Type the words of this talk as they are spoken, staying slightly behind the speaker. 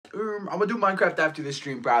I'm gonna do Minecraft after this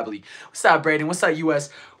stream probably. What's up, Braden? What's up, US?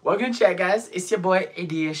 Welcome to chat, guys. It's your boy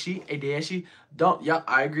Adashi. Adashi. Don't. Yep,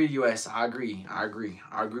 I agree, US. I agree. I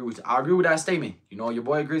agree with that statement. You know, your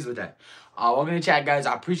boy agrees with that. Welcome to chat, guys.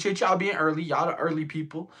 I appreciate y'all being early. Y'all the early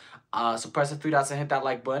people. So press the three dots and hit that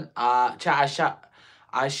like button. Chat.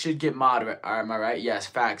 I should get mod. Am I right? Yes.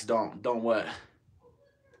 Facts. Don't what.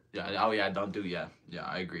 Yeah, oh yeah, don't do, yeah. Yeah,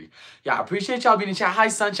 I agree. Yeah, I appreciate y'all being in chat. Hi,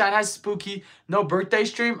 Sunshine. Hi, Spooky. No birthday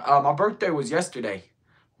stream? My birthday was yesterday.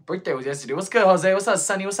 What's good, Jose? What's up,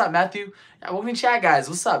 Sunny? What's up, Matthew? Yeah, welcome to chat, guys.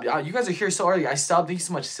 What's up? You guys are here so early. I subbed. Thank you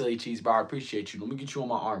so much, Silly Cheese, bro. I appreciate you. Let me get you on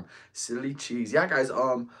my arm. Silly Cheese. Yeah, guys.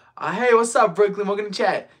 Hey, what's up, Brooklyn? Welcome to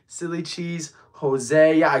chat. Silly Cheese,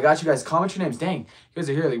 Jose. Yeah, I got you guys. Comment your names. Dang, you guys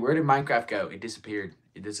are here early. Where did Minecraft go? It disappeared.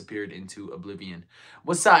 It disappeared into oblivion.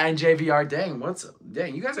 What's up, NJVR?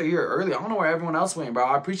 Dang, you guys are here early. I don't know where everyone else went, bro.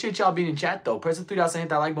 I appreciate y'all being in chat, though. Press the three dots and hit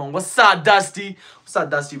that like button. What's up, Dusty? What's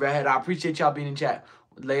up, Dusty Redhead? I appreciate y'all being in chat.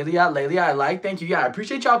 Lelia, I like. Thank you. Yeah, I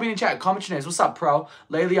appreciate y'all being in chat. Comment your names. What's up, Pro?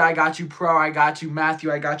 Lelia, I got you. Pro, I got you.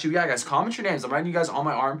 Matthew, I got you. Yeah, guys, comment your names. I'm writing you guys on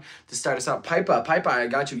my arm to start us out. Pipa, I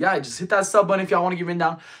got you. Yeah, just hit that sub button if y'all want to get in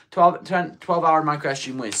down. 12-hour Minecraft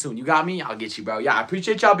stream win soon. You got me? I'll get you, bro. Yeah, I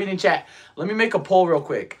appreciate y'all being in chat. Let me make a poll real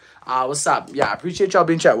quick. What's up? Yeah, I appreciate y'all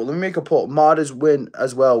being in chat. Well, let me make a poll. Mod is win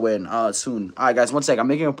as well soon. All right, guys, one sec. I'm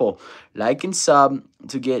making a poll. Like and sub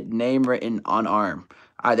to get name written on arm.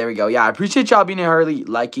 All right, there we go. Yeah, I appreciate y'all being here early,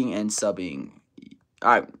 liking and subbing.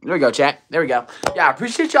 All right, there we go, chat. There we go. Yeah, I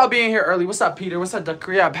appreciate y'all being here early. What's up, Peter? What's up, Duck?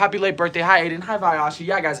 Yeah, happy late birthday. Hi, Aiden. Hi, Vayashi.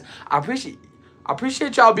 Yeah, guys, I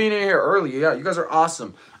appreciate y'all being in here early. Yeah, you guys are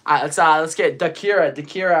awesome. All right, let's get Dakira.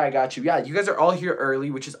 Dakira, I got you. Yeah, you guys are all here early,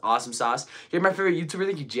 which is awesome sauce. You're my favorite YouTuber.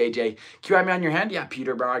 Thank you, JJ. Can you write me on your hand? Yeah,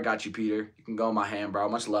 Peter, bro. I got you, Peter. You can go on my hand, bro.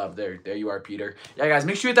 Much love. There you are, Peter. Yeah, guys,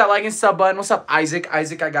 make sure you hit that like and sub button. What's up, Isaac?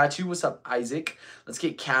 Isaac, I got you. What's up, Isaac? Let's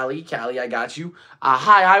get Callie. Callie, I got you.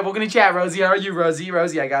 Hi. Welcome to chat, Rosie. How are you, Rosie?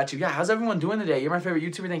 Rosie, I got you. Yeah, how's everyone doing today? You're my favorite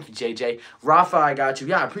YouTuber. Thank you, JJ. Rafa, I got you.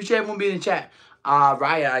 Yeah, I appreciate everyone being in chat.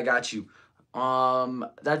 Raya, I got you.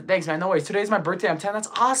 Thanks, man. No worries. Today's my birthday. I'm 10. That's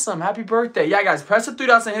awesome. Happy birthday. Yeah, guys, press the three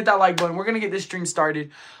dots and hit that like button. We're gonna get this stream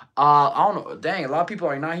started. I don't know. Dang, a lot of people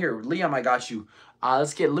are not here. Liam, I got you.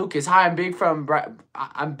 Let's get Lucas. Hi, I'm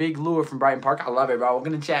Big Lure from Brighton Park. I love it, bro. We're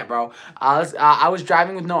gonna chat, bro. I was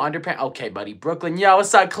driving with no underpants. Okay, buddy. Brooklyn. Yo,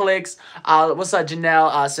 what's up, Clicks? What's up,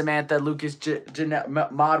 Janelle? Samantha, Lucas, Janelle,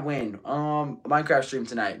 Modwin. Minecraft stream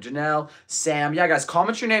tonight. Janelle, Sam. Yeah, guys,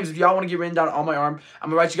 comment your names if y'all want to get written down on my arm.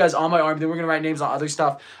 I'm gonna write you guys on my arm. Then we're gonna write names on other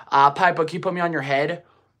stuff. Pipa, can you put me on your head?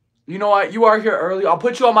 You know what? You are here early. I'll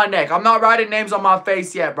put you on my neck. I'm not writing names on my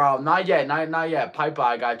face yet, bro. Not yet. Not yet. Pipa,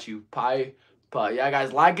 I got you. But yeah,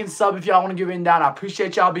 guys, like and sub if y'all want to get in down. I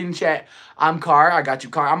appreciate y'all being in chat. I'm Car. I got you,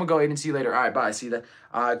 Car. I'm going to go ahead and see you later. All right, bye. See you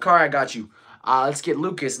then. Car, I got you. Let's get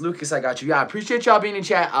Lucas. Lucas, I got you. Yeah, I appreciate y'all being in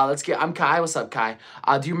chat. I'm Kai. What's up, Kai?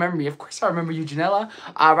 Do you remember me? Of course I remember you, Janella.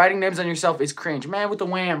 Writing names on yourself is cringe. Man, with the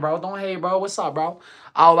wham, bro. Don't hate, bro. What's up, bro?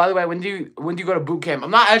 Oh, by the way, when do you go to boot camp?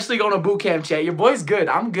 I'm not actually going to boot camp, chat. Your boy's good.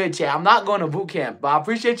 I'm good, chat. I'm not going to boot camp. But I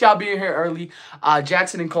appreciate y'all being here early.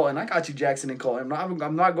 Jackson and Colton. I got you, Jackson and Colton.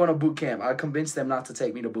 I'm not going to boot camp. I convinced them not to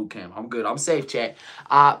take me to boot camp. I'm good. I'm safe, chat.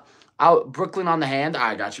 Brooklyn on the hand.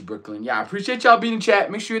 I got you, Brooklyn. Yeah, I appreciate y'all being in chat.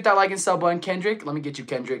 Make sure you hit that like and sub button. Kendrick, let me get you,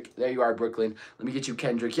 Kendrick. There you are, Brooklyn. Let me get you,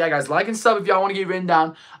 Kendrick. Yeah, guys, like and sub if y'all want to get written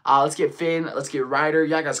down. Let's get Finn. Let's get Ryder.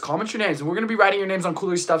 Yeah, guys, comment your names. And we're going to be writing your names on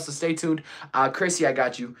cooler stuff, so stay tuned. Chrissy, I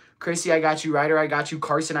got you. Chrissy, I got you. Ryder, I got you.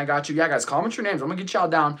 Carson, I got you. Yeah, guys, comment your names. I'm going to get y'all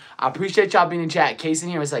down. I appreciate y'all being in chat. Kaysen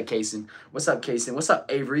here. What's up, Kaysen? What's up, Kaysen? What's up,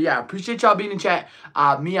 Avery? Yeah, I appreciate y'all being in chat.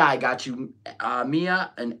 Mia, I got you.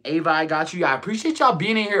 Mia and Ava, I got you. Yeah, I appreciate y'all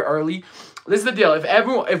being in here early. This is the deal.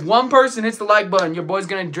 If one person hits the like button, your boy's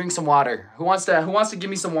gonna drink some water. Who wants to give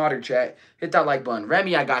me some water, chat? Hit that like button.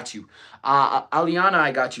 Remy, I got you. Aliana,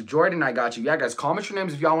 I got you. Jordan, I got you. Yeah, guys, comment your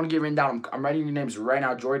names if y'all want to get written down. I'm writing your names right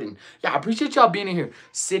now, Jordan. Yeah, I appreciate y'all being in here.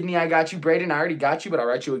 Sydney, I got you. Braden, I already got you, but I'll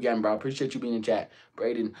write you again, bro. I appreciate you being in chat.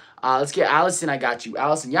 Braden. Let's get Allison, I got you.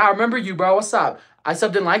 Allison, yeah, I remember you, bro. What's up? I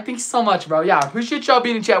subbed in like. Thanks so much, bro. Yeah, I appreciate y'all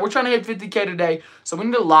being in chat. We're trying to hit 50K today, so we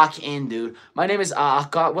need to lock in, dude. My name is,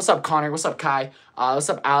 what's up, Connor? What's up, Kai? What's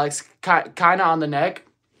up, Alex? Kinda on the neck.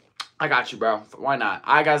 I got you, bro. Why not?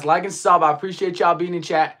 All right, guys, like and sub. I appreciate y'all being in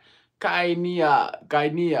chat.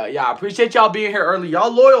 Kainia. Yeah, I appreciate y'all being here early.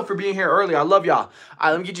 Y'all loyal for being here early. I love y'all. All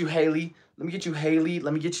right, let me get you, Haley. Let me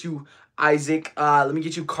get you, Isaac. Let me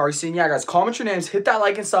get you, Carson. Yeah, guys, comment your names. Hit that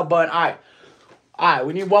like and sub button. All right,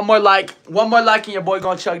 we need one more like. And your boy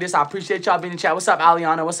gonna chug this. I appreciate y'all being in chat. What's up,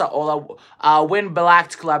 Aliana? What's up, Ola? Win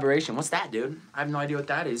Blacked collaboration. What's that, dude? I have no idea what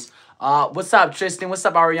that is. What's up, Tristan? What's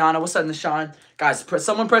up, Ariana? What's up, Nishan? Guys,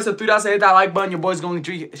 someone press the 3 dots and hit that like button. Your boy's going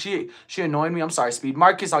to she annoying me. I'm sorry, Speed.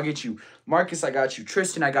 Marcus, I'll get you. Marcus, I got you.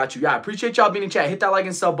 Tristan, I got you. Yeah, I appreciate y'all being in chat. Hit that like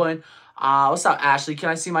and sub button. What's up, Ashley? Can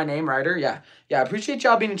I see my name, Ryder? Yeah. Yeah, I appreciate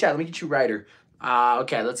y'all being in chat. Let me get you, Ryder.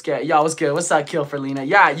 Okay, let's get... Yo, what's good? What's up, Kill for Lena?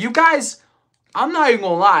 Yeah, you guys... I'm not even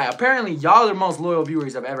gonna lie. Apparently, y'all are the most loyal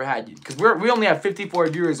viewers I've ever had. Because we only have 54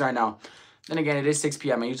 viewers right now. Then again, it is 6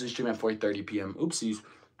 p.m. I usually stream at 4:30 p.m. Oopsies.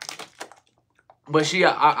 But she,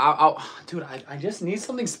 dude, I just need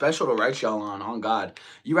something special to write y'all on God.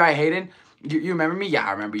 You right, Hayden? You remember me? Yeah,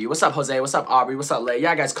 I remember you. What's up, Jose? What's up, Aubrey? What's up, Lay?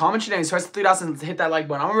 Yeah, guys, comment your names. Press the 3 dots and hit that like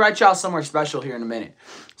button. I'm gonna write y'all somewhere special here in a minute.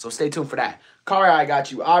 So stay tuned for that. Kara, I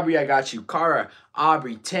got you. Aubrey, I got you. Kara,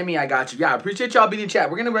 Aubrey, Timmy, I got you. Yeah, I appreciate y'all being in chat.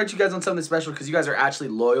 We're gonna write you guys on something special because you guys are actually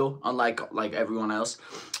loyal, unlike everyone else.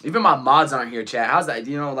 Even my mods aren't here, chat. How's that?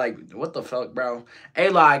 You know, like, what the fuck, bro?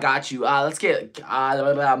 Ayla, I got you. Let's get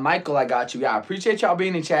Michael, I got you. Yeah, I appreciate y'all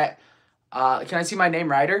being in chat. Can I see my name,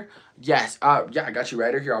 Ryder? Yes. Yeah, I got you,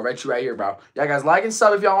 Ryder. Here, I'll write you right here, bro. Yeah, guys, like and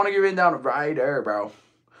sub if y'all want to get written down. Ryder, bro.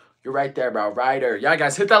 You're right there, bro. Ryder. Yeah,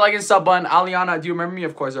 guys, hit that like and sub button. Aliana, do you remember me?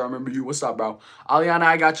 Of course, I remember you. What's up, bro? Aliana,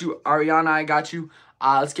 I got you. Ariana, I got you.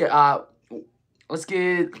 Let's get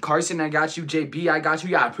Carson, I got you. JB, I got you.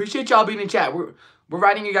 Yeah, I appreciate y'all being in chat. We're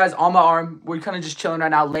writing you guys on my arm. We're kind of just chilling right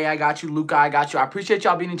now. Lay, I got you. Luca, I got you. I appreciate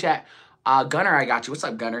y'all being in chat. Gunner, I got you. What's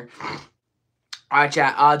up, Gunner? All right,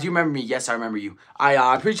 chat. Do you remember me? Yes, I remember you.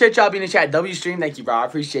 I appreciate y'all being in chat. W stream, thank you, bro. I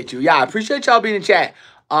appreciate you. Yeah, I appreciate y'all being in chat.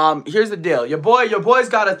 Here's the deal. Your boy's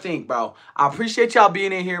gotta think, bro. I appreciate y'all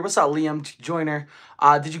being in here. What's up, Liam Joyner?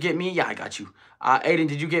 Did you get me? Yeah, I got you. Aiden,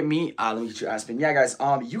 did you get me? Let me get you, Aspen. Yeah, guys.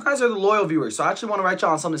 You guys are the loyal viewers, so I actually want to write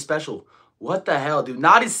y'all on something special. What the hell, dude?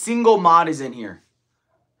 Not a single mod is in here.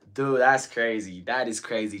 Dude, that's crazy. That is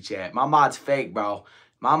crazy, chat. My mod's fake, bro.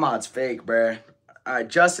 My mod's fake, bro. All right,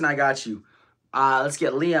 Justin, I got you. Let's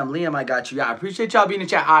get Liam. Liam, I got you. Yeah, I appreciate y'all being in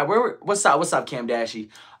chat. All right, what's up? What's up, Cam Dashy?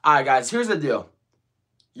 All right, guys, here's the deal.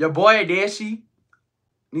 Your boy, Dashy,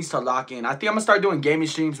 needs to lock in. I think I'm gonna start doing gaming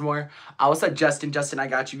streams more. What's up, Justin? Justin, I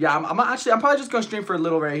got you. Yeah, I'm probably just gonna stream for a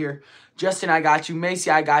little right here. Justin, I got you. Macy,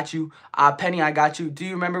 I got you. Penny, I got you. Do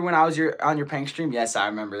you remember when I was on your Pank stream? Yes, I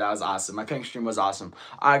remember. That was awesome. My Pank stream was awesome.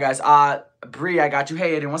 All right, guys. Bree, I got you.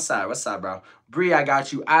 Hey, Aiden, what's up? What's up, bro? Bree, I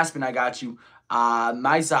got you. Aspen, I got you.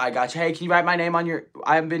 Misa, I got you. Hey, can you write my name on your...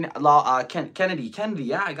 I haven't been... Kennedy. Kennedy,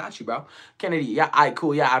 yeah, I got you, bro. Kennedy, yeah, all right,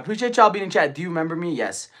 cool. Yeah, I appreciate y'all being in chat. Do you remember me?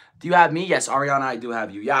 Yes. Do you have me? Yes, Ariana, I do have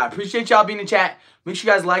you. Yeah, I appreciate y'all being in chat. Make sure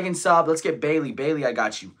you guys like and sub. Let's get Bailey. Bailey, I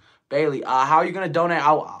got you. Bailey, how are you going to donate?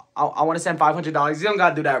 I want to send $500. You don't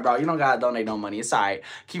got to do that, bro. You don't got to donate no money. It's all right.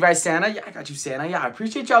 Can you write Santa? Yeah, I got you, Santa. Yeah, I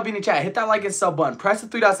appreciate y'all being in chat. Hit that like and sub button. Press the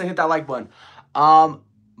 3 dots and hit that like button.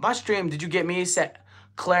 My stream, did you get me?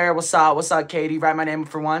 Claire, what's up? What's up, Katie? Write my name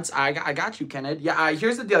for once. I got you, Kenneth. Yeah,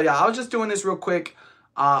 here's the deal, y'all. I was just doing this real quick.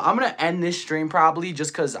 I'm going to end this stream probably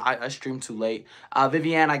just because I streamed too late.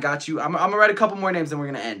 Vivian, I got you. I'm going to write a couple more names then we're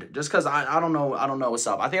going to end. Just because I don't know what's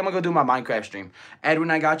up. I think I'm going to go do my Minecraft stream.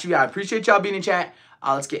 Edwin, I got you. Yeah, I appreciate y'all being in chat.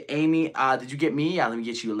 Let's get Amy. Did you get me? Yeah, let me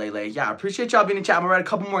get you, Lele. Yeah, I appreciate y'all being in chat. I'm going to write a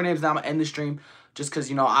couple more names now. I'm going to end the stream. Just because,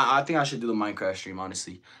 you know, I think I should do the Minecraft stream,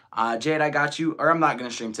 honestly. Jade, I got you. Or I'm not going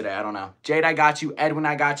to stream today. I don't know. Jade, I got you. Edwin,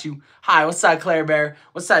 I got you. Hi, what's up, Claire Bear?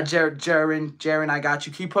 What's up, Jaren, I got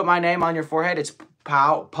you. Can you put my name on your forehead? It's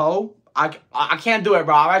Poe. I can't do it,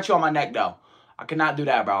 bro. I'll write you on my neck, though. I cannot do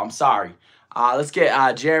that, bro. I'm sorry. Let's get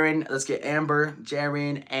Jaren. Let's get Amber.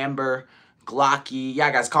 Jaren, Amber, Glocky.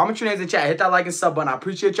 Yeah, guys, comment your names in chat. Hit that like and sub button. I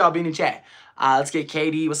appreciate y'all being in chat. Let's get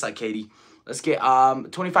Katie. What's up, Katie? Let's get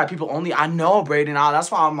 25 people only. I know, Brayden.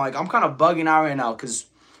 That's why I'm kind of bugging out right now because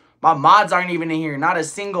my mods aren't even in here. Not a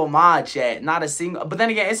single mod, chat. Not a single. But then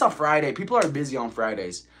again, it's a Friday. People are busy on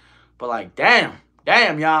Fridays. But like, damn,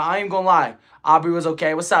 y'all. I ain't gonna lie. Aubrey was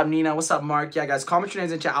okay. What's up, Nina? What's up, Mark? Yeah, guys, comment your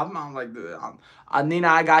names in chat. I'm like, Nina,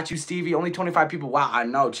 I got you. Stevie, only 25 people. Wow, I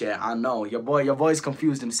know, chat. I know. Your boy's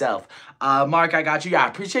confused himself. Mark, I got you. Yeah, I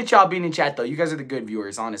appreciate y'all being in chat, though. You guys are the good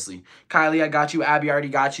viewers, honestly. Kylie, I got you. Abby, I already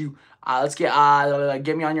got you. Let's get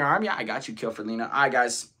me on your arm. Yeah, I got you, Kill for Lena. All right,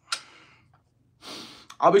 guys.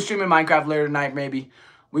 I'll be streaming Minecraft later tonight, maybe.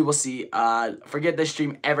 We will see. Forget this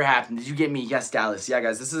stream ever happened. Did you get me? Yes, Dallas. Yeah,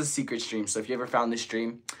 guys, this is a secret stream. So if you ever found this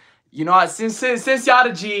stream, you know what? Since y'all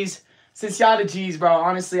the G's, bro,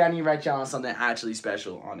 honestly, I need to write y'all on something actually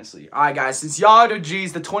special, honestly. All right, guys, since y'all the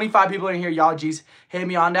G's, the 25 people in here, y'all G's, hit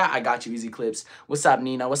me on that. I got you, Easy Clips. What's up,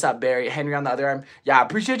 Nina? What's up, Barry? Henry on the other arm. Yeah, I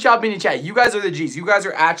appreciate y'all being in chat. You guys are the G's. You guys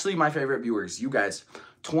are actually my favorite viewers. You guys.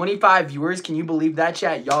 25 viewers. Can you believe that,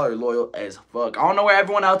 chat? Y'all are loyal as fuck. I don't know where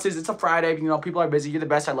everyone else is. It's a Friday. You know, people are busy. You're the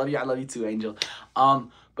best. I love you. I love you too, Angel.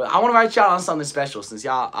 But I want to write y'all on something special since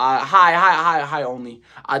y'all, hi only.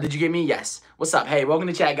 Did you get me? Yes. What's up? Hey, welcome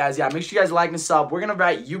to chat, guys. Yeah, make sure you guys like and sub. We're going to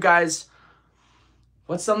write you guys,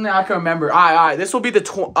 what's something I can remember? All right. This will be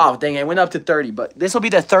the, oh, dang, it went up to 30, but this will be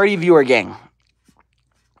the 30 viewer gang.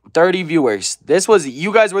 30 viewers. This was,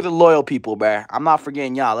 you guys were the loyal people, bruh. I'm not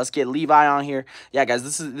forgetting y'all. Let's get Levi on here. Yeah, guys,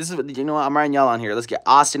 this is, you know what? I'm writing y'all on here. Let's get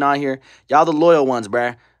Austin on here. Y'all the loyal ones,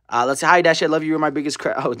 bruh. Let's say hi, Dash. I love you. You're my biggest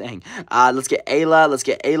oh, dang. Let's get Ayla. Let's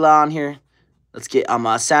get Ayla on here. Let's get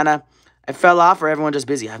Santa. I fell off or everyone just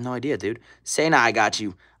busy? I have no idea, dude. Sana, I got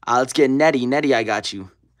you. Let's get Nettie. Nettie, I got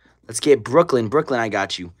you. Let's get Brooklyn. Brooklyn, I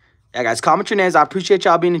got you. Yeah, guys, comment your names. I appreciate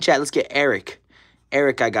y'all being in chat. Let's get Eric.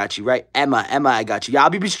 Eric, I got you, right? Emma, I got you. Yeah, I'll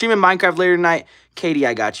be streaming Minecraft later tonight. Katie,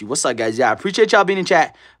 I got you. What's up, guys? Yeah, I appreciate y'all being in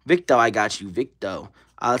chat. Victo, I got you. Victo.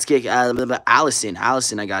 Let's get Allison.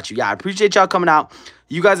 Allison, I got you. Yeah, I appreciate y'all coming out.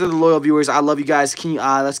 You guys are the loyal viewers. I love you guys. Can you,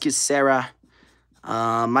 let's get Sarah,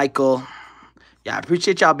 Michael. Yeah, I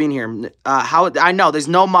appreciate y'all being here. I know there's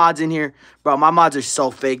no mods in here, bro. My mods are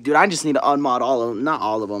so fake, dude. I just need to unmod all of them. Not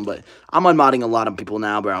all of them, but I'm unmodding a lot of people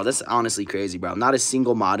now, bro. That's honestly crazy, bro. Not a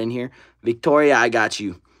single mod in here. Victoria, I got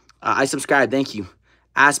you. I subscribed. Thank you.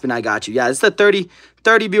 Aspen, I got you. Yeah, it's the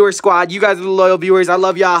 30 viewer squad. You guys are the loyal viewers. I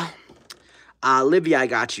love y'all. Livy, I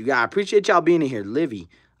got you. Yeah, I appreciate y'all being in here. Livy.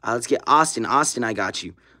 Let's get Austin. Austin, I got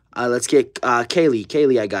you. Let's get Kaylee.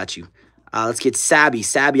 Kaylee, I got you. Let's get Sabby.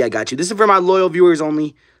 Sabby, I got you. This is for my loyal viewers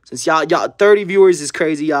only. Since y'all 30 viewers is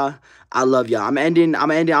crazy, y'all. I love y'all. I'm ending. I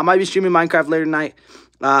might be streaming Minecraft later tonight.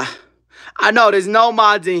 I know there's no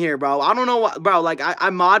mods in here, bro. I don't know what, bro. Like I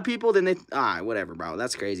mod people, then they, all right, whatever, bro.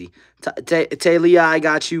 That's crazy. Talia, I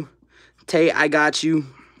got you. Tay, I got you.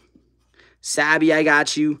 Sabby, I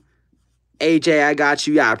got you. AJ, I got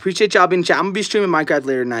you. Yeah, I appreciate y'all being in chat. I'm gonna be streaming Minecraft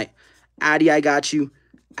later tonight. Addy, I got you.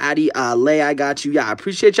 Addy, Lay, I got you. Yeah, I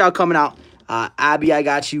appreciate y'all coming out. Abby, I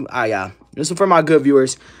got you. Yeah. This is for my good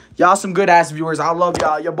viewers. Y'all some good-ass viewers. I love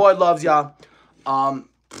y'all. Your boy loves y'all.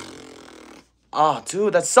 Oh,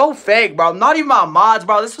 dude, that's so fake, bro. Not even my mods,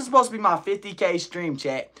 bro. This was supposed to be my 50K stream,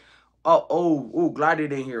 chat. Oh,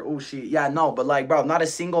 glided in here. Oh, shit. Yeah, no, but, like, bro, not a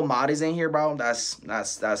single mod is in here, bro. That's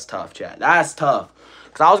tough, chat. That's tough.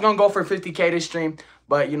 Because I was going to go for 50K this stream.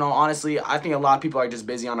 But, you know, honestly, I think a lot of people are just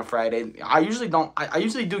busy on a Friday. I usually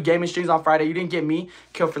do gaming streams on Friday. You didn't get me.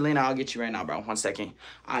 Kill for Lena. I'll get you right now, bro. 1 second.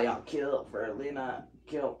 Kill for Lena.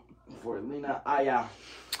 Kill for Lena.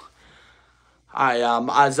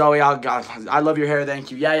 Zoe, I love your hair.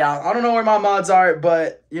 Thank you. Yeah. I don't know where my mods are,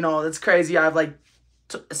 but, you know, it's crazy. I have, like,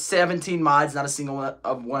 17 mods. Not a single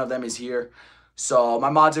one of them is here. So, my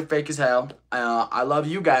mods are fake as hell. I love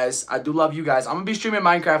you guys. I do love you guys. I'm going to be streaming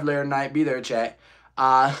Minecraft later tonight. Be there, chat.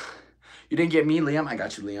 You didn't get me, Liam. I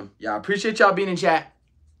got you, Liam. Yeah, I appreciate y'all being in chat.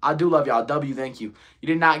 I do love y'all. W, thank you. You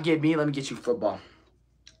did not get me. Let me get you football.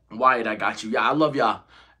 Wyatt, I got you. Yeah, I love y'all.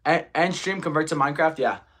 And stream convert to Minecraft.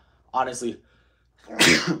 Yeah, honestly.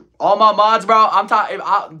 All my mods, bro. I'm talking,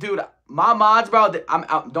 dude. My mods, bro.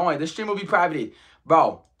 Don't worry. This stream will be privated,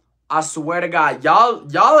 bro. I swear to God, y'all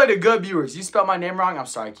are the good viewers. You spelled my name wrong. I'm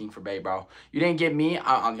sorry, King for Bay, bro. You didn't get me.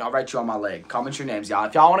 I'll write you on my leg. Comment your names, y'all.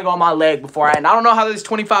 If y'all want to go on my leg before I don't know how there's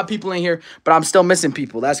 25 people in here, but I'm still missing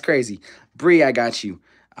people. That's crazy. Bree, I got you.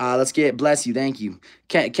 Let's get bless you. Thank you.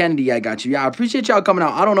 Kennedy, I got you. Yeah, I appreciate y'all coming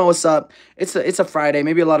out. I don't know what's up. It's a Friday.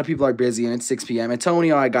 Maybe a lot of people are busy and it's 6 p.m.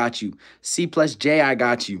 Antonio, I got you. C+J, I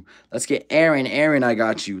got you. Let's get Aaron. Aaron, I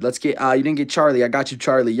got you. Let's get you didn't get Charlie. I got you,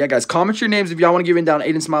 Charlie. Yeah, guys, comment your names if y'all want to give it down.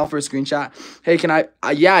 Aiden Smile for a screenshot. Hey, can I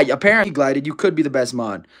yeah, apparently glided. You could be the best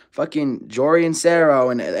mod. Fucking Jory and Sarah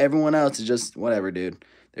and everyone else is just whatever, dude.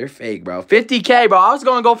 They're fake, bro. 50K, bro. I was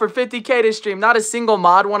gonna go for 50K this stream. Not a single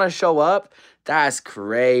mod want to show up. That's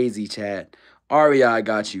crazy, chat. Aria, I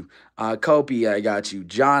got you. Kopi, I got you.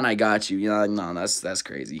 John, I got you. Yeah, no, that's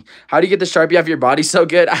crazy. How do you get the Sharpie off your body so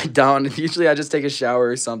good? I don't. Usually, I just take a shower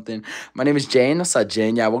or something. My name is Jane. What's up,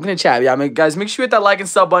 Jane? Yeah, welcome to chat. Yeah, guys, make sure you hit that like and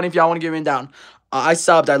sub button if y'all want to give me down. I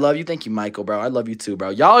subbed. I love you. Thank you, Michael, bro. I love you too,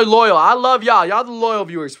 bro. Y'all are loyal. I love y'all. Y'all the loyal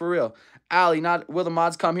viewers, for real. Allie, will the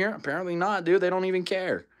mods come here? Apparently not, dude. They don't even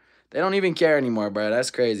care. They don't even care anymore, bro.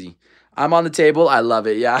 That's crazy. I'm on the table. I love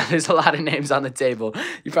it. Yeah, there's a lot of names on the table.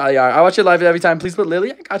 You probably are. I watch your live every time. Please put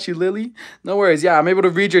Lily. I got you, Lily. No worries. Yeah, I'm able to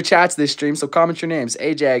read your chats this stream, so comment your names.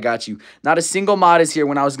 AJ, I got you. Not a single mod is here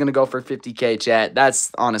when I was going to go for 50K, chat.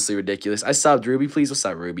 That's honestly ridiculous. I subbed Ruby, please. What's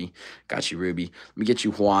up, Ruby? Got you, Ruby. Let me get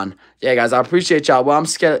you, Juan. Yeah, guys, I appreciate y'all. Well, I'm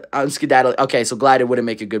skedaddling. Okay, so Glided wouldn't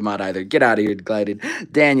make a good mod either. Get out of here, Glided.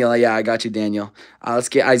 Daniel, yeah, I got you, Daniel. Let's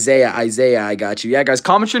get Isaiah. Isaiah, I got you. Yeah, guys,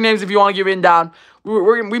 comment your names if you want to get written down.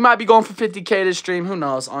 We might be going for 50K this stream. Who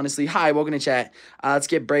knows, honestly. Hi, welcome to chat. Let's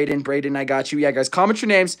get Braden. Braden, I got you. Yeah, guys, comment your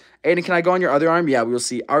names. Aiden, can I go on your other arm? Yeah, we will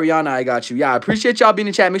see. Ariana, I got you. Yeah, I appreciate y'all being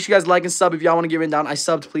in chat. Make sure you guys like and sub if y'all want to get written down. I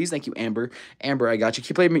subbed, please. Thank you, Amber. Amber, I got you. Can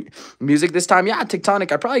you play music this time? Yeah,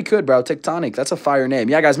 Tectonic. I probably could, bro. Tectonic. That's a fire name.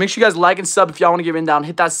 Yeah, guys, make sure you guys like and sub if y'all want to get written down.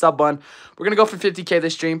 Hit that sub button. We're going to go for 50K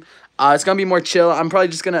this stream. It's going to be more chill. I'm probably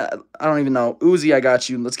just going to, I don't even know. Uzi, I got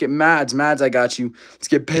you. Let's get Mads. Mads, I got you. Let's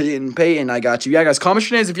get Peyton. Peyton, I got you. Yeah, guys, comment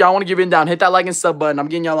your names if y'all want to get in down. Hit that like and sub button. I'm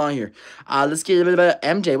getting y'all on here. Let's get a bit of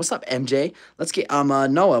MJ. What's up, MJ? Let's get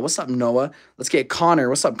Noah. What's up, Noah? Let's get Connor.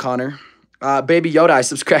 What's up, Connor? Baby Yoda, I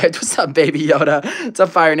subscribed. What's up, Baby Yoda? It's a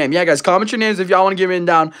fire name. Yeah, guys, comment your names if y'all want to get in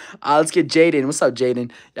down. Let's get Jaden. What's up,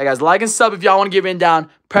 Jaden? Yeah, guys, like and sub if y'all want to get in down.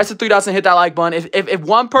 Press the 3 dots and hit that like button. If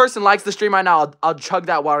one person likes the stream right now, I'll chug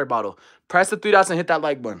that water bottle. Press the 3 dots and hit that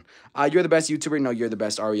like button. You're the best YouTuber. No, you're the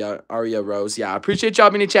best, Aria Rose. Yeah, I appreciate y'all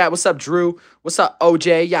being in chat. What's up, Drew? What's up,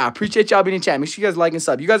 OJ? Yeah, I appreciate y'all being in chat. Make sure you guys like and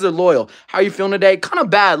sub. You guys are loyal. How are you feeling today? Kind of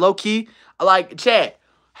bad, low key. Like, chat.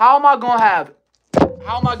 How am I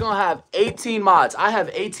gonna have 18 mods? I have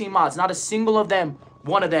 18 mods. Not a single of them,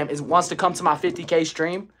 one of them wants to come to my 50K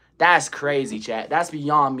stream. That's crazy, chat. That's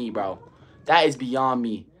beyond me, bro. That is beyond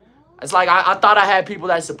me. It's like I thought I had people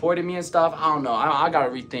that supported me and stuff. I don't know. I gotta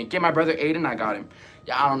rethink. Get my brother Aiden. I got him.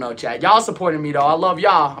 Yeah, I don't know, chat. Y'all supporting me, though. I love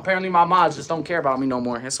y'all. Apparently, my mods just don't care about me no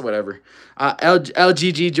more. It's whatever.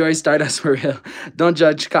 LGG Joy Stardust for real. Don't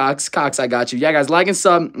judge Cox. Cox, I got you. Yeah, guys, like and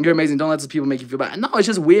sub. You're amazing. Don't let those people make you feel bad. No, it's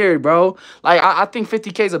just weird, bro. Like, I think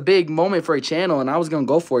 50K is a big moment for a channel, and I was going to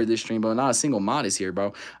go for it this stream, but not a single mod is here,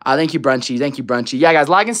 bro. Thank you, Brunchy. Thank you, Brunchy. Yeah, guys,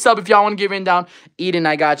 like and sub if y'all want to get in down. Eden,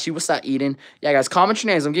 I got you. What's up, Eden? Yeah, guys, comment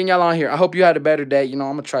your names. I'm getting y'all on here. I hope you had a better day. You know,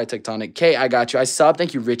 I'm going to try Tectonic. Kate, I got you. I sub.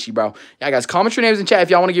 Thank you, Richie, bro. Yeah, guys, comment your names in chat if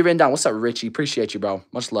y'all want to get in down. What's up, Richie? Appreciate you, bro.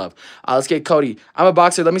 Much love. Let's get Cody. I'm a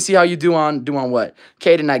boxer. Let me see how you do on what?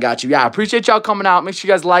 Kaden, I got you. Yeah, I appreciate y'all coming out. Make sure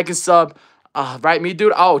you guys like and sub. Right, me,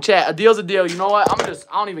 dude. Oh, chat. A deal's a deal. You know what? I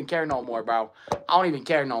don't even care no more, bro. I don't even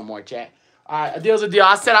care no more, chat. All right, a deal's a deal.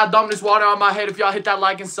 I said I dumped this water on my head. If y'all hit that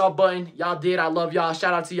like and sub button, y'all did. I love y'all.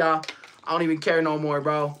 Shout out to y'all. I don't even care no more,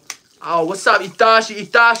 bro. Oh, what's up, Itachi?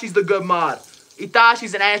 Itachi's the good mod.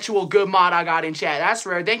 Itachi's an actual good mod I got in chat. That's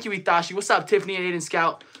rare. Thank you, Itachi. What's up, Tiffany and Aiden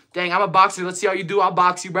Scout? Dang, I'm a boxer. Let's see how you do. I'll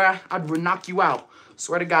box you, bruh. I'd knock you out.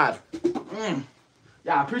 Swear to God.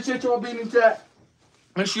 Yeah, I appreciate y'all being in chat.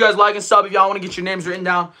 Make sure you guys like and sub if y'all want to get your names written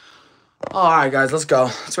down. All right, guys, let's go.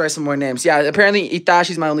 Let's write some more names. Yeah, apparently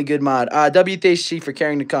Itashi's my only good mod. W Itashi for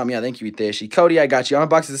caring to come. Yeah, thank you, Itashi. Cody, I got you. I'm a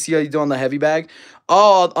boxer to see how you do on the heavy bag.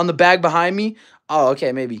 Oh, on the bag behind me? Oh,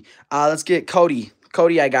 okay, maybe. Let's get Cody.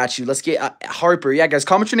 Cody, I got you. Let's get Harper. Yeah, guys,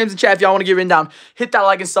 comment your names in chat if y'all want to get written down. Hit that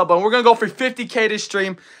like and sub button. We're going to go for 50K this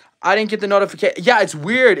stream. I didn't get the notification. Yeah, it's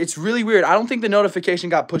weird. It's really weird. I don't think the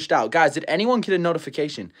notification got pushed out. Guys, did anyone get a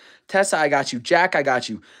notification? Tessa, I got you. Jack, I got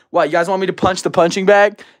you. What, you guys want me to punch the punching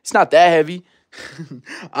bag? It's not that heavy.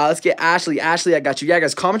 Let's get Ashley. Ashley, I got you. Yeah,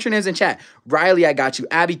 guys, comment your names in chat. Riley, I got you.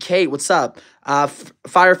 Abby, Kate, what's up?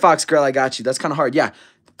 Firefox Girl, I got you. That's kind of hard. Yeah.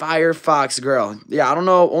 Firefox Girl. Yeah, I don't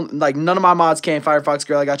know. Like, none of my mods came. Firefox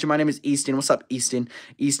Girl, I got you. My name is Easton. What's up, Easton?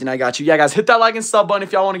 Easton, I got you. Yeah, guys, hit that like and sub button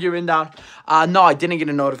if y'all want to get written down. No, I didn't get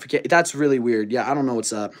a notification. That's really weird. Yeah, I don't know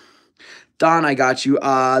what's up. Don, I got you.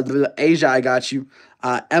 Asia, I got you.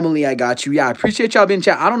 Emily, I got you. Yeah, I appreciate y'all being in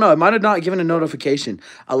chat. I don't know. It might have not given a notification.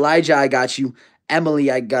 Elijah, I got you. Emily,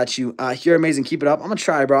 I got you. You're amazing. Keep it up. I'm going to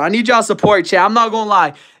try, bro. I need y'all support, chat. I'm not going to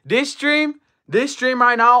lie. This stream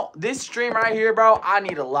right now, this stream right here, bro, I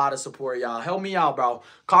need a lot of support, y'all. Help me out, bro.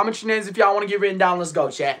 Comment your names if y'all want to get written down. Let's go,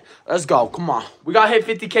 chat. Let's go. Come on. We got to hit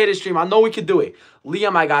 50K this stream. I know we can do it.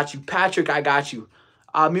 Liam, I got you. Patrick, I got you.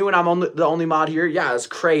 Me when I'm the only mod here. Yeah, that's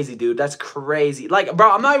crazy, dude. That's crazy. Like,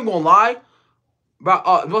 bro, I'm not even going to lie.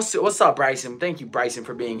 Bro, what's up, Bryson? Thank you, Bryson,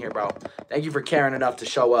 for being here, bro. Thank you for caring enough to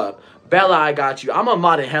show up. Bella, I got you. I'm a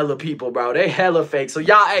mod in hella people, bro. They hella fake. So,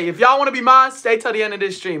 y'all, hey, if y'all want to be mods, stay till the end of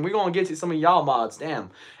this stream. We're going to get to some of y'all mods.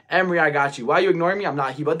 Damn. Emery, I got you. Why you ignoring me? I'm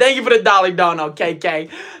not here. But thank you for the dollar dono,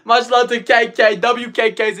 KK. Much love to KK.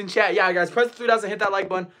 WKK's in chat. Yeah, guys, press the 3 dots and hit that like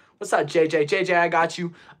button. What's up, JJ? JJ, I got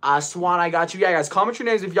you. Swan, I got you. Yeah, guys, comment your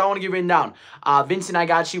names if y'all want to get written down. Vincent, I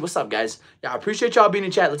got you. What's up, guys? Yeah, I appreciate y'all being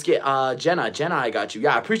in chat. Let's get Jenna. Jenna, I got you.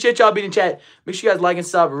 Yeah, I appreciate y'all being in chat. Make sure you guys like and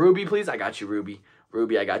sub. Ruby, please. I got you, Ruby.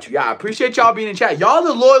 Ruby, I got you. Yeah, I appreciate y'all being in chat. Y'all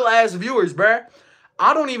the loyal-ass viewers, bruh.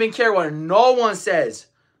 I don't even care what no one says.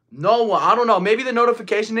 No one. I don't know. Maybe the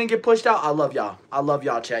notification didn't get pushed out. I love y'all. I love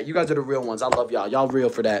y'all, chat. You guys are the real ones. I love y'all. Y'all real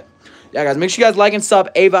for that. Yeah, guys. Make sure you guys like and sub.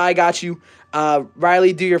 Ava, I got you.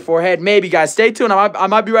 Riley, do your forehead. Maybe, guys. Stay tuned. I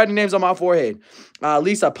might be writing names on my forehead.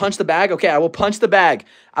 Lisa, punch the bag. Okay, I will punch the bag.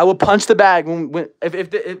 I will punch the bag.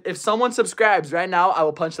 If someone subscribes right now, I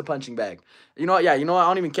will punch the punching bag. You know what? Yeah, you know what? I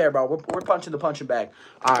don't even care, bro. We're punching the punching bag.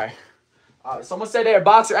 All right. Someone said they're a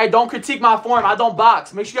boxer. Hey, don't critique my form. I don't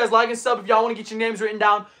box. Make sure you guys like and sub if y'all want to get your names written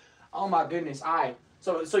down. Oh my goodness. All right.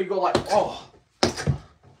 So you go like, oh.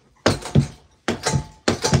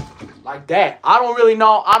 Like that. I don't really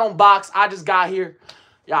know. I don't box. I just got here.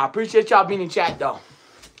 Yeah, I appreciate y'all being in chat though.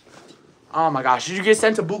 Oh my gosh. Did you get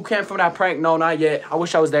sent to boot camp from that prank? No, not yet. I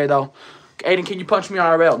wish I was there though. Aiden, can you punch me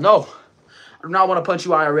IRL? No. I do not want to punch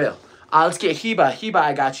you IRL. Let's get Heba. Heba,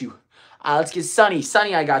 I got you. Let's get Sunny.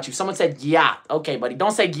 Sunny, I got you. Someone said Gyat. Okay, buddy.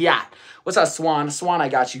 Don't say Gyat. What's up, Swan? Swan, I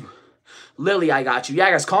got you. Lily, I got you. Yeah,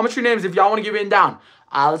 guys, comment your names if y'all want to get written down.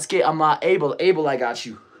 Let's get Abel. Abel, I got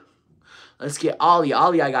you. Let's get Ollie.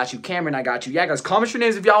 Ollie, I got you. Cameron, I got you. Yeah, guys, comment your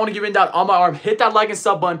names if y'all want to get written down on my arm. Hit that like and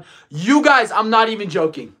sub button. You guys, I'm not even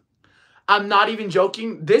joking. I'm not even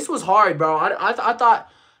joking. This was hard, bro. I thought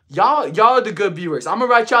y'all are the good viewers. I'm gonna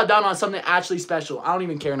write y'all down on something actually special. I don't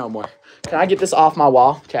even care no more. Can I get this off my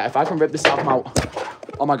wall? Chat, if I can rip this off my wall.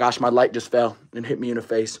 Oh my gosh, my light just fell and hit me in the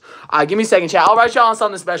face. Give me a second, chat. I'll write y'all on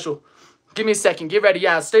something special. Give me a second. Get ready.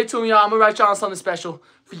 Yeah, stay tuned, y'all. I'm going to write y'all on something special.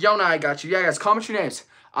 Fiona, I got you. Yeah, guys, comment your names.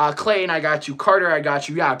 Clayton, I got you. Carter, I got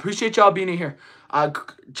you. Yeah, I appreciate y'all being in here.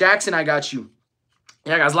 Jackson, I got you.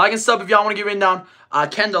 Yeah, guys, like and sub if y'all want to get written down.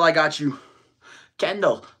 Kendall, I got you.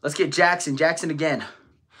 Kendall. Let's get Jackson. Jackson again.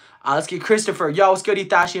 Let's get Christopher. Yo, what's good,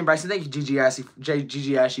 Itashi and Bryson? Thank you, Gigi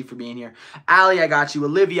Ashley, for being here. Allie, I got you.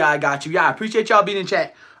 Olivia, I got you. Yeah, I appreciate y'all being in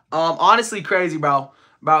chat. Honestly, crazy, bro.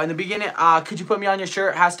 Bro, in the beginning, could you put me on your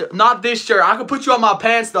shirt? Not this shirt. I could put you on my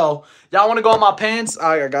pants, though. Y'all want to go on my pants?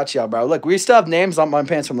 I got y'all, bro. Look, we still have names on my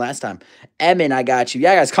pants from last time. Emin, I got you.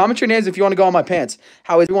 Yeah, guys, comment your names if you want to go on my pants.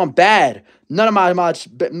 How is everyone? Bad. None of my mods.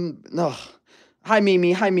 No. Hi,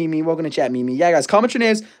 Mimi. Hi, Mimi. Welcome to chat, Mimi. Yeah, guys, comment your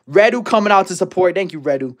names. Redu coming out to support. Thank you,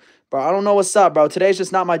 Redu. Bro, I don't know what's up, bro. Today's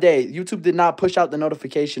just not my day. YouTube did not push out the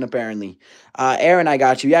notification, apparently. Aaron, I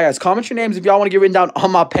got you. Yeah, guys, comment your names if y'all want to get written down on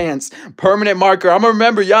my pants. Permanent marker. I'm going to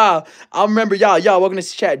remember y'all. I'll remember y'all. Y'all, welcome to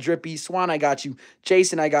chat. Drippy. Swan, I got you.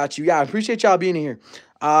 Jason, I got you. Yeah, I appreciate y'all being here.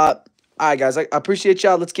 All right, guys, I appreciate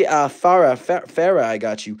y'all. Let's get Farah, I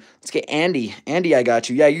got you. Let's get Andy. Andy, I got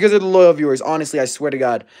you. Yeah, you guys are the loyal viewers. Honestly, I swear to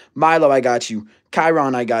God. Milo, I got you.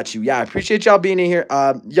 Chiron, I got you. Yeah, I appreciate y'all being in here.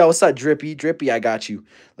 Yo, what's up, Drippy? Drippy, I got you.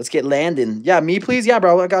 Let's get Landon. Yeah, me, please? Yeah,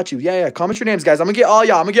 bro, I got you. Yeah, comment your names, guys. I'm gonna get all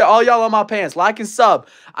y'all. I'm gonna get all y'all on my pants. Like and sub.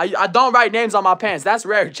 I don't write names on my pants. That's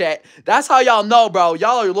rare, chat. That's how y'all know, bro.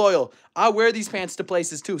 Y'all are loyal. I wear these pants to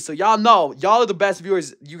places, too. So y'all know. Y'all are the best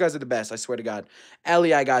viewers. You guys are the best, I swear to God.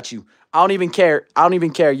 Ellie, I got you. I don't even care. I don't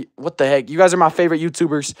even care. What the heck? You guys are my favorite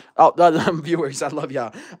YouTubers. Oh, viewers. I love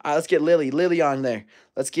y'all. Let's get Lily. Lily on there.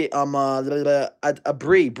 Let's get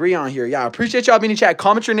Bree on here. Yeah, I appreciate y'all being in chat.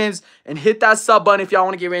 Comment your names and hit that sub button if y'all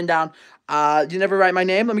want to get written down. You never write my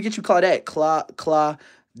name? Let me get you Claudette.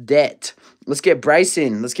 Claudette. Let's get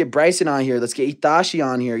Bryson. Let's get Bryson on here. Let's get Itashi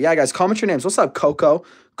on here. Yeah, guys, comment your names. What's up, Coco?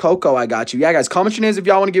 Coco, I got you. Yeah, guys, comment your names if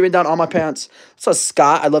y'all want to get written down on my pants. What's up,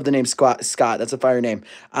 Scott? I love the name Scott. That's a fire name.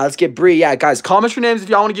 Let's get Bree. Yeah, guys, comment your names if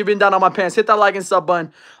y'all want to get written down on my pants. Hit that like and sub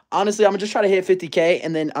button. Honestly, I'm going to just try to hit 50K,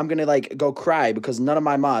 and then I'm going to, like, go cry because none of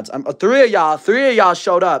my mods. Three of y'all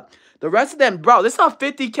showed up. The rest of them, bro, this is a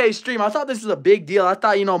 50K stream. I thought this was a big deal. I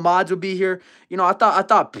thought, you know, mods would be here. You know, I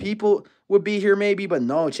thought people would be here maybe, but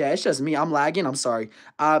no, chat. It's just me. I'm lagging. I'm sorry.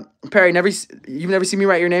 Perry, you've never seen me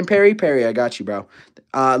write your name, Perry? Perry, I got you, bro.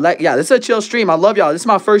 Yeah, this is a chill stream. I love y'all. This is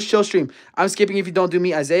my first chill stream. I'm skipping if you don't do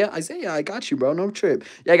me. Isaiah, I got you, bro. No trip.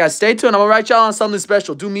 Yeah, guys, stay tuned. I'm gonna write y'all on something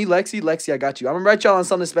special. Do me, Lexi, I got you. I'm gonna write y'all on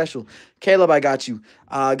something special. Caleb, I got you.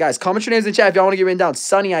 Guys, comment your names in chat if y'all want to get written down.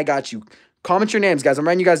 Sunny, I got you. Comment your names, guys. I'm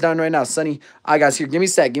writing you guys down right now. Sunny, guys, here. Give me a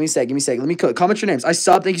sec. Let me comment your names. I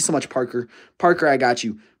sub. Thank you so much, Parker. Parker, I got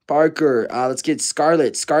you. Parker, let's get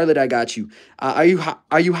Scarlett. Scarlett, I got you. Are you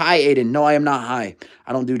high, Aiden? No, I am not high.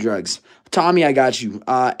 I don't do drugs. Tommy, I got you.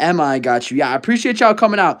 Emma, I got you. Yeah, I appreciate y'all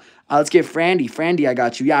coming out. Let's get Frandy. Frandy, I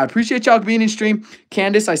got you. Yeah, I appreciate y'all being in stream.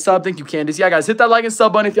 Candace, I sub. Thank you, Candace. Yeah, guys, hit that like and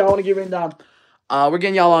sub button if y'all want to get written down. We're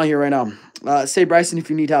getting y'all on here right now. Say Bryson if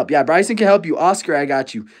you need help. Yeah, Bryson can help you. Oscar, I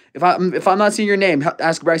got you. If I'm not seeing your name,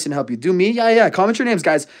 ask Bryson to help you. Do me? Yeah. Comment your names,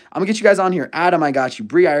 guys. I'm gonna get you guys on here. Adam, I got you.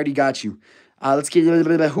 Bree, I already got you. Let's get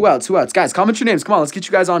who else? Guys, comment your names. Come on, let's get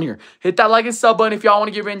you guys on here. Hit that like and sub button if y'all want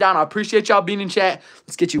to get written down. I appreciate y'all being in chat.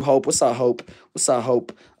 Let's get you Hope. What's up,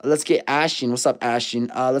 Hope? Let's get Ashton. What's up,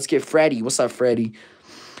 Ashton? Let's get Freddie. What's up, Freddie?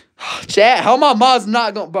 Chat, how my mods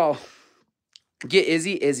not going, bro? Get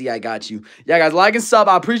Izzy, I got you. Yeah, guys, like and sub.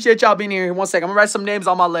 I appreciate y'all being here. One second, I'm gonna write some names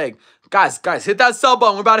on my leg. Guys, hit that sub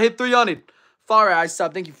button. We're about to hit 300. Farah, I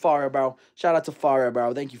sub. Thank you, Farah, bro. Shout out to Farah,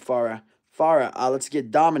 bro. Thank you, Farah. Farah, let's get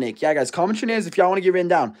Dominic. Yeah, guys, comment your names if y'all want to get written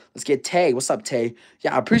down. Let's get Tay. What's up, Tay?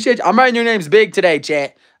 Yeah, I appreciate you. I'm writing your names big today,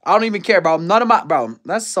 chat. I don't even care, bro. None of my, bro,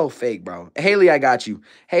 that's so fake, bro. Haley, I got you.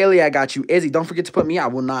 Haley, I got you. Izzy, don't forget to put me. I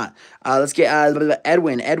will not. Let's get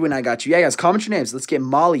Edwin. Edwin, I got you. Yeah, guys, comment your names. Let's get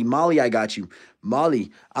Molly. Molly, I got you.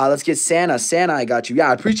 Molly. Let's get Santa. Santa, I got you. Yeah,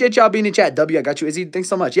 I appreciate y'all being in chat. W, I got you. Izzy, thanks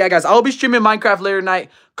so much. Yeah, guys, I'll be streaming Minecraft later tonight.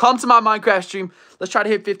 Come to my Minecraft stream. Let's try to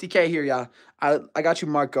hit 50K here, y'all. I got you,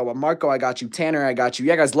 Marco. Marco, I got you. Tanner, I got you.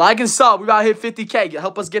 Yeah, guys, like and sub. We about to hit 50K.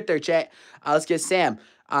 Help us get there, chat. Let's get Sam.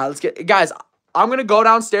 Let's get, guys, I'm going to go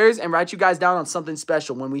downstairs and write you guys down on something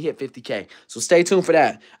special when we hit 50K. So stay tuned for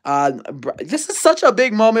that. This is such a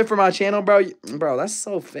big moment for my channel, bro. Bro, that's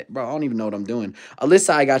so fit. Bro, I don't even know what I'm doing.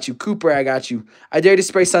 Alyssa, I got you. Cooper, I got you. I dare to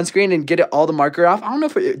spray sunscreen and get all the marker off. I don't know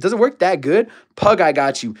if it does it work that good. Pug, I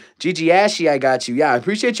got you. Gigi Ashy, I got you. Yeah, I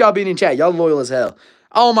appreciate y'all being in chat. Y'all loyal as hell.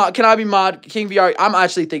 Oh, my, can I be mod? King VR, I'm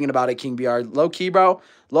actually thinking about it, King VR. Low key, bro.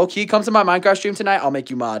 Low key, come to my Minecraft stream tonight. I'll make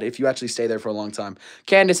you mod if you actually stay there for a long time.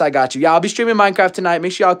 Candace, I got you. Yeah, I'll be streaming Minecraft tonight.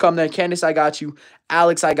 Make sure y'all come there. Candace, I got you.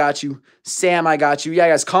 Alex, I got you. Sam, I got you. Yeah,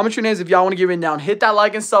 guys, comment your names if y'all want to get written down. Hit that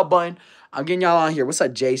like and sub button. I'm getting y'all on here. What's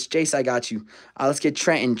up, Jace? Jace, I got you. Let's get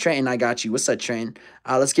Trenton. Trenton, I got you. What's up, Trenton?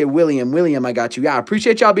 Let's get William. William, I got you. Yeah, I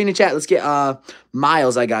appreciate y'all being in chat. Let's get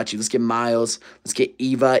Miles, I got you. Let's get Miles. Let's get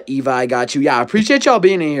Eva. Eva, I got you. Yeah, I appreciate y'all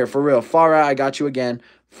being in here, for real. Farah, I got you again.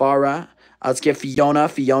 Farah. Let's get Fiona.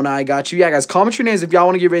 Fiona, I got you. Yeah, guys, comment your names if y'all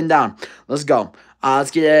want to get written down. Let's go. Let's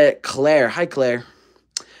get Claire. Hi, Claire.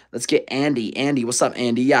 Let's get Andy. Andy, what's up,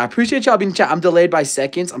 Andy? Yeah, I appreciate y'all being in chat. I'm delayed by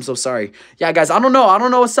seconds. I'm so sorry. Yeah, guys, I don't know. I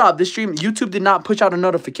don't know what's up. This stream, YouTube did not push out a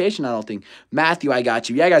notification, I don't think. Matthew, I got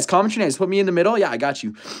you. Yeah, guys, comment your names. Put me in the middle. Yeah, I got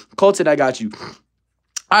you. Colton, I got you.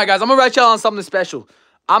 All right, guys, I'm going to write y'all on something special.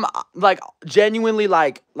 I'm, like, genuinely,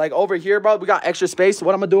 like over here, bro. We got extra space.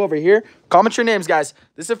 What I'm going to do over here, comment your names, guys.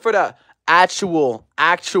 This is for the actual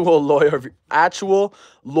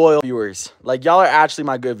loyal viewers. Like, y'all are actually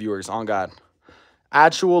my good viewers, on God.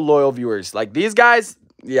 Actual loyal viewers. Like, these guys,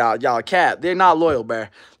 yeah, y'all cat. They're not loyal, bro.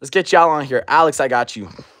 Let's get y'all on here. Alex, I got you.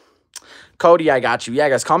 Cody, I got you. Yeah,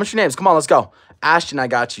 guys, comment your names. Come on, let's go. Ashton, I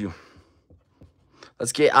got you.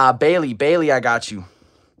 Let's get Bailey. Bailey, I got you.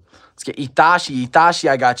 Let's get Itachi. Itachi,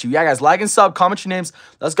 I got you. Yeah, guys, like and sub. Comment your names.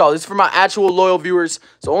 Let's go. This is for my actual loyal viewers.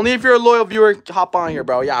 So only if you're a loyal viewer, hop on here,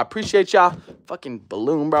 bro. Yeah, I appreciate y'all. Fucking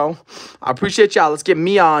balloon, bro. I appreciate y'all. Let's get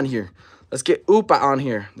Mia on here. Let's get Upa on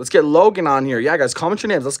here. Let's get Logan on here. Yeah, guys, comment your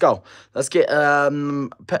names. Let's go. Let's get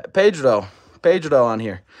Pedro on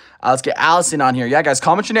here. Let's get Allison on here. Yeah, guys,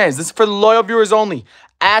 comment your names. This is for the loyal viewers only.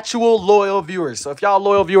 Actual loyal viewers. So if y'all a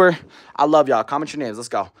loyal viewer, I love y'all. Comment your names. Let's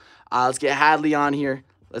go. Let's get Hadley on here.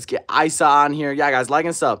 Let's get Isa on here. Yeah, guys, like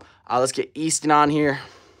and sub. Let's get Easton on here.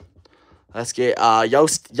 Let's get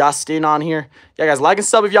Justin on here. Yeah, guys, like and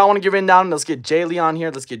sub if y'all want to get written down. Let's get Jaylee on here.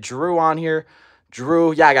 Let's get Drew on here.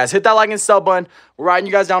 Drew. Yeah, guys, hit that like and sub button. We're writing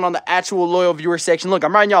you guys down on the actual loyal viewer section. Look,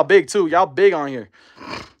 I'm writing y'all big, too. Y'all big on here.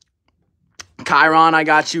 Kyron, I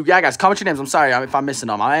got you. Yeah, guys, comment your names. I'm sorry if I'm missing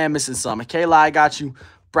them. I am missing some. Kayla, I got you.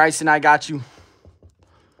 Bryson, I got you.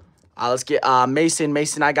 Let's get Mason.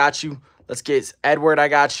 Mason, I got you. Let's get Edward, I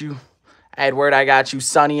got you. Edward, I got you.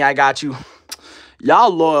 Sonny, I got you. Y'all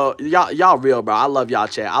loyal. Y'all real, bro. I love y'all,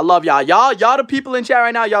 chat. I love y'all. Y'all the people in chat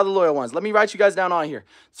right now. Y'all the loyal ones. Let me write you guys down on here.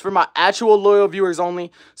 It's for my actual loyal viewers only.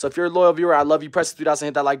 So if you're a loyal viewer, I love you. Press the 3 dots and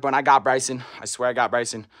hit that like button. I got Bryson. I swear I got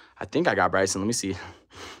Bryson. I think I got Bryson. Let me see.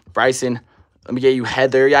 Bryson. Let me get you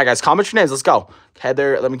Heather. Yeah, guys, comment your names. Let's go.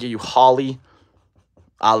 Heather. Let me get you Holly.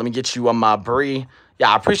 Let me get you Bree.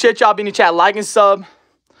 Yeah, I appreciate y'all being in chat. Like and sub.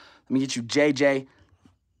 Let me get you JJ.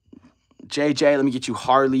 JJ, let me get you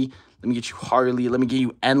Harley. Let me get you Harley. Let me get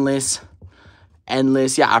you Endless.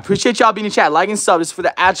 Endless. Yeah, I appreciate y'all being in chat. Like and sub. This is for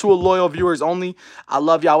the actual loyal viewers only. I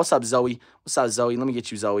love y'all. What's up, Zoe? What's up, Zoe? Let me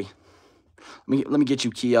get you, Zoe. Let me get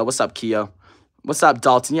you, Kia. What's up, Kia? What's up,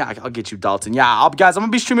 Dalton? Yeah, I'll get you, Dalton. Yeah, guys, I'm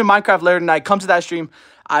going to be streaming Minecraft later tonight. Come to that stream.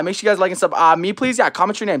 Make sure you guys like and sub. Me, please. Yeah,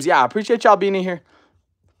 comment your names. Yeah, I appreciate y'all being in here.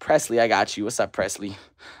 Presley, I got you. What's up, Presley?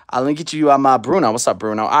 Let me get you Bruno. What's up,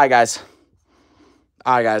 Bruno? All right, guys.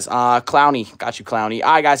 Clowny. Got you, Clowny.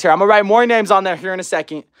 All right, guys. Here, I'm going to write more names on there here in a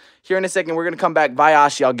second. We're going to come back.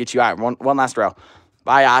 Vayashi, I'll get you. All right, one last row.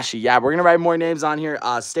 Vayashi. Yeah, we're going to write more names on here.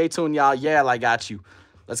 Stay tuned, y'all. Yeah, I got you.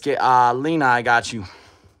 Let's get Lena, I got you.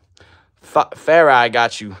 Farah, I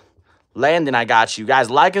got you. Landon, I got you. Guys,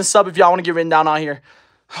 like and sub if y'all want to get written down on here.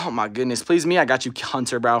 Oh, my goodness. Please me, I got you,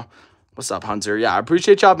 Hunter, bro. What's up, Hunter? Yeah, I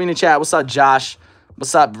appreciate y'all being in chat. What's up, Josh?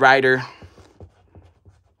 What's up, Ryder?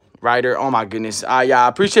 Ryder, oh my goodness. Yeah, I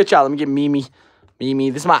appreciate y'all. Let me get Mimi. Mimi,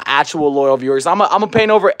 this is my actual loyal viewers. I'm a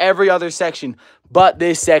paint over every other section but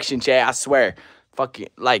this section, chat. I swear. Fuck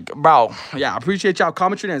it. Like, bro. Yeah, I appreciate y'all.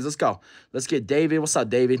 Comment your names. Let's go. Let's get David. What's up,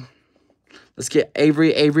 David? Let's get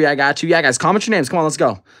Avery. Avery, I got you. Yeah, guys, comment your names. Come on, let's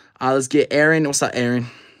go. Let's get Aaron. What's up, Aaron?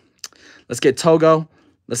 Let's get Togo.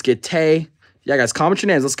 Let's get Tay. Yeah, guys, comment your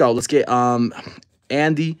names. Let's go. Let's get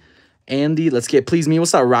Andy. Andy. Let's get Please Me.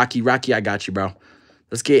 What's up, Rocky? Rocky, I got you, bro.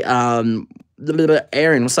 Let's get Aaron.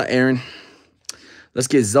 What's up, Aaron? Let's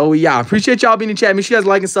get Zoe. Yeah, I appreciate y'all being in chat. Make sure you guys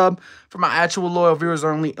like and sub. For my actual loyal viewers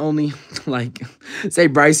only like, say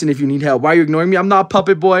Bryson if you need help. Why are you ignoring me? I'm not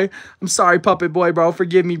Puppet Boy. I'm sorry, Puppet Boy, bro.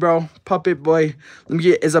 Forgive me, bro. Puppet Boy. Let me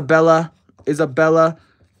get Isabella. Isabella.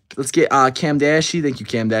 Let's get Cam Dashy. Thank you,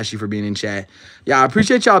 Cam Dashy, for being in chat. Yeah, I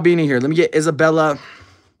appreciate y'all being in here. Let me get Isabella.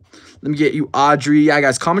 Let me get you, Audrey. Yeah,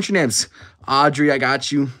 guys, comment your names. Audrey, I got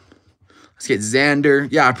you. Let's get Xander.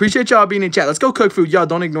 Yeah, I appreciate y'all being in chat. Let's go cook food. Y'all,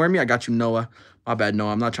 don't ignore me. I got you, Noah. My bad,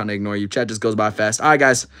 Noah. I'm not trying to ignore you. Chat just goes by fast. All right,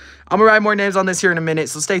 guys. I'm going to write more names on this here in a minute,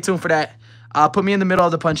 so stay tuned for that. Put me in the middle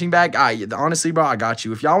of the punching bag. Honestly, bro, I got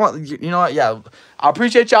you. If y'all want, you know what? Yeah, I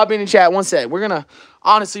appreciate y'all being in chat. One sec. We're going to,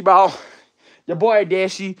 honestly, bro, your boy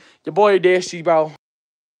Dashy, bro.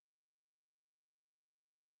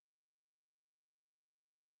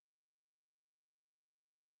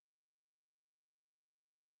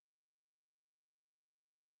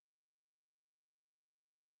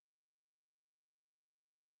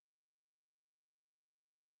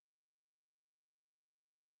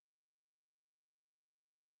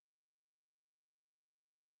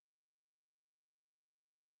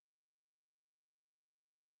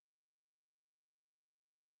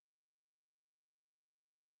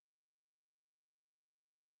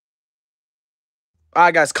 All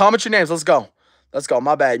right, guys, comment your names. Let's go. Let's go.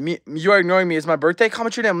 My bad. You are ignoring me. It's my birthday.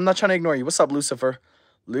 Comment your name. I'm not trying to ignore you. What's up, Lucifer?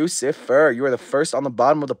 Lucifer, you are the first on the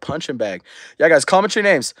bottom of the punching bag. Yeah, guys, comment your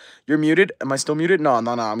names. You're muted. Am I still muted? No,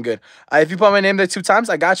 I'm good. If you put my name there 2 times,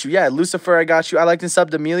 I got you. Yeah, Lucifer, I got you. I liked and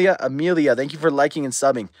subbed Amelia. Amelia, thank you for liking and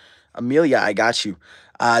subbing. Amelia, I got you.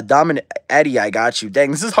 Dominic, Eddie, I got you.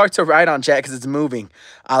 Dang, this is hard to write on chat because it's moving.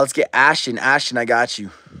 Let's get Ashton. Ashton, I got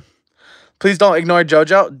you. Please don't ignore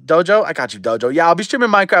Dojo. I got you, Dojo. Yeah, I'll be streaming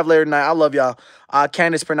Minecraft later tonight. I love y'all.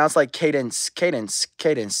 Candace, pronounced like Cadence.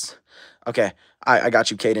 Okay. I got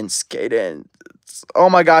you, Cadence. Oh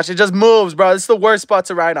my gosh, it just moves, bro. This is the worst spot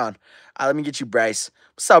to ride on. Let me get you, Bryce.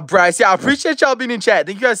 What's up, Bryce? Yeah, I appreciate y'all being in chat.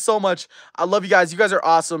 Thank you guys so much. I love you guys. You guys are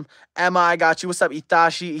awesome. Emma, I got you. What's up,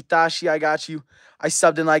 Itashi, I got you. I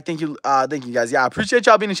subbed and like. Thank you guys. Yeah, I appreciate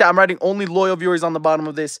y'all being in chat. I'm writing only loyal viewers on the bottom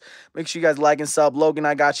of this. Make sure you guys like and sub. Logan,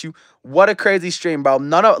 I got you. What a crazy stream, bro.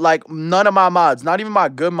 None of my mods, not even my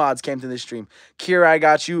good mods, came to this stream. Kira, I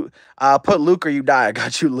got you. Put Luke or you die. I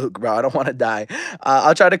got you, Luke, bro. I don't want to die.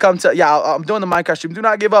 I'll try to come to, yeah, I'm doing the Minecraft stream. Do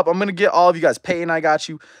not give up. I'm going to get all of you guys. Peyton, I got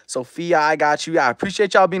you. Sophia, I got you. Yeah, I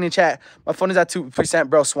appreciate y'all being in chat. My phone is at 2%,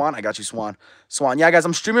 bro. Swan, I got you, Swan. Yeah, guys,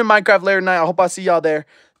 I'm streaming Minecraft later tonight. I hope I see y'all there.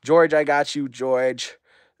 George, I got you. George.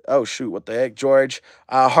 Oh, shoot. What the heck? George.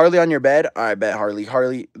 Harley on your bed. All right, bet, Harley.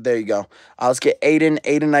 Harley, there you go. Let's get Aiden.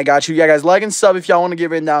 Aiden, I got you. Yeah, guys, like and sub if y'all want to get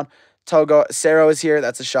written down. Togo. Sarah is here.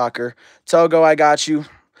 That's a shocker. Togo, I got you.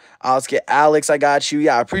 Let's get Alex. I got you.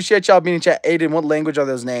 Yeah, I appreciate y'all being in chat. Aiden, what language are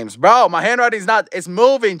those names? Bro, my handwriting's not, it's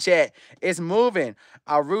moving, chat. It's moving.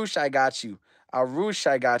 Arush, I got you. Arush,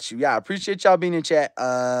 I got you. Yeah, I appreciate y'all being in chat.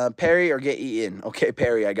 Perry or get eaten. Okay,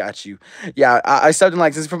 Perry, I got you. Yeah, I something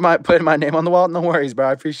like this for putting my name on the wall. No worries, bro.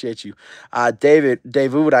 I appreciate you.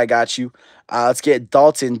 David, I got you. Let's get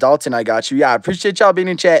Dalton. Dalton, I got you. Yeah, I appreciate y'all being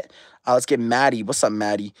in chat. Let's get Maddie. What's up,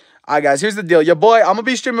 Maddie? All right, guys, here's the deal. Your boy, I'm going to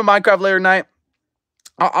be streaming Minecraft later tonight.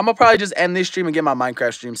 I'm going to probably just end this stream and get my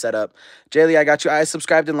Minecraft stream set up. Jelly, I got you. I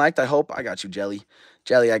subscribed and liked. I hope. I got you, Jelly.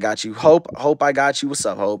 Jelly, I got you. Hope, I got you. What's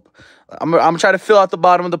up, Hope? I'm going to try to fill out the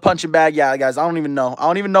bottom of the punching bag. Yeah, guys, I don't even know. I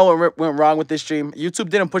don't even know what went wrong with this stream. YouTube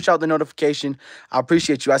didn't push out the notification. I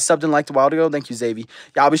appreciate you. I subbed and liked a while ago. Thank you, Xavier.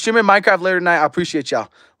 Yeah, I'll be streaming Minecraft later tonight. I appreciate y'all.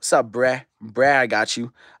 What's up, Brad? I got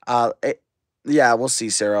you. Yeah, we'll see,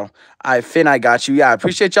 Sarah. Finn, I got you. Yeah, I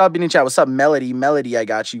appreciate y'all being in chat. What's up, Melody? Melody, I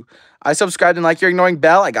got you. I subscribed and like you're ignoring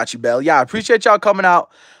Bell. I got you, Bell. Yeah, I appreciate y'all coming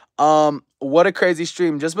out. What a crazy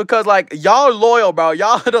stream. Just because, like, y'all are loyal, bro.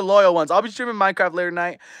 Y'all are the loyal ones. I'll be streaming Minecraft later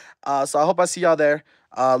tonight. So I hope I see y'all there.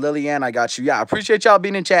 Lillian, I got you. Yeah, I appreciate y'all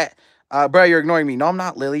being in chat. Bro, you're ignoring me. No, I'm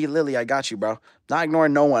not, Lily. Lily, I got you, bro. Not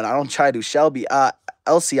ignoring no one. I don't try to. Shelby,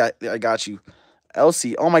 Elsie, I got you.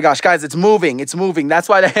 Elsie. Oh my gosh, guys, it's moving. It's moving. That's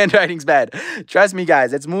why the handwriting's bad. Trust me,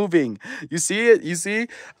 guys, it's moving. You see it? You see?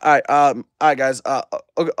 All right, guys.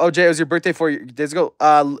 OJ, it was your birthday 4 days ago.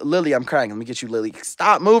 Lily, I'm crying. Let me get you, Lily.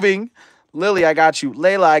 Stop moving. Lily, I got you.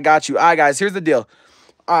 Layla, I got you. All right, guys, here's the deal.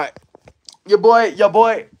 All right. Your boy.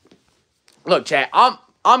 Look, chat, I'm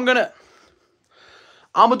gonna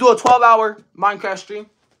do a 12-hour Minecraft stream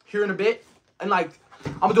here in a bit. And like,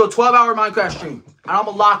 I'm gonna do a 12-hour Minecraft stream. And I'm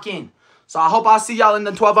gonna lock in. So I hope I see y'all in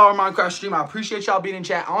the 12-hour Minecraft stream. I appreciate y'all being in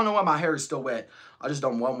chat. I don't know why my hair is still wet. I just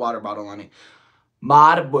don't want water bottle on it.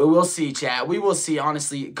 We'll see, chat. We will see,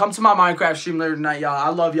 honestly. Come to my Minecraft stream later tonight, y'all. I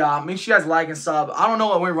love y'all. Make sure you guys like and sub. I don't know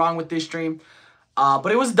what went wrong with this stream.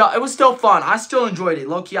 But it was still fun. I still enjoyed it.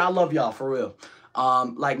 Low-key, I love y'all, for real.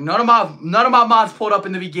 Like, none of my mods pulled up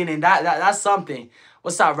in the beginning. That's something.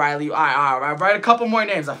 What's up, Riley? All right. Write a couple more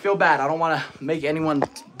names. I feel bad. I don't want to make anyone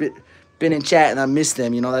been in chat and I missed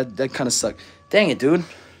them. You know, that kind of sucked. Dang it, dude. All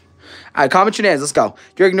right, comment your names. Let's go.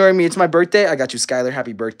 You're ignoring me. It's my birthday. I got you, Skylar.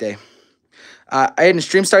 Happy birthday. And the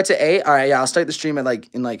stream starts at 8. All right, yeah, I'll start the stream at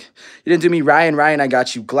you didn't do me. Ryan, I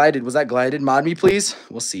got you. Glided. Was that Glided? Mod me, please.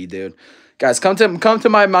 We'll see, dude. Guys, come to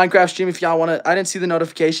my Minecraft stream if y'all want to. I didn't see the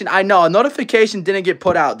notification. I know, a notification didn't get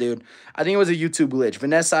put out, dude. I think it was a YouTube glitch.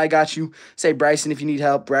 Vanessa, I got you. Say Bryson if you need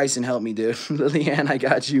help. Bryson, help me, dude. Lillian, I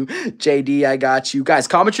got you. JD, I got you. Guys,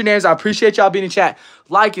 comment your names. I appreciate y'all being in chat.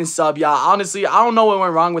 Like and sub, y'all. Honestly, I don't know what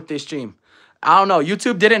went wrong with this stream. I don't know.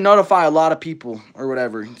 YouTube didn't notify a lot of people or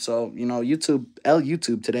whatever. So, you know,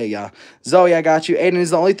 YouTube today, y'all. Zoe, I got you. Aiden is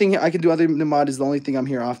the only thing I can do other than mod is the only thing I'm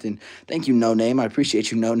here often. Thank you, No Name. I appreciate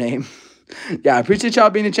you, No Name. Yeah, I appreciate y'all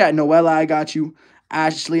being in chat. Noella, I got you.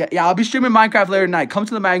 Ashley, yeah, I'll be streaming Minecraft later tonight. Come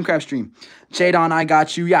to the Minecraft stream. Jadon, I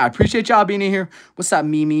got you. Yeah, I appreciate y'all being in here. What's up,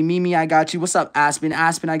 Mimi? Mimi, I got you. What's up, Aspen?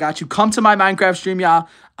 Aspen, I got you. Come to my Minecraft stream, y'all.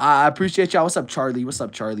 I appreciate y'all. What's up, Charlie? What's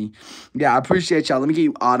up, Charlie? Yeah, I appreciate y'all. Let me get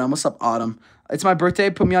you Autumn. What's up, Autumn? It's my birthday.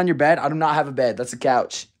 Put me on your bed. I do not have a bed. That's a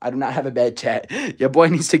couch. I do not have a bed, chat. Your boy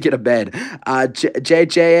needs to get a bed.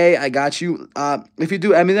 JJA, I got you. If you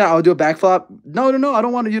do any of that, I'll do a backflip. No. I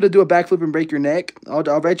don't want you to do a backflip and break your neck. I'll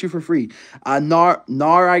write you for free. Nar,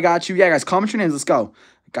 I got you. Yeah, guys, comment your names. Let's go.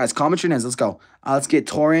 Guys, comment your names. Let's go. Let's get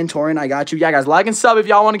Torin, I got you. Yeah, guys, like and sub if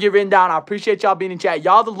y'all want to get written down. I appreciate y'all being in chat.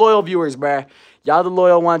 Y'all the loyal viewers, bruh. Y'all the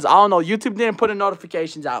loyal ones. I don't know. YouTube didn't put the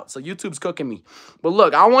notifications out, so YouTube's cooking me. But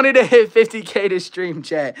look, I wanted to hit 50K to stream,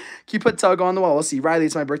 chat. Keep a tug on the wall. We'll see. Riley,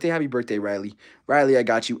 it's my birthday. Happy birthday, Riley. Riley, I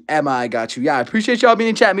got you. Emma, I got you. Yeah, I appreciate y'all being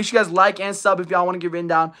in chat. Make sure you guys like and sub if y'all want to get written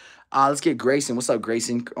down. Let's get Grayson. What's up,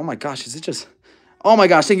 Grayson? Oh, my gosh. Is it just... Oh my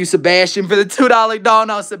gosh, thank you, Sebastian, for the $2.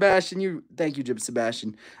 No, Sebastian. Thank you,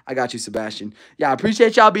 Sebastian. I got you, Sebastian. Yeah, I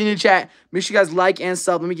appreciate y'all being in chat. Make sure you guys like and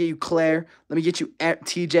sub. Let me get you Claire. Let me get you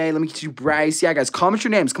TJ. Let me get you Bryce. Yeah, guys, comment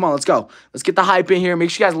your names. Come on, let's go. Let's get the hype in here.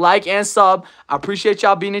 Make sure you guys like and sub. I appreciate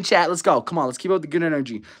y'all being in chat. Let's go. Come on, let's keep up the good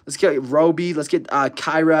energy. Let's get Roby. Let's get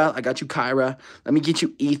Kyra. I got you, Kyra. Let me get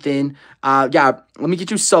you Ethan. Yeah, let me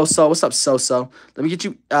get you So-So. What's up, So-So? Let me get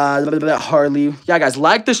you Harley. Yeah, guys,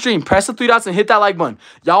 like the stream. Press the 3 dots and hit that like button.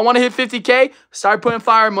 Y'all want to hit 50K? Start putting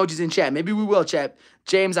fire emojis in chat. Maybe we will, chat.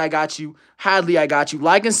 James, I got you. Hadley, I got you.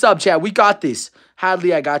 Like and sub, chat. We got this.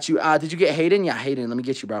 Hadley, I got you. Did you get Hayden? Yeah, Hayden. Let me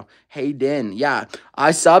get you, bro. Hayden. Yeah.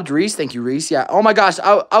 I subbed Reese. Thank you, Reese. Yeah. Oh, my gosh.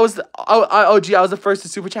 I was the first to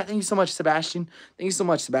super chat. Thank you so much, Sebastian. Thank you so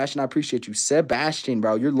much, Sebastian. I appreciate you. Sebastian,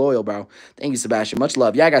 bro. You're loyal, bro. Thank you, Sebastian. Much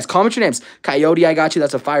love. Yeah, guys. Comment your names. Coyote, I got you.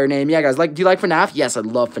 That's a fire name. Yeah, guys. Do you like FNAF? Yes, I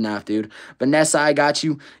love FNAF, dude. Vanessa, I got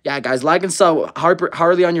you. Yeah, guys. Like and sub.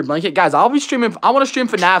 Harley on your blanket. Guys, I'll be streaming. I want to stream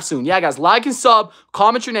FNAF soon. Yeah, guys. Like and sub.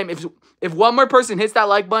 Comment your name. If one more person hits that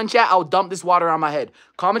like button, chat, I'll dump this water on my head.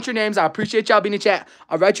 Comment your names. I appreciate y'all being in chat.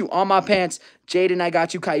 I'll write you on my pants. Jaden, I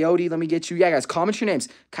got you. Coyote, let me get you. Yeah, guys, comment your names.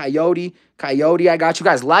 Coyote, I got you.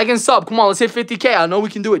 Guys, like and sub. Come on, let's hit 50K. I know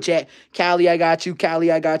we can do it, chat. Callie, I got you.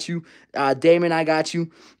 Callie, I got you. Damon, I got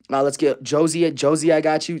you. Let's get Josie, I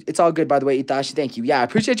got you. It's all good, by the way, Itachi. Thank you. Yeah, I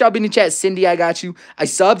appreciate y'all being in chat. Cindy, I got you. I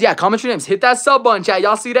subbed. Yeah, comment your names. Hit that sub button, chat.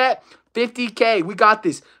 Y'all see that? 50K. We got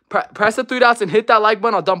this. Press the 3 dots and hit that like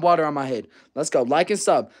button. I'll dump water on my head. Let's go. Like and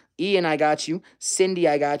sub. Ian, I got you. Cindy,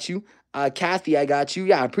 I got you. Kathy, I got you.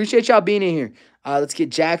 Yeah, I appreciate y'all being in here. Let's get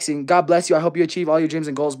Jackson. God bless you. I hope you achieve all your dreams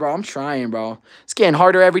and goals, bro. I'm trying, bro. It's getting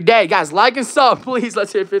harder every day. Guys, like and sub, please.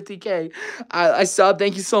 Let's hit 50K. I sub.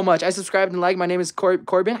 Thank you so much. I subscribed and like. My name is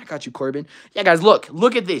Corbin. I got you, Corbin. Yeah, guys,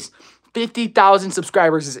 look at this. 50,000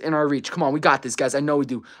 subscribers is in our reach. Come on, we got this, guys. I know we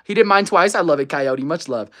do. He did mine twice. I love it, Coyote. Much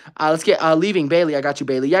love. Let's get leaving. Bailey, I got you,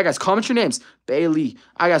 Bailey. Yeah, guys, comment your names. Bailey.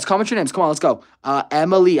 All right, guys, comment your names. Come on, let's go.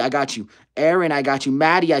 Emily, I got you. Aaron, I got you.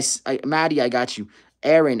 Maddie, I got you.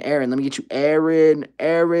 Aaron, let me get you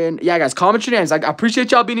Aaron. Yeah, guys, comment your names. I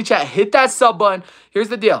appreciate y'all being in chat. Hit that sub button. Here's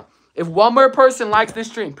the deal. If one more person likes this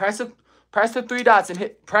stream, press the three dots and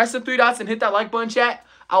hit that like button, chat.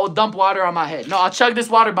 I will dump water on my head. No, I'll chug this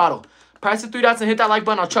water bottle. Press the three dots and hit that like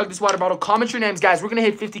button. I'll chug this water bottle. Comment your names, guys. We're going to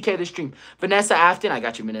hit 50K this stream. Vanessa Afton, I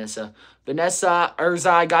got you, Vanessa. Vanessa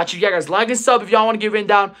Urza, I got you. Yeah, guys, like and sub if y'all want to get written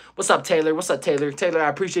down. What's up, Taylor? What's up, Taylor? Taylor, I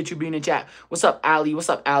appreciate you being in chat. What's up, Ali? What's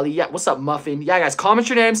up, Ali? Yeah, what's up, Muffin? Yeah, guys, comment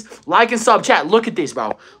your names. Like and sub, chat. Look at this,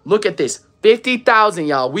 bro. Look at this. 50,000,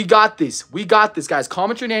 y'all. We got this. We got this, guys.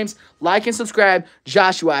 Comment your names. Like and subscribe.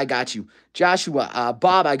 Joshua, I got you. Joshua,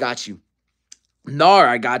 Bob, I got you. Nar,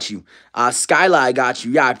 I got you. Skyla, I got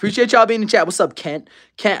you. Yeah, I appreciate y'all being in the chat. What's up, Kent?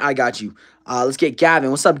 Kent, I got you. Let's get Gavin.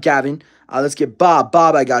 What's up, Gavin? Let's get Bob.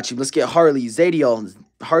 Bob, I got you. Let's get Harley. Zadiel.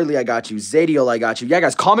 Harley, I got you. Zadiel, I got you. Yeah,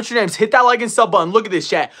 guys, comment your names. Hit that like and sub button. Look at this,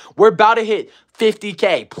 chat. We're about to hit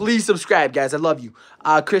 50K. Please subscribe, guys. I love you.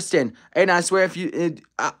 Kristen. And I swear, if you,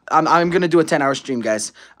 I'm going to do a 10-hour stream,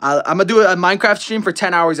 guys. I'm going to do a Minecraft stream for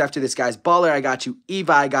 10 hours after this, guys. Baller, I got you.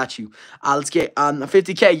 Eva, I got you. Let's get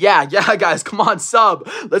 50K. Yeah, guys. Come on, sub.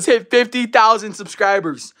 Let's hit 50,000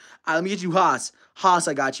 subscribers. Let me get you Haas. Haas,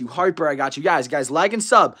 I got you. Harper, I got you. Guys, like and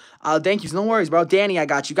sub. Thank you. No worries, bro. Danny, I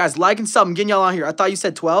got you. Guys, like and sub. I'm getting y'all on here. I thought you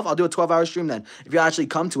said 12. I'll do a 12-hour stream then. If you actually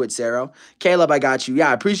come to it, Sarah. Caleb, I got you. Yeah,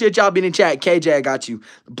 I appreciate y'all being in chat. KJ, I got you.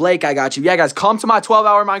 Blake, I got you. Yeah, guys, come to my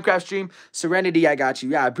 12-hour Minecraft stream. Serenity, I got you.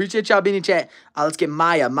 Yeah, I appreciate y'all being in chat. Let's get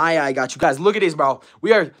Maya. Maya, I got you. Guys, look at this, bro.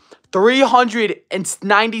 We are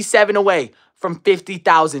 397 away from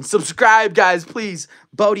 50,000. Subscribe, guys, please.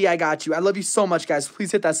 Bodie, I got you. I love you so much, guys.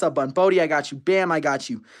 Please hit that sub button. Bodie, I got you. Bam, I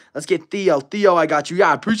got you. Let's get Theo. Theo, I got you.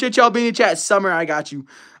 Yeah, I appreciate y'all being in chat. Summer, I got you.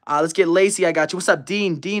 Let's get Lacey, I got you. What's up,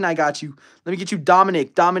 Dean? Dean, I got you. Let me get you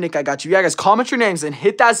Dominic. Dominic, I got you. Yeah, guys, comment your names and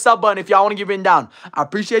hit that sub button if y'all want to get written down. I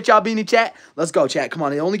appreciate y'all being in chat. Let's go, chat. Come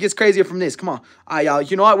on. It only gets crazier from this. Come on. All right, y'all.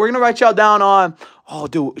 You know what? We're going to write y'all down on... Oh,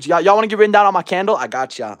 dude. Y'all want to get written down on my candle? I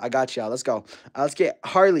got y'all. I got y'all. Let's go. Let's get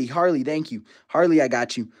Harley. Harley, thank you. Harley, I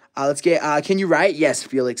got you. Let's get, can you write? Yes,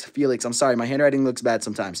 Felix. Felix, I'm sorry. My handwriting looks bad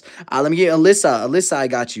sometimes. Let me get Alyssa. Alyssa, I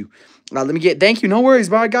got you. Let me get, thank you. No worries,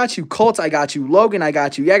 bro. I got you. Colt, I got you. Logan, I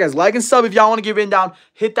got you. Yeah, guys, like and sub if y'all want to get written down.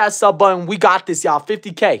 Hit that sub button. We got this, y'all.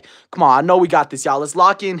 50K. Come on. I know we got this, y'all. Let's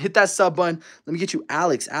lock in. Hit that sub button. Let me get you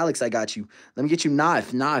Alex. Alex, I got you. Let me get you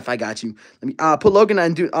Naif. Naif, I got you. Let me put Logan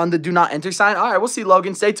on the do not enter sign. All right, we'll see,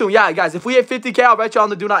 Logan. Stay tuned. Yeah, guys, if we hit 50K, I'll write you on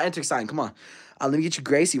the do not enter sign. Come on. Let me get you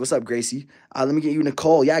Gracie. What's up, Gracie? Let me get you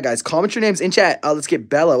Nicole. Yeah, guys, comment your names in chat. Let's get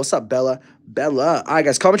Bella. What's up, Bella? Bella. All right,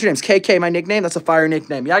 guys, comment your names. KK, my nickname. That's a fire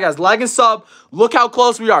nickname. Yeah, guys, like and sub. Look how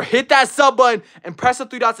close we are. Hit that sub button and press the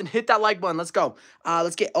three dots and hit that like button. Let's go.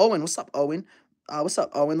 Let's get Owen. What's up, Owen? What's up,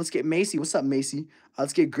 Owen? Let's get Macy. What's up, Macy?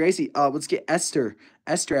 Let's get Gracie. Let's get Esther.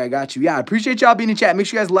 Esther, I got you. Yeah, I appreciate y'all being in chat. Make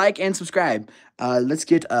sure you guys like and subscribe. Let's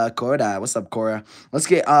get Cora. What's up, Cora? Let's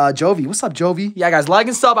get Jovi. What's up, Jovi? Yeah, guys, like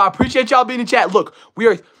and sub. I appreciate y'all being in chat. Look, we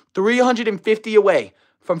are 350 away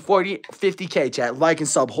from 50K, chat. Like and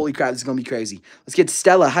sub. Holy crap, this is going to be crazy. Let's get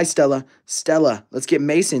Stella. Hi, Stella. Stella. Let's get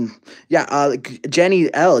Mason. Yeah,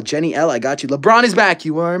 Jenny L. Jenny L, I got you. LeBron is back.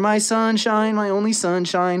 You are my sunshine, my only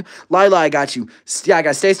sunshine. Lila, I got you. Yeah,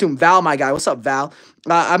 guys, stay tuned. Val, my guy. What's up, Val?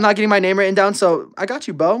 I'm not getting my name written down, so I got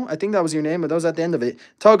you, Bo. I think that was your name, but that was at the end of it.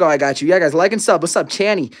 Togo, I got you. Yeah, guys, like and sub. What's up,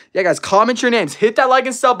 Channy? Yeah, guys, comment your names. Hit that like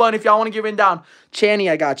and sub button if y'all want to get written down. Channy,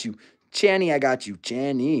 I got you. Channy, I got you.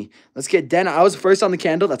 Channy. Let's get Denna. I was first on the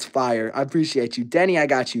candle. That's fire. I appreciate you. Denny, I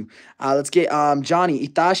got you. Let's get Johnny.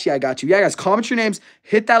 Itachi, I got you. Yeah, guys, comment your names.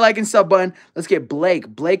 Hit that like and sub button. Let's get Blake.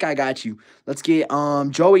 Blake, I got you. Let's get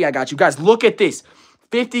Joey, I got you. Guys, look at this.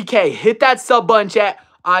 50K. Hit that sub button, chat.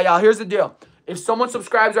 All right, y'all, here's the deal. If someone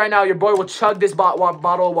subscribes right now, your boy will chug this bottle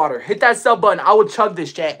of water. Hit that sub button. I will chug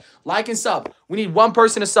this, chat. Like and sub. We need one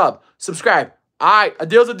person to sub. Subscribe. All right, a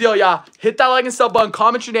deal's a deal, y'all. Hit that like and sub button.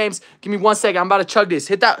 Comment your names. Give me 1 second. I'm about to chug this.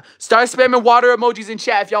 Hit that. Start spamming water emojis in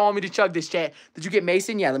chat if y'all want me to chug this, chat. Did you get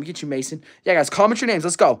Mason? Yeah, let me get you Mason. Yeah, guys, comment your names.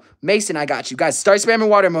 Let's go. Mason, I got you. Guys, start spamming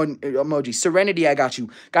water emoji. Serenity, I got you.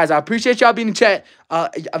 Guys, I appreciate y'all being in chat.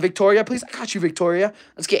 Victoria, please. I got you, Victoria.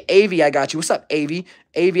 Let's get Avi, I got you. What's up, Avi?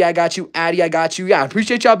 Avi, I got you. Addie, I got you. Yeah, I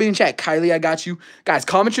appreciate y'all being in chat. Kylie, I got you. Guys,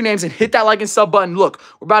 comment your names and hit that like and sub button. Look,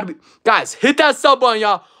 we're about to be... Guys, hit that sub button,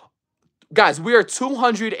 y'all. Guys, we are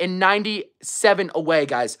 297 away,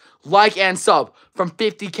 guys. Like and sub from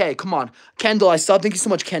 50K. Come on. Kendall, I sub. Thank you so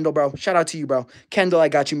much, Kendall, bro. Shout out to you, bro. Kendall, I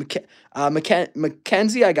got you.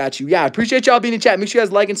 Mackenzie, I got you. Yeah, I appreciate y'all being in chat. Make sure you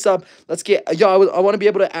guys like and sub. Let's get... Yo, I want to be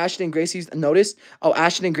able to Ashton and Gracie's notice. Oh,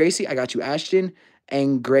 Ashton and Gracie, I got you. Ashton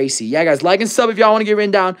and Gracie. Yeah, guys, like and sub if y'all want to get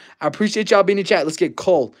written down. I appreciate y'all being in chat. Let's get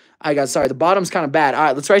Cole. All right, guys, sorry, the bottom's kind of bad. All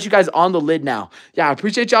right, let's write you guys on the lid now. Yeah, I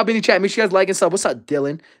appreciate y'all being in chat. Make sure you guys like and sub. What's up,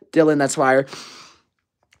 Dylan? Dylan, that's fire.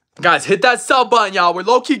 Guys, hit that sub button, y'all. We're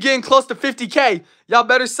low-key getting close to 50K. Y'all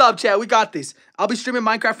better sub, chat. We got this. I'll be streaming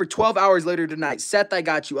Minecraft for 12 hours later tonight. Seth, I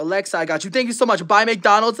got you. Alexa, I got you. Thank you so much. Buy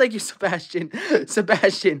McDonald's. Thank you, Sebastian.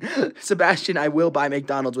 Sebastian, I will buy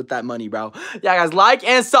McDonald's with that money, bro. Yeah, guys, like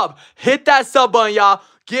and sub. Hit that sub button, y'all.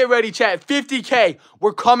 Get ready, chat. 50K.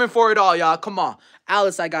 We're coming for it all, y'all. Come on.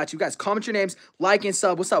 Alice, I got you. Guys, comment your names. Like and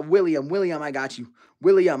sub. What's up, William? William, I got you.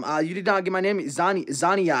 William, you did not get my name.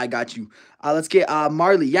 Zania, I got you. Let's get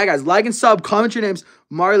Marley. Yeah, guys, like and sub. Comment your names.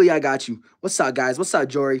 Marley, I got you. What's up, guys? What's up,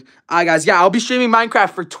 Jory? Guys, yeah, I'll be streaming Minecraft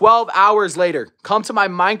for 12 hours later. Come to my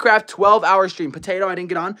Minecraft 12-hour stream. Potato, I didn't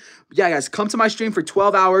get on. Yeah, guys, come to my stream for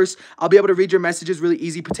 12 hours. I'll be able to read your messages really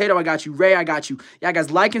easy. Potato, I got you. Ray, I got you. Yeah, guys,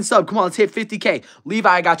 like and sub. Come on, let's hit 50K. Levi,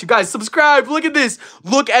 I got you. Guys, subscribe. Look at this.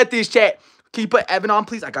 Look at this, chat. Can you put Evan on,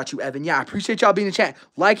 please? I got you, Evan. Yeah, I appreciate y'all being in the chat.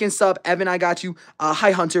 Like and sub. Evan, I got you.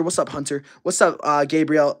 Hi, Hunter. What's up, Hunter? What's up,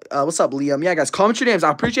 Gabriel? What's up, Liam? Yeah, guys, comment your names.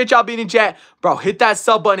 I appreciate y'all being in chat. Bro, hit that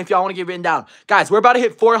sub button if y'all want to get written down. Guys, we're about to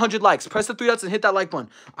hit 400 likes. Press the 3 dots and hit that like button.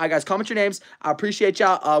 All right, guys, comment your names. I appreciate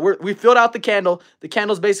y'all. We filled out the candle. The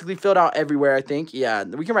candle's basically filled out everywhere, I think. Yeah,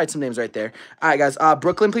 we can write some names right there. All right, guys.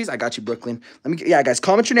 Brooklyn, please. I got you, Brooklyn. Yeah, guys,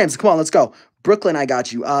 comment your names. Come on, let's go. Brooklyn, I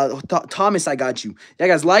got you. Thomas, I got you. Yeah,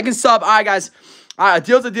 guys, like and sub. All right, guys. All right,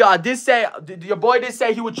 deal's a deal. I did say, your boy did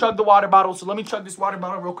say he would chug the water bottle, so let me chug this water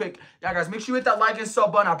bottle real quick. Yeah, guys, make sure you hit that like and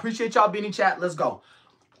sub button. I appreciate y'all being in chat. Let's go.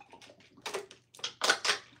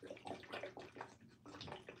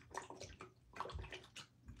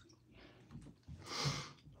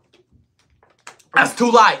 That's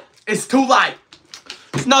too light. It's too light.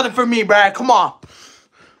 It's nothing for me, bruh. Come on. All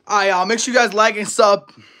right, y'all. Make sure you guys like and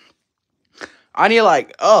sub. I need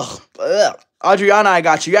like, ugh. Adriana, I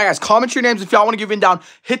got you. Yeah, guys, comment your names if y'all want to get in down.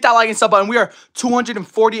 Hit that like and sub button. We are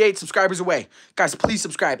 248 subscribers away. Guys, please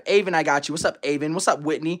subscribe. Avon, I got you. What's up, Avon? What's up,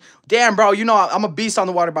 Whitney? Damn, bro, you know I'm a beast on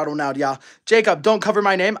the water bottle now, y'all. Jacob, don't cover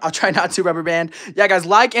my name. I'll try not to, rubber band. Yeah, guys,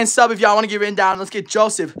 like and sub if y'all want to get in down. Let's get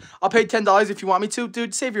Joseph. I'll pay $10 if you want me to.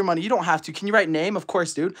 Dude, save your money. You don't have to. Can you write name? Of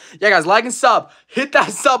course, dude. Yeah, guys, like and sub. Hit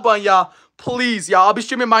that sub button, y'all. Please, y'all. I'll be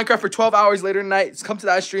streaming Minecraft for 12 hours later tonight. Let's come to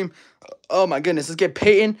that stream. Oh, my goodness. Let's get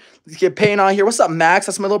Peyton. Let's get Peyton on here. What's up, Max?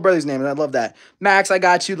 That's my little brother's name, and I love that. Max, I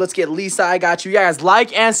got you. Let's get Lisa. I got you. Yeah, guys,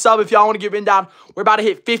 like and sub if y'all want to get written down. We're about to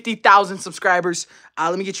hit 50,000 subscribers.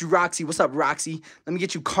 Let me get you Roxy. What's up, Roxy? Let me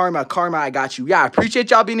get you Karma. Karma, I got you. Yeah, I appreciate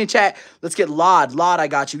y'all being in chat. Let's get Lod. Lod, I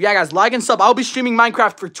got you. Yeah, guys, like and sub. I'll be streaming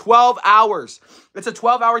Minecraft for 12 hours. It's a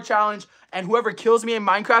 12-hour challenge, and whoever kills me in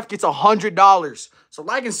Minecraft gets $100. So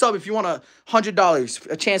like and sub if you want $100,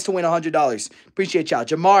 a chance to win $100. Appreciate y'all.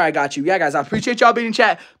 Jamar, I got you. Yeah, guys, I appreciate y'all being in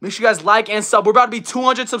chat. Make sure you guys like and sub. We're about to be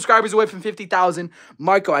 200 subscribers away from 50,000.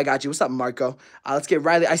 Marco, I got you. What's up, Marco? Let's get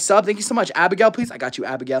Riley. I sub. Thank you so much. Abigail, please. I got you,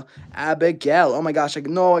 Abigail. Abigail. Oh, my gosh. I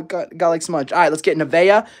got like so much. All right, let's get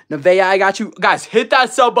Nevea. Nevea, I got you. Guys, hit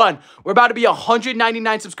that sub button. We're about to be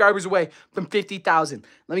 199 subscribers away from 50,000.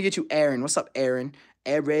 Let me get you Aaron. What's up, Aaron?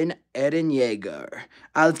 Aaron Yeager.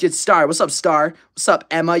 Let's get Star. What's up, Star? What's up,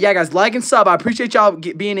 Emma? Yeah, guys, like and sub. I appreciate y'all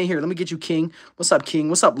being in here. Let me get you King. What's up, King?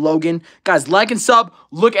 What's up, Logan? Guys, like and sub.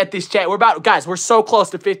 Look at this chat. Guys, we're so close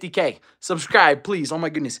to 50K. Subscribe, please. Oh, my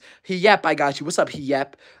goodness. Yep, I got you. What's up,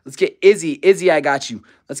 Yep? Let's get Izzy. Izzy, I got you.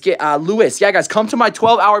 Let's get Lewis. Yeah, guys, come to my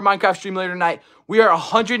 12-hour Minecraft stream later tonight. We are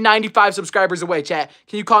 195 subscribers away, chat.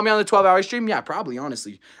 Can you call me on the 12-hour stream? Yeah, probably,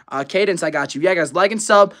 honestly. Cadence, I got you. Yeah, guys, like and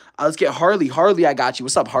sub. Let's get Harley. Harley, I got you.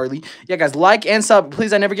 What's up, Harley? Yeah, guys, like and sub.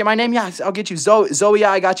 Please, I never get my name. Yeah, I'll get you. Zoe,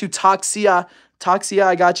 I got you. Toxia,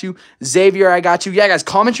 I got you. Xavier, I got you. Yeah, guys,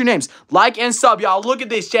 comment your names. Like and sub, y'all. Look at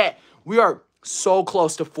this, chat. We are so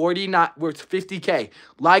close to 50K.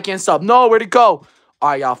 Like and sub. No, where'd it go? All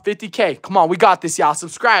right, y'all, 50K. Come on, we got this, y'all.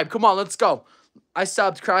 Subscribe. Come on, let's go. I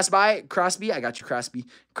subbed Crosby, I got you,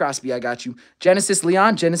 Crosby, I got you. Genesis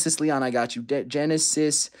Leon, I got you.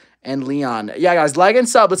 Genesis and Leon. Yeah, guys, like and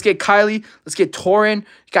sub. Let's get Kylie. Let's get Torin.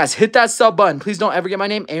 Guys, hit that sub button. Please don't ever get my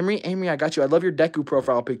name. Amory, I got you. I love your Deku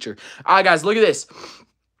profile picture. All right, guys, look at this.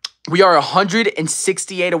 We are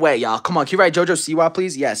 168 away, y'all. Come on, can you write Jojo Siwa,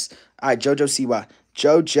 please? Yes. All right, Jojo Siwa.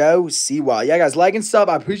 Jojo Siwa. Yeah, guys, like and sub.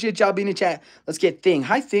 I appreciate y'all being in chat. Let's get Thing.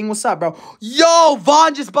 Hi, Thing. What's up, bro? Yo,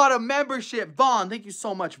 Vaughn just bought a membership. Vaughn, thank you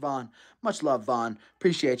so much, Vaughn. Much love, Vaughn.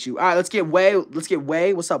 Appreciate you. All right, let's get Way.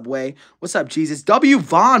 What's up, Way? What's up, Jesus? W.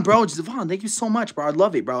 Vaughn, bro. Vaughn, thank you so much, bro. I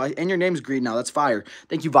love it, bro. And your name's green now. That's fire.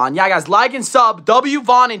 Thank you, Vaughn. Yeah, guys, like and sub. W.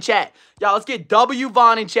 Vaughn in chat. Yeah, let's get W.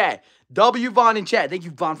 Vaughn in chat. W Vaughn in chat. Thank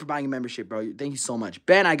you, Vaughn, for buying a membership, bro. Thank you so much.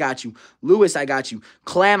 Ben, I got you. Lewis, I got you.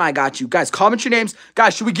 Clam, I got you. Guys, comment your names.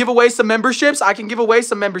 Guys, should we give away some memberships? I can give away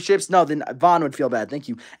some memberships. No, then Vaughn would feel bad. Thank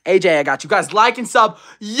you. AJ, I got you. Guys, like and sub.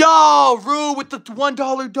 Yo, Rue with the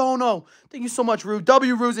 $1 dono. Thank you so much, Rue.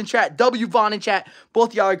 W Rue's in chat. W Vaughn in chat.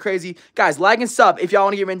 Both y'all are crazy. Guys, like and sub if y'all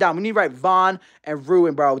want to get written down. We need to write Vaughn and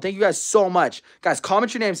Ruin, bro. Thank you guys so much. Guys,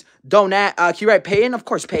 comment your names. Donat. Can you write Payton? Of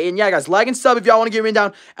course, Payton. Yeah, guys, like and sub if y'all want to get written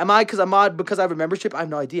down. Am I because I'm odd because I have a membership? I have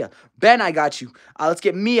no idea. Ben, I got you. Let's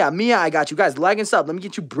get Mia. Mia, I got you. Guys, like and sub. Let me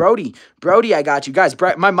get you Brody. Brody, I got you. Guys,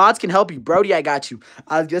 my mods can help you. Brody, I got you.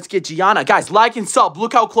 Let's get Gianna. Guys, like and sub.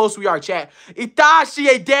 Look how close we are, chat. Itachi,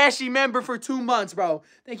 a Dashi member for 2 months, bro.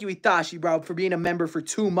 Thank you, Itachi, bro, for being a member for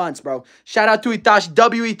 2 months, bro. Shout out to Itachi.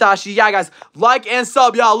 W Itachi. Yeah, guys, like and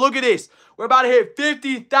sub, y'all. Look at this. We're about to hit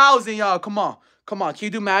 50,000, y'all. Come on. Come on. Can you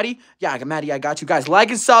do Maddie? Yeah, Maddie, I got you. Guys, like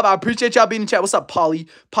and sub. I appreciate y'all being in chat. What's up, Polly?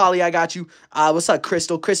 Polly, I got you. What's up,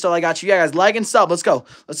 Crystal? Crystal, I got you. Yeah, guys, like and sub. Let's go.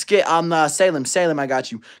 Let's get Salem. Salem, I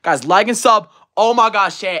got you. Guys, like and sub. Oh, my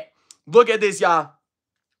gosh, chat. Look at this, y'all.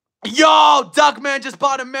 Yo, Duckman just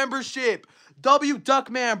bought a membership. W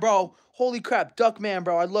Duckman, bro. Holy crap, Duckman,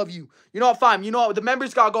 bro. I love you. You know what? Fine. You know what? The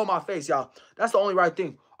members got to go in my face, y'all. That's the only right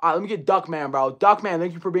thing. All right, let me get Duckman, bro. Duckman,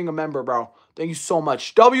 thank you for being a member, bro. Thank you so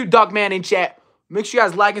much. W Duckman in chat. Make sure you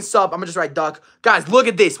guys like and sub. I'm going to just write Duck. Guys, look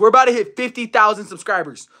at this. We're about to hit 50,000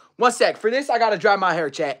 subscribers. 1 sec. For this, I got to dry my hair,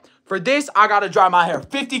 chat. For this, I got to dry my hair.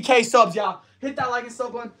 50K subs, y'all. Hit that like and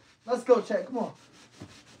sub button. Let's go, chat. Come on.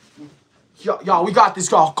 Y'all, we got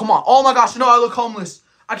this, y'all. Come on. Oh, my gosh. You know I look homeless.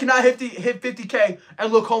 I cannot hit 50K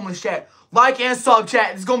and look homeless, chat. Like and sub,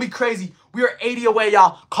 chat. It's going to be crazy. We are 80 away,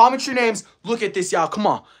 y'all. Comment your names. Look at this, y'all. Come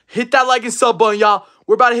on. Hit that like and sub button, y'all.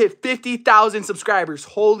 We're about to hit 50,000 subscribers.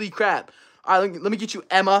 Holy crap. All right, let me get you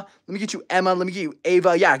Emma. Let me get you Emma. Let me get you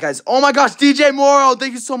Ava. Yeah, guys. Oh, my gosh. DJ Morrow.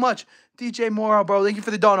 Thank you so much. DJ Morrow, bro. Thank you for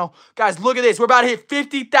the dono. Guys, look at this. We're about to hit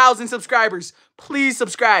 50,000 subscribers. Please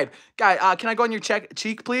subscribe. Guys, can I go on your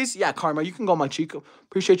cheek, please? Yeah, Karma. You can go on my cheek.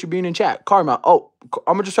 Appreciate you being in chat. Karma. Oh,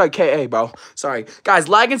 I'm going to just write KA, bro. Sorry. Guys,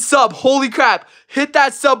 like and sub. Holy crap. Hit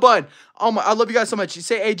that sub button. Oh, my. I love you guys so much. You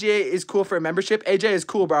say AJ is cool for a membership. AJ is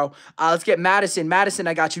cool, bro. Let's get Madison. Madison,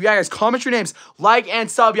 I got you. Yeah, guys, comment your names. Like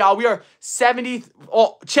and sub, y'all. We are 70.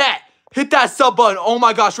 Oh, chat. Hit that sub button. Oh,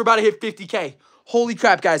 my gosh. We're about to hit 50K. Holy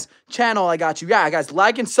crap, guys. Channel, I got you. Yeah, guys,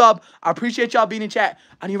 like and sub. I appreciate y'all being in chat.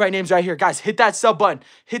 I need to write names right here. Guys, hit that sub button.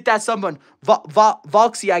 Hit that sub button.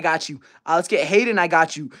 Voxy, I got you. Let's get Hayden, I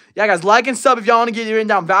got you. Yeah, guys, like and sub if y'all want to get written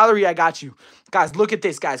down. Valerie, I got you. Guys, look at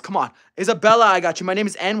this, guys. Come on. Isabella, I got you. My name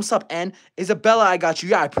is N. What's up, N? Isabella, I got you.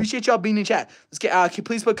 Yeah, I appreciate y'all being in chat. Let's get, can you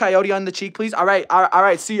please put Coyote on the cheek, please? All right,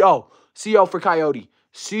 CO. CO for Coyote.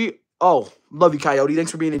 Oh, love you, Coyote. Thanks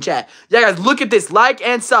for being in chat. Yeah, guys, look at this. Like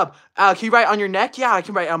and sub. Can you write on your neck? Yeah, I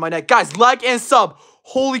can write on my neck. Guys, like and sub.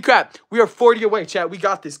 Holy crap. We are 40 away, chat. We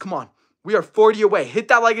got this. Come on. We are 40 away. Hit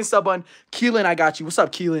that like and sub button. Keelan, I got you. What's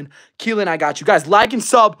up, Keelan? Keelan, I got you. Guys, like and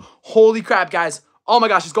sub. Holy crap, guys. Oh, my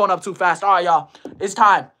gosh. It's going up too fast. All right, y'all. It's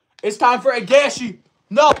time. It's time for a Gashi.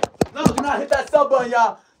 No, do not hit that sub button,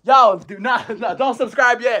 y'all. Y'all, don't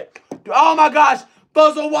subscribe yet. Oh, my gosh.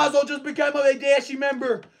 Fuzzle Wuzzle just became a Dashi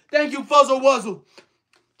member. Thank you, Fuzzle Wuzzle.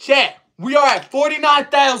 Chat, we are at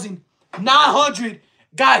 49,900.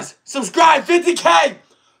 Guys, subscribe, 50K.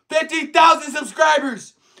 50,000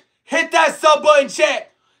 subscribers. Hit that sub button,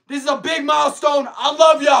 chat. This is a big milestone. I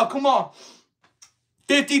love y'all. Come on.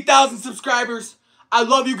 50,000 subscribers. I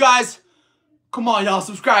love you guys. Come on, y'all.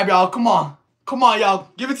 Subscribe, y'all. Come on. Come on, y'all.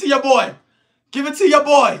 Give it to your boy. Give it to your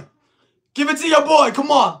boy. Give it to your boy.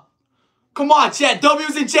 Come on. Come on, chat.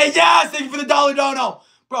 W's in chat. Yes, thank you for the $1 dono.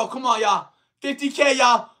 Bro, come on, y'all. 50K,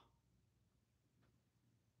 y'all.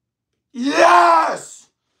 Yes!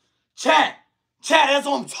 Chat, that's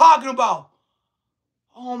what I'm talking about.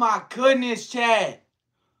 Oh, my goodness, chat.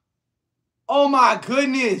 Oh, my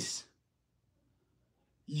goodness.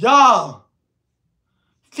 Y'all.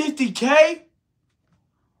 50K?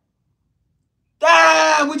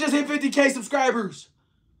 Damn, we just hit 50K subscribers.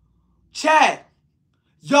 Chat,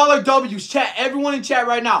 y'all are W's. Chat, everyone in chat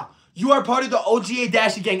right now. You are part of the OGA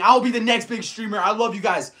Dashi gang. I will be the next big streamer. I love you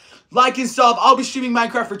guys. Like and sub. I'll be streaming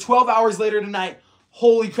Minecraft for 12 hours later tonight.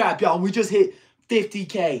 Holy crap, y'all. We just hit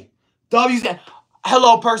 50K. W's.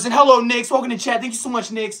 Hello, person. Hello, Nix. Welcome to chat. Thank you so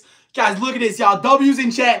much, Nix. Guys, look at this, y'all. W's in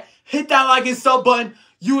chat. Hit that like and sub button.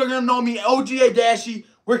 You are going to know me, OGA Dashi.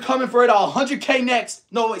 We're coming for it all. 100K next.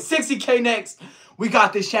 No, wait, 60K next. We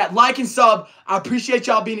got this, chat. Like and sub. I appreciate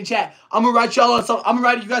y'all being in chat. I'm going to write y'all on some. I'm going to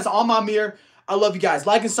write you guys on my mirror. I love you guys.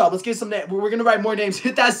 Like and sub. Let's get some names. We're going to write more names.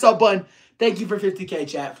 Hit that sub button. Thank you for 50K,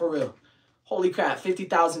 chat. For real. Holy crap.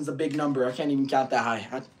 50,000 is a big number. I can't even count that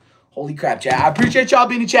high. Holy crap, chat. I appreciate y'all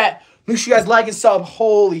being in chat. Make sure you guys like and sub.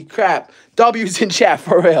 Holy crap. W's in chat,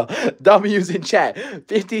 for real. W's in chat.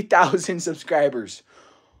 50,000 subscribers.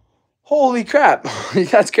 Holy crap.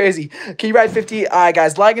 That's crazy. Can you write 50? All right,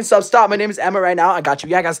 guys. Like and sub. Stop. My name is Emma right now. I got you.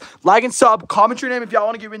 Yeah, guys. Like and sub. Comment your name if y'all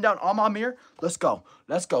want to get written down on my mirror. Let's go.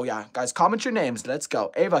 Let's go, yeah. Guys, comment your names. Let's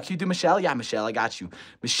go. Ava, can you do Michelle? Yeah, Michelle. I got you.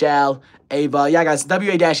 Michelle, Ava. Yeah, guys.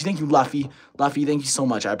 W-A-Dashy. Thank you, Luffy. Luffy, thank you so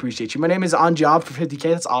much. I appreciate you. My name is On Job for 50K.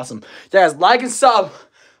 That's awesome. Yeah, guys. Like and sub.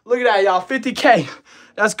 Look at that, y'all. 50K.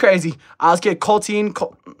 That's crazy. Let's get Coltine.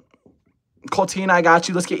 Coltine, I got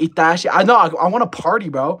you. Let's get Itashi. I know. I want to party,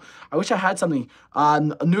 bro. I wish I had something.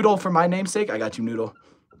 Noodle for my namesake. I got you, Noodle.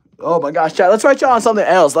 Oh my gosh, chat. Let's write y'all on something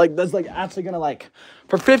else. Like, that's like actually gonna like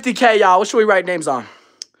for 50K, y'all. What should we write names on?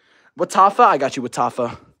 Watafa. I got you,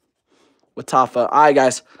 Watafa. Watafa. All right,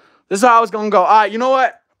 guys. This is how I was gonna go. All right, you know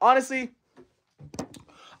what? Honestly,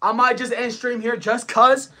 I might just end stream here just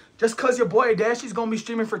cause your boy Adashi's gonna be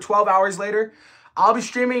streaming for 12 hours later. I'll be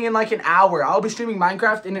streaming in like an hour. I'll be streaming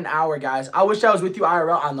Minecraft in an hour, guys. I wish I was with you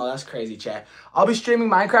IRL. I know, that's crazy, chat. I'll be streaming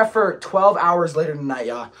Minecraft for 12 hours later tonight,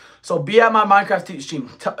 y'all. So be at my Minecraft stream.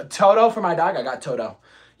 Toto for my dog. I got Toto.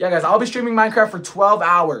 Yeah, guys, I'll be streaming Minecraft for 12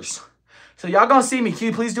 hours. So y'all gonna see me. Can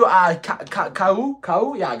you please do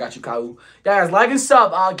Kau? Yeah, I got you, Kau. Yeah, guys, like and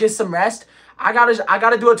sub. I'll get some rest. I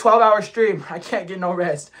gotta do a 12-hour stream. I can't get no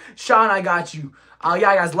rest. Sean, I got you.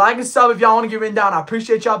 Yeah, guys, like and sub if y'all want to get written down. I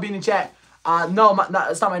appreciate y'all being in chat. No,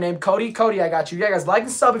 that's not my name. Cody, I got you. Yeah, guys, like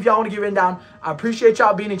and sub if y'all want to get written down. I appreciate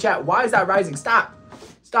y'all being in chat. Why is that rising? Stop.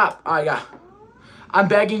 Stop. All right, yeah. I'm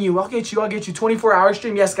begging you. I'll get you. 24-hour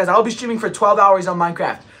stream. Yes, guys, I'll be streaming for 12 hours on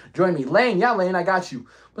Minecraft. Join me. Lane, yeah, Lane, I got you.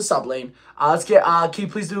 What's up, Lane? Let's get, can you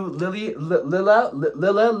please do Lila?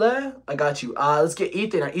 I got you. Let's get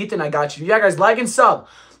Ethan. Ethan, I got you. Yeah, guys, like and sub.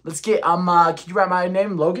 Let's get, can you write my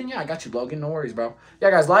name? Logan? Yeah, I got you, Logan. No worries, bro.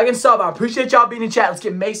 Yeah, guys, like and sub. I appreciate y'all being in chat. Let's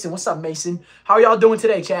get Mason. What's up, Mason? How are y'all doing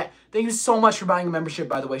today, chat? Thank you so much for buying a membership,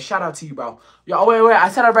 by the way. Shout out to you, bro. Yo, oh, wait. I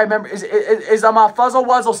said I right member. Is Fuzzle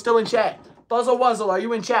Wuzzle still in chat? Fuzzle Wuzzle, are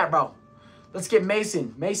you in chat, bro? Let's get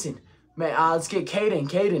Mason. Let's get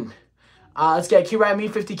Caden. Let's get can you write me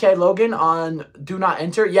 50K Logan on do not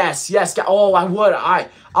enter. Yes. Oh, I would.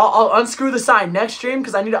 I'll unscrew the sign next stream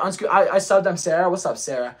because I need to unscrew. I subbed them. Sarah, what's up,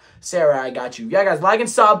 Sarah? I got you. Yeah, guys, like and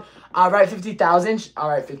sub. Right, 50,000. All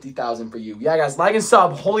right, 50,000 for you. Yeah, guys, like and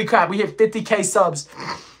sub. Holy crap, we hit 50K subs.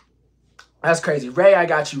 That's crazy. Ray, I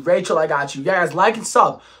got you. Rachel, I got you. Yeah, guys, like and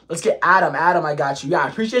sub. Let's get Adam. I got you. Yeah, I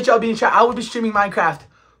appreciate y'all being in chat. I will be streaming Minecraft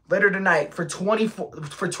later tonight for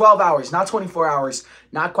 12 hours, not 24 hours.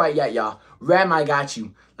 Not quite yet, y'all. Rem, I got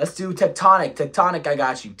you. Let's do Tectonic, I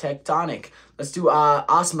got you. Tectonic. Let's do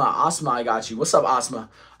Asma, I got you. What's up, Asma?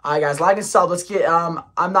 All right, guys, like and sub. Let's get, I'm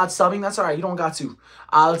not subbing. That's all right. You don't got to.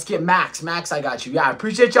 Let's get Max, I got you. Yeah, I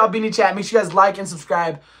appreciate y'all being in chat. Make sure you guys like and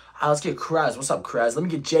subscribe. Let's get Krez. What's up, Krez? Let me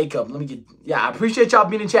get Jacob. Yeah, I appreciate y'all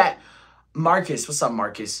being in chat. Marcus, what's up,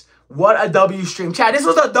 Marcus? What a W stream. Chat, this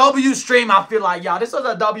was a W stream, I feel like, y'all. This was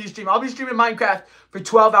a W stream. I'll be streaming Minecraft for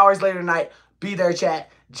 12 hours later tonight. Be there, chat.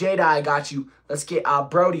 Jada, I got you. Let's get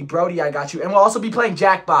Brody, I got you. And we'll also be playing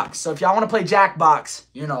Jackbox. So if y'all want to play Jackbox,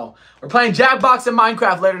 you know, we're playing Jackbox in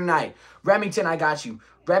Minecraft later tonight. Remington, I got you.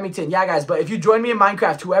 Remington, yeah, guys. But if you join me in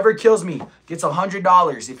Minecraft, whoever kills me gets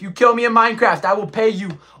 $100. If you kill me in Minecraft, I will pay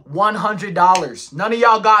you $100. None of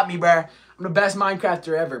y'all got me, bruh. I'm the best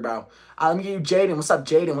Minecrafter ever, bro. Let me get you Jaden. What's up,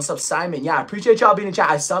 Jaden? What's up, Simon? Yeah, I appreciate y'all being in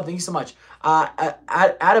chat. I sub. Thank you so much.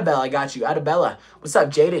 Adabella, I got you. Adabella. What's up,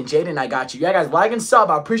 Jaden? Jaden, I got you. Yeah, guys, like and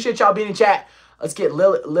sub. I appreciate y'all being in chat. Let's get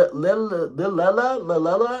Lila.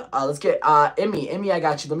 Let's get Emmy, I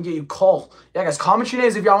got you. Let me get you Cole. Yeah, guys, comment your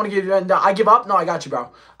names if y'all want to give you. I give up. No, I got you,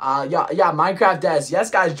 bro. Yeah, Minecraft Des. Yes,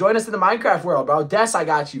 guys, join us in the Minecraft world, bro. Des, I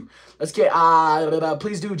got you. Let's get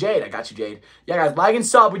please do Jade. I got you, Jade. Yeah, guys, like and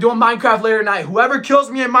sub. We're doing Minecraft later tonight. Whoever kills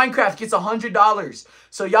me in Minecraft gets $100.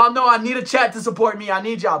 So y'all know I need a chat to support me. I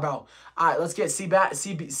need y'all, bro. All right, let's get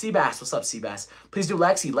Seabass. What's up, Seabass? Please do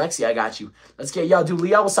Lexi. Lexi, I got you. Let's get, do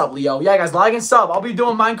Leo. What's up, Leo? Yeah, guys, like and sub. I'll be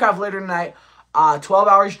doing Minecraft later tonight.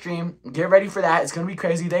 12-hour stream. Get ready for that. It's going to be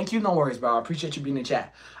crazy. Thank you. No worries, bro. I appreciate you being in the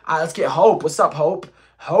chat. Let's get Hope. What's up, Hope?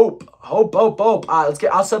 Hope. Let's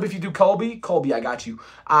get, I'll sub if you do Colby. Colby, I got you.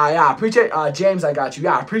 Yeah, I appreciate, James, I got you.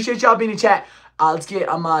 Yeah, I appreciate y'all being in chat. Let's get,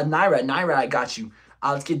 Naira. Naira, I got you.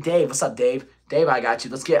 Let's get Dave. What's up, Dave? Dave, I got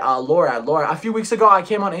you. Let's get Laura. A few weeks ago, I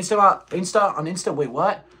came on Insta. Wait,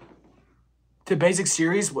 what? The basic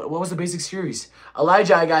series? What was the basic series?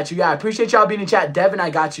 Elijah, I got you. Yeah, I appreciate y'all being in chat. Devin, I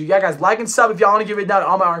got you. Yeah, guys, like and sub if y'all want to give it down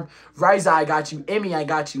on my arm. Riza, I got you. Emmy, I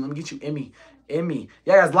got you. Let me get you Emmy.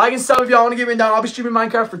 Yeah, guys, like and sub if y'all want to give it down. I'll be streaming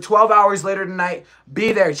Minecraft for 12 hours later tonight.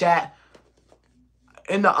 Be there, chat.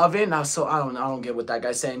 in the oven. Now, so I don't get what that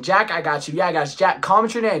guy's saying. Jack, I got you. Yeah, I got you. Jack,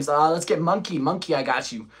 comment your names. Let's get Monkey. Monkey, I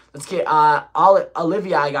got you. Let's get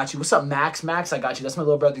Olivia, I got you. What's up, Max? Max, I got you. That's my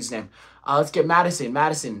little brother's name. Let's get Madison.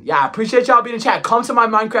 Madison. Yeah, appreciate y'all being in chat. Come to my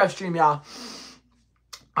Minecraft stream, y'all.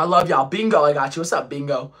 I love y'all. Bingo, I got you. What's up,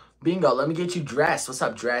 Bingo? Bingo, let me get you Dress. What's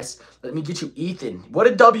up, Dress? Let me get you Ethan. What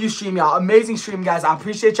a W stream, y'all. Amazing stream, guys. I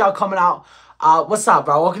appreciate y'all coming out. What's up,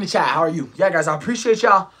 bro? Welcome to chat. How are you? Yeah, guys, I appreciate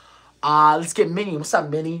y'all. Let's get Minnie. What's up,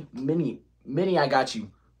 Minnie? Minnie, I got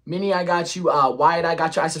you. Minnie, I got you. Wyatt, I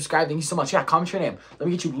got you. I subscribe. Thank you so much. Yeah, comment your name. Let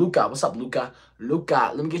me get you Luca. What's up, Luca?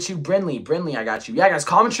 Luca. Let me get you Brinley. Brinley, I got you. Yeah, guys,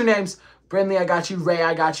 comment your names. Brinley, I got you. Ray,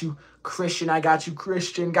 I got you. Christian, I got you.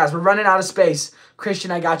 Christian. Guys, we're running out of space. Christian,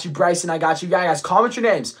 I got you. Bryson, I got you. Yeah, guys, comment your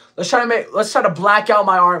names. Let's try to black out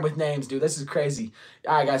my arm with names, dude. This is crazy.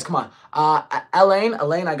 All right, guys, come on.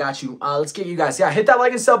 Elaine, I got you. Let's get you guys. Yeah, hit that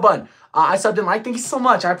like and sub button. I subbed in like. Thank you so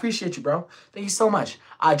much. I appreciate you, bro. Thank you so much.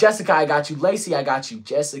 Jessica, I got you. Lacey, I got you.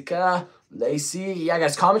 Jessica, Lacey. Yeah,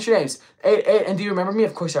 guys, comment your names. And do you remember me?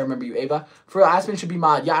 Of course I remember you, Ava. For Aspen should be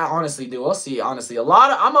mod. Yeah, I honestly do. We'll see, honestly.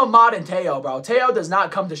 I'm a mod in Teo, bro. Teo does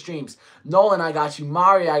not come to streams. Nolan, I got you.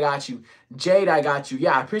 Mari, I got you. Jade, I got you.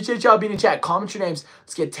 Yeah, I appreciate y'all being in chat. Comment your names.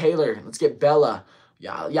 Let's get Taylor. Let's get Bella.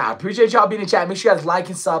 Yeah, I appreciate y'all being in chat. Make sure you guys like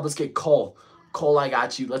and sub. Let's get Cole. Cole, I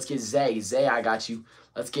got you. Let's get Zay. Zay, I got you.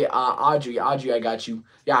 Let's get Audrey. Audrey, I got you.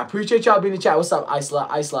 Yeah, I appreciate y'all being in the chat. What's up, Isla?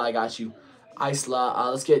 Isla, I got you. Isla,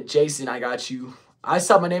 let's get Jason. I got you.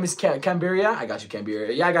 Isla, my name is Cambiria. I got you,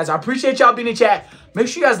 Cambiria. Yeah, guys, I appreciate y'all being in the chat. Make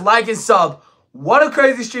sure you guys like and sub. What a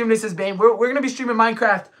crazy stream this has been. We're going to be streaming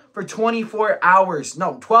Minecraft for 24 hours.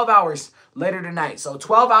 No, 12 hours later tonight. So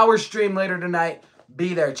 12-hour stream later tonight.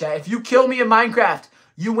 Be there, chat. If you kill me in Minecraft,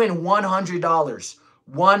 you win $100.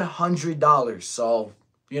 $100. So...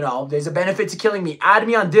 you know, there's a benefit to killing me. Add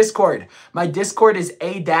me on Discord. My Discord is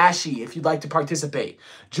A-Dashy if you'd like to participate.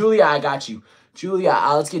 Julia, I got you. Julia,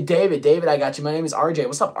 let's get David. David, I got you. My name is RJ.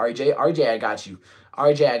 What's up, RJ? RJ, I got you.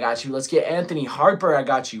 RJ, I got you. Let's get Anthony. Harper, I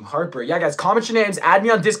got you. Harper. Yeah, guys, comment your names. Add me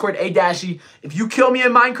on Discord, A-Dashy. If you kill me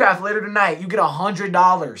in Minecraft later tonight, you get $100.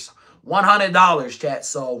 $100, chat.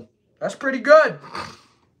 So, that's pretty good.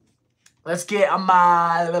 Let's get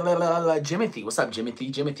Jimothy. What's up,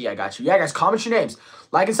 Jimothy? Jimothy, I got you. Yeah, guys, comment your names.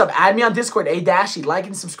 Like and sub. Add me on Discord, A-Dashy. Like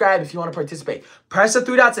and subscribe if you want to participate. Press the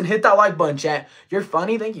 3 dots and hit that like button, chat. You're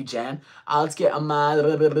funny. Thank you, Jan. Let's get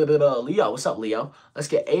Leo. What's up, Leo? Let's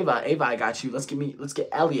get Ava. Ava, I got you. Let's get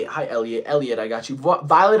Elliot. Hi, Elliot. Elliot, I got you.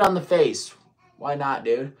 Violet on the face. Why not,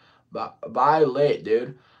 dude? Violet,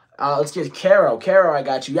 dude. Let's get Caro. Caro, I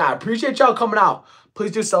got you. Yeah, I appreciate y'all coming out.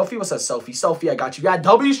 Please do Sophie. What's up, Sophie? Sophie, I got you. Yeah,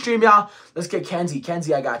 W stream, y'all. Let's get Kenzie.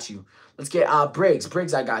 Kenzie, I got you. Let's get Briggs.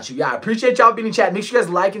 Briggs, I got you. Yeah, I appreciate y'all being in chat. Make sure you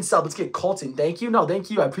guys like and sub. Let's get Colton. Thank you. No, thank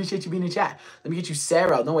you. I appreciate you being in chat. Let me get you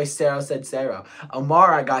Sarah. No way Sarah said Sarah.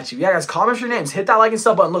 Omar, I got you. Yeah, guys, comment your names. Hit that like and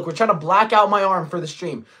sub button. Look, we're trying to black out my arm for the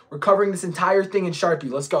stream. We're covering this entire thing in Sharpie.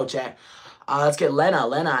 Let's go, chat. Let's get Lena.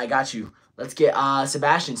 Lena, I got you. Let's get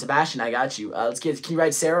Sebastian. Sebastian, I got you. Can you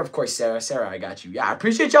write Sarah? Of course, Sarah. Sarah, I got you. Yeah, I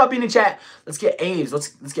appreciate y'all being in chat. Let's get Aves.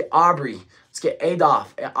 Let's get Aubrey. Let's get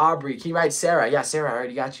Adolf. Aubrey. Can you write Sarah? Yeah, Sarah, I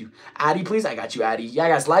already got you. Addie, please. I got you, Addie. Yeah,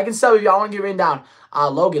 guys, like and sub if y'all want to get written down.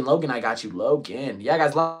 Logan. Logan, I got you. Logan. Yeah,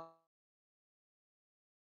 guys.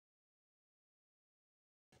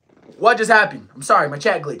 What just happened? I'm sorry, my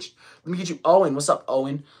chat glitched. Let me get you Owen. What's up,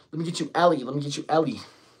 Owen? Let me get you Ellie. Let me get you Ellie.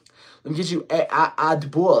 Let me get you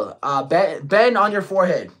Adbul. Ben on your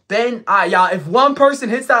forehead. Ben, y'all, if one person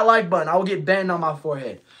hits that like button, I will get Ben on my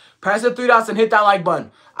forehead. Press the 3 dots and hit that like button.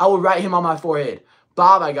 I will write him on my forehead.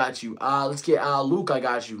 Bob, I got you. Let's get Luke, I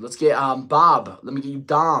got you. Let's get Bob. Let me get you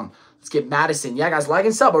Dom. Let's get Madison. Yeah, guys, like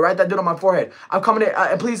and sub. I'll write that dude on my forehead. I'm coming in.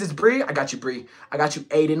 And please, it's Bree. I got you, Bree. I got you,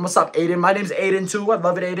 Aiden. What's up, Aiden? My name's Aiden, too. I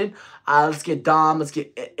love it, Aiden. Let's get Dom. Let's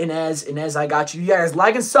get Inez. Inez, I got you. Yeah, guys,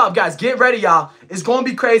 like and sub. Guys, get ready, y'all. It's going to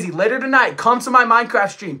be crazy. Later tonight, come to my Minecraft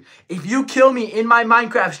stream. If you kill me in my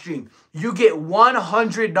Minecraft stream, you get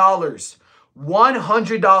 $100.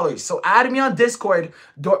 $100. So add me on Discord.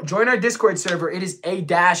 Join our Discord server. It is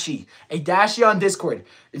A-Dashy. A-Dashy on Discord.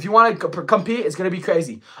 If you want to compete, it's going to be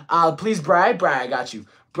crazy. Please, Brad, I got you.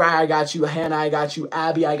 Brad, I got you. Hannah, I got you.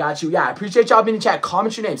 Abby, I got you. Yeah, I appreciate y'all being in chat.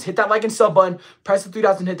 Comment your names. Hit that like and sub button. Press the 3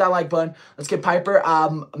 dots and hit that like button. Let's get Piper.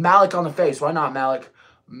 Malik on the face. Why not, Malik?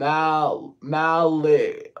 Malik.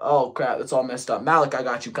 Oh, crap. That's all messed up. Malik, I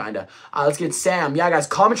got you, kind of. Let's get Sam. Yeah, guys,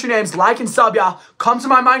 comment your names. Like and sub, y'all. Come to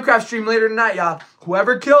my Minecraft stream later tonight, y'all.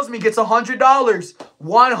 Whoever kills me gets $100.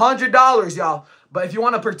 $100, y'all. But if you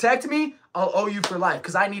want to protect me, I'll owe you for life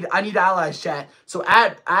because I need allies, chat. So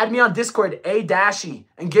add me on Discord, A-Dashy,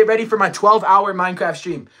 and get ready for my 12-hour Minecraft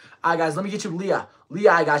stream. All right, guys, let me get you Leah.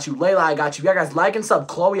 Leah, I got you. Layla, I got you. Yeah, guys, like and sub.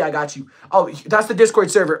 Chloe, I got you. Oh, that's the Discord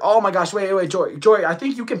server. Oh my gosh, wait, Joy, I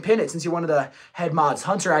think you can pin it since you're one of the head mods.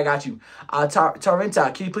 Hunter, I got you.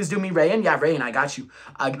 Tarinta, can you please do me Rayan? Yeah, Rayan, I got you.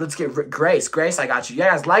 Let's get Grace. Grace, I got you.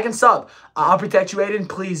 Yeah, guys, like and sub. I'll protect you, Aiden.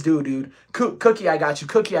 Please do, dude. Cookie, I got you.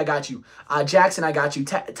 Cookie, I got you. Jackson, I got you.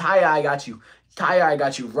 Taya, I got you. Taya, I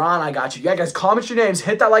got you. Ron, I got you. Yeah, guys, comment your names.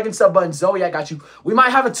 Hit that like and sub button. Zoe, I got you. We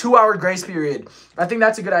might have a 2-hour grace period. I think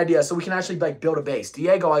that's a good idea, so we can actually, like, build a base.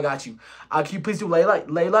 Diego, I got you. Can you please do Layla?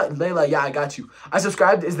 Layla, yeah, I got you. I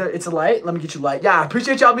subscribed. It's a light? Let me get you light. Yeah, I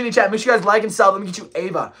appreciate y'all being in chat. Make sure you guys like and sub. Let me get you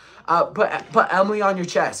Ava. Put Emily on your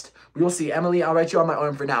chest. We will see. Emily, I'll write you on my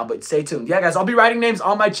arm for now, but stay tuned. Yeah, guys, I'll be writing names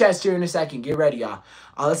on my chest here in a second. Get ready, y'all.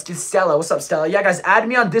 Let's get Stella. What's up, Stella? Yeah, guys, add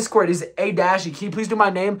me on Discord. Is A-Dashy. Can you please do my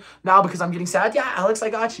name now because I'm getting sad? Yeah, Alex, I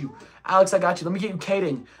got you. Alex, I got you. Let me get you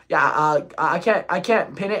Kaden. Yeah, I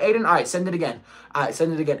can't pin it, Aiden. All right, send it again. All right,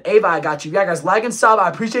 send it again. Ava, I got you. Yeah, guys, like and sub. I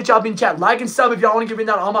appreciate y'all being in chat. Like and sub if y'all want to give me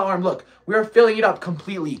that on my arm. Look, we are filling it up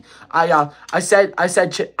completely. I said,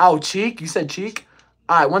 oh, Cheek? You said Cheek?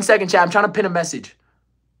 All right, 1 second, chat. I'm trying to pin a message.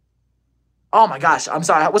 Oh my gosh, I'm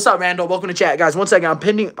sorry. What's up, Randall? Welcome to chat. Guys, 1 second.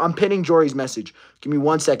 I'm pinning Jory's message. Give me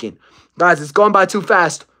 1 second. Guys, it's going by too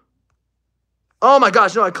fast. Oh my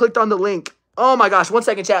gosh, no, I clicked on the link. Oh my gosh, 1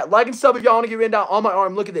 second, chat. Like and sub if y'all want to get written down on my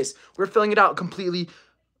arm. Look at this. We're filling it out completely.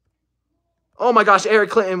 Oh my gosh, Eric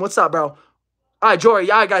Clinton, what's up, bro? All right, Jory,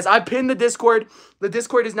 yeah, guys, I pinned the Discord. The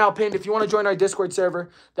Discord is now pinned. If you want to join our Discord server,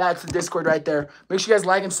 that's the Discord right there. Make sure you guys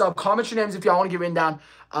like and sub. Comment your names if y'all want to get written down.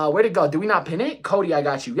 Where'd it go? Did we not pin it? Cody, I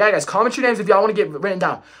got you. Yeah, guys, comment your names if y'all want to get written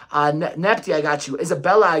down. Nepti, I got you.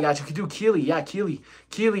 Isabella, I got you. Can do Keely. Yeah, Keely.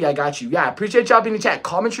 Keely, I got you. Yeah, appreciate y'all being in the chat.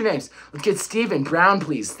 Comment your names. Let's get Steven Brown,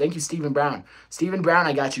 please. Thank you, Steven Brown. Steven Brown,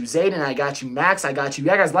 I got you. Zayden, I got you. Max, I got you.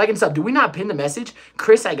 Yeah, guys, like and sub. Do we not pin the message?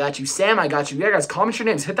 Chris, I got you. Sam, I got you. Yeah, guys, comment your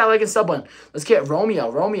names. Hit that like and sub button. Let's get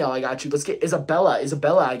Romeo. Romeo, I got you. Let's get Isabella.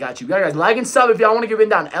 Isabella, I got you. Yeah, guys, like and sub if y'all want to get written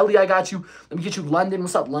down. Ellie, I got you. Let me get you London.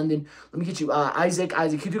 What's up, London? Let me get you Isaac.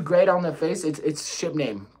 Isaac, you do grade on the face. It's ship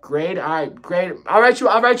name. Grade. All right, grade. I'll write you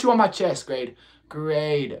on my chest. Grade.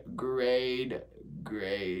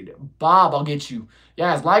 Bob, I'll get you.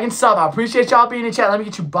 Yeah, guys, like and sub. I appreciate y'all being in chat. Let me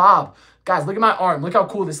get you Bob. Guys, look at my arm. Look how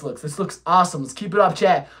cool this looks. This looks awesome. Let's keep it up,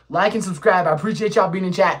 chat. Like and subscribe. I appreciate y'all being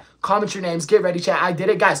in chat. Comment your names. Get ready, chat. I did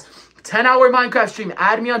it, guys. 10-hour Minecraft stream.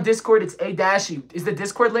 Add me on Discord. It's A-Dashy. Is the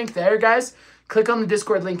Discord link there, guys? Click on the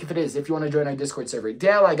Discord link if it is, if you want to join our Discord server.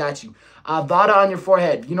 Dale, I got you. Vada on your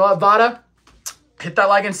forehead. You know what, Vada? Hit that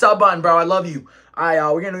like and sub button, bro. I love you. All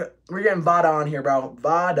right, we're getting Vada on here, bro.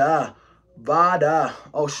 Vada.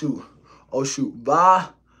 Oh shoot.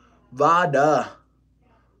 Vada.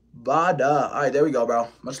 All right, there we go, bro.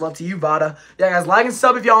 Much love to you, Vada. Yeah, guys, like and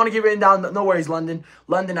sub if y'all want to get written down. No worries, London.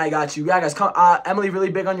 London, I got you. Yeah, guys, come. Emily,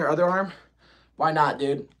 really big on your other arm. Why not,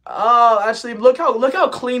 dude? Oh, actually, look how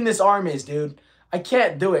clean this arm is, dude. I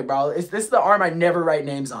can't do it, bro. This is the arm I never write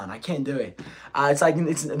names on. I can't do it.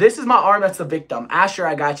 This is my arm that's the victim. Asher,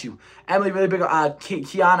 I got you. Emily, really big.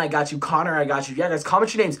 Kian, I got you. Connor, I got you. Yeah, guys,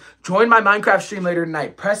 comment your names. Join my Minecraft stream later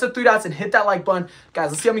tonight. Press the 3 dots and hit that like button. Guys,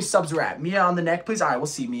 let's see how many subs we're at. Mia on the neck, please. All right, we'll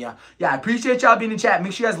see, Mia. Yeah, I appreciate y'all being in chat.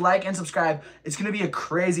 Make sure you guys like and subscribe. It's going to be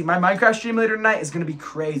my Minecraft stream later tonight is going to be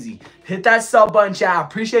crazy. Hit that sub button, chat. I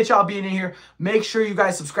appreciate y'all being in here. Make sure you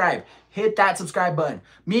guys subscribe. Hit that subscribe button.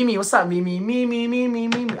 Mimi, what's up, Mimi? Mimi.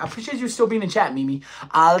 I appreciate you still being in chat, Mimi.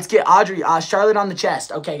 Let's get Audrey. Charlotte on the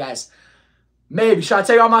chest. Okay, guys. Maybe. Should I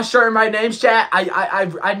take off my shirt and write names, chat?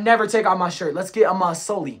 I never take off my shirt. Let's get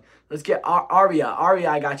Soli. Let's get Aria. Aria,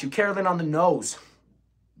 I got you. Carolyn on the nose.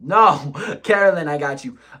 No. Carolyn, I got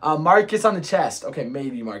you. Marcus on the chest. Okay,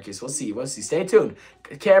 maybe Marcus. We'll see. Stay tuned.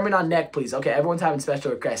 Cameron on neck, please. Okay, everyone's having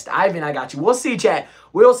special requests. Ivan, I got you. We'll see, chat.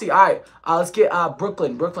 We'll see. All right. Let's get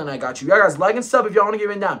Brooklyn. Brooklyn, I got you. Yeah, guys, like and sub if y'all want to get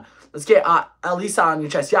written down. Let's get Elisa on your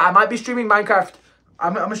chest. Yeah, I might be streaming Minecraft.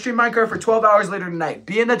 I'm going to stream Minecraft for 12 hours later tonight.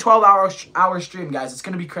 Be in the 12-hour stream, guys. It's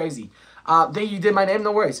going to be crazy. Think you did my name?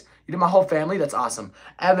 No worries. You did my whole family? That's awesome.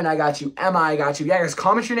 Evan, I got you. Emma, I got you. Yeah, guys,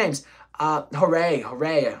 comment your names. Hooray.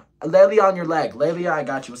 Lelia on your leg. Lelia, I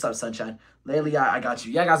got you. What's up, sunshine? Lelia, I got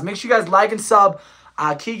you. Yeah, guys, make sure you guys like and sub.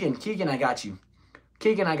 Keegan, I got you.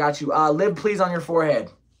 Keegan, I got you. Liv, please, on your forehead.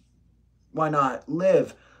 Why not?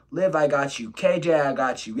 Liv, I got you. KJ, I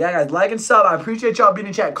got you. Yeah, guys, like and sub. I appreciate y'all being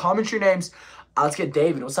in chat. Comment your names. Let's get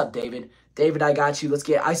David. What's up, David? David, I got you. Let's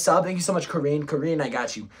get I sub. Thank you so much, Kareen. Kareen, I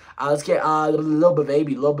got you. Let's get Lil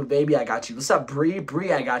Baby, I got you. What's up, Bree?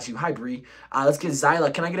 Bree, I got you. Hi, Bree. Let's get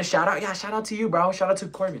Zyla. Can I get a shout out? Yeah, shout out to you, bro. Shout out to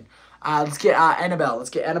Corbin. Let's get Annabelle. Let's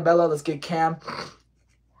get Annabella. Let's get Cam.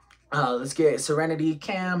 Let's get Serenity.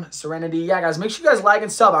 Cam, Serenity. Yeah, guys, make sure you guys like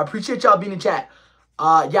and sub. I appreciate y'all being in chat.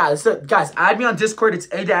 Yeah, guys, add me on Discord. It's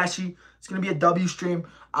A-Dashy. It's gonna be a W stream.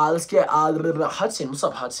 Let's get Hudson. What's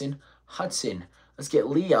up, Hudson? Hudson. Let's get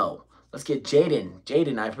Leo. Let's get Jaden.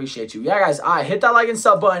 Jaden, I appreciate you. Yeah, guys, hit that like and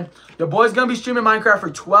sub button. Your boy's gonna be streaming Minecraft for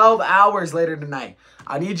 12 hours later tonight.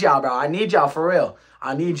 I need y'all, bro. I need y'all for real.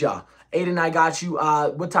 I need y'all. Aiden, I got you.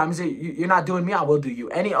 What time is it? You're not doing me. I will do you.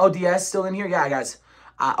 Any ODS still in here? Yeah, guys.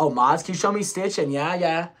 Oh, mods, can you show me Stitch? And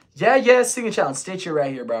yeah. Singing challenge. Stitch, you're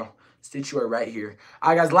right here, bro. Stitch, you are right here. All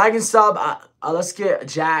right, guys, like and sub. Let's get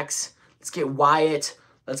Jax. Let's get Wyatt.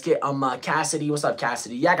 Let's get Cassidy. What's up,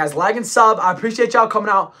 Cassidy? Yeah, guys, like and sub. I appreciate y'all coming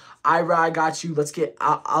out. Ira, I got you. Let's get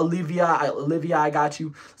Olivia, I got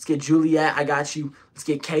you. Let's get Juliet, I got you. Let's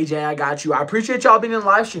get KJ, I got you. I appreciate y'all being in the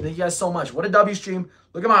live stream. Thank you guys so much. What a W stream.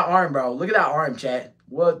 Look at my arm, bro. Look at that arm, chat.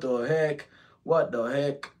 What the heck? What the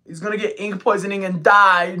heck? He's going to get ink poisoning and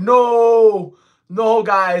die. No. No,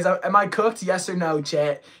 guys. Am I cooked? Yes or no,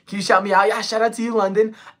 chat? Can you shout me out? Yeah, shout out to you,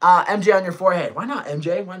 London. MJ on your forehead. Why not,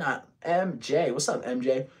 MJ? Why not? MJ. What's up,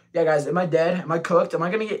 MJ? Yeah, guys, am I dead? Am I cooked? Am I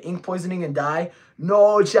going to get ink poisoning and die?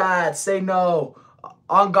 No, chat. Say no.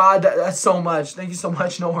 On God, that's so much. Thank you so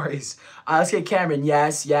much. No worries. Let's get Cameron.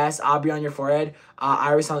 Yes. Aubrey on your forehead.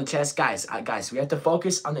 Iris on the chest. Guys, we have to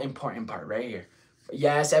focus on the important part right here.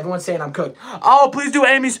 Yes, everyone's saying I'm cooked. Oh, please do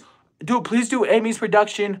Amy's. Please do Amy's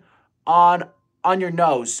production on your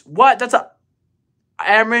nose. What? That's a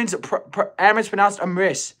Amrin's pronounced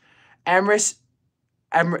Amris. Amris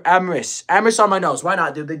on my nose. Why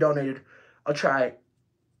not, dude? They donated. I'll try.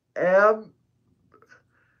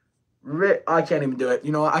 I can't even do it.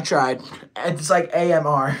 You know what? I tried. It's like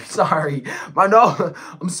AMR. Sorry.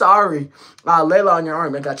 I'm sorry. Layla on your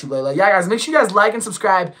arm. I got you, Layla. Yeah, guys, make sure you guys like and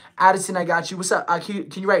subscribe. Addison, I got you. What's up? Can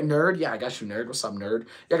you write nerd? Yeah, I got you, nerd. What's up, nerd?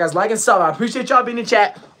 Yeah, guys, like and sub. I appreciate y'all being in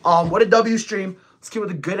chat. What a W stream. Let's keep it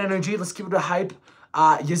with the good energy. Let's keep it with the hype.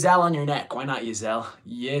 Giselle on your neck. Why not Giselle?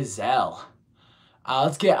 Giselle.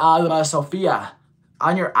 Let's get Sophia.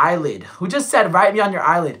 On your eyelid. Who just said write me on your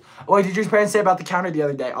eyelid? Oh, wait, did your parents say about the counter the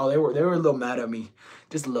other day? Oh, they were a little mad at me.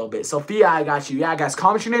 Just a little bit. Sophia, I got you. Yeah, guys,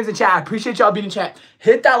 comment your names in chat. I appreciate y'all being in chat.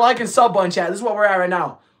 Hit that like and sub button, chat. This is what we're at right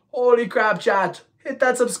now. Holy crap, chat. Hit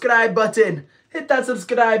that subscribe button. Hit that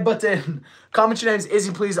subscribe button. Comment your names,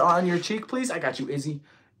 Izzy, please, on your cheek, please. I got you, Izzy.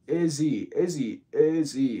 Izzy.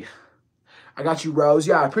 I got you, Rose.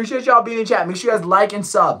 Yeah, I appreciate y'all being in chat. Make sure you guys like and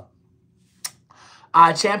sub.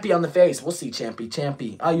 Champy on the face. We'll see,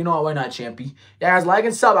 Champy. Oh, you know what? Why not, Champy? Yeah, guys, like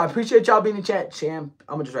and sub. I appreciate y'all being in chat. I'm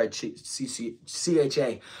going to just write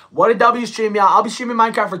CHA. What a W stream, y'all. I'll be streaming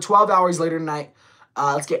Minecraft for 12 hours later tonight.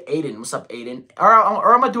 Let's get Aiden. What's up, Aiden?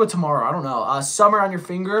 Or I'm going to do it tomorrow. I don't know. Summer on your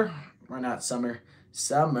finger. Why not, Summer?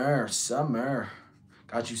 Summer.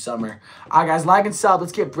 Got you, Summer. All right, guys, like and sub.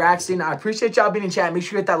 Let's get Braxton. I appreciate y'all being in chat. Make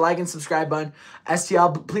sure you hit that like and subscribe button.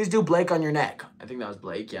 STL, please do Blake on your neck. I think that was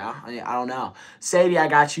Blake, yeah. I don't know. Sadie, I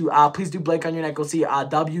got you. Please do Blake on your neck. We'll see.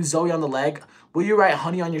 W, Zoe on the leg. Will you write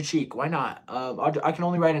honey on your cheek? Why not? I can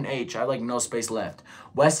only write an H. I have, like, no space left.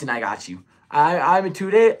 Weston, I got you. I am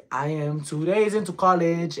 2 days into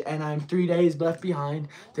college, and I'm 3 days left behind.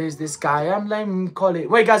 There's this guy I'm letting call it.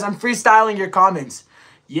 Wait, guys, I'm freestyling your comments.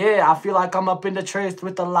 Yeah, I feel like I'm up in the church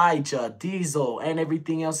with Elijah, Diesel, and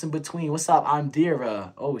everything else in between. What's up? I'm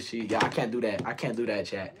Dira. Oh, shit. Yeah, I can't do that. I can't do that,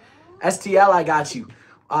 chat. STL, I got you.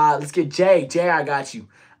 Let's get Jay. Jay, I got you.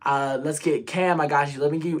 Let's get Cam, I got you. Let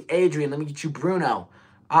me get you Adrian. Let me get you Bruno.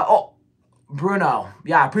 Bruno.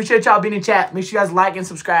 Yeah, I appreciate y'all being in chat. Make sure you guys like and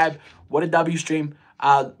subscribe. What a W stream.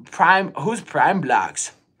 Who's Prime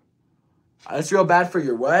Blocks? That's real bad for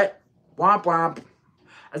your what? Womp womp.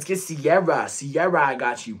 Let's get Sierra. Sierra, I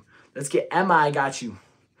got you. Let's get Emma, I got you.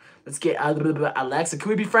 Let's get Alexa. Can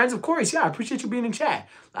we be friends? Of course. Yeah, I appreciate you being in chat.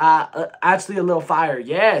 Actually, a little fire.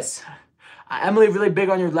 Yes. Emily, really big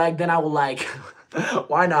on your leg. Then I will like.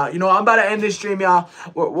 Why not? You know, I'm about to end this stream, y'all.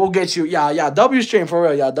 We'll get you. Yeah. W stream for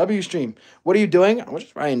real, y'all. W stream. What are you doing? I'm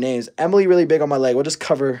just writing names. Emily, really big on my leg. We'll just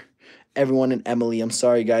cover everyone in Emily. I'm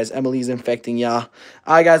sorry, guys. Emily's infecting y'all.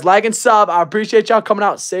 All right, guys. Like and sub. I appreciate y'all coming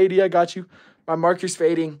out. Sadie, I got you. My marker's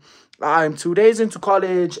fading. I'm 2 days into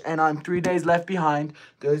college, and I'm 3 days left behind.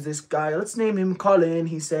 There's this guy. Let's name him Colin.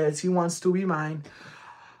 He says he wants to be mine.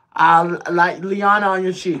 Like Liana on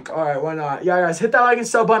your cheek. All right, why not? Yeah, guys, hit that like and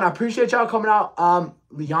sub button. I appreciate y'all coming out.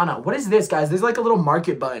 Liana, what is this, guys? There's like a little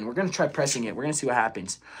market button. We're going to try pressing it. We're going to see what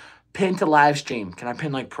happens. Pin to live stream. Can I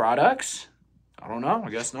pin, like, products? I don't know.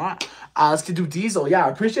 I guess not. Let's do Diesel. Yeah, I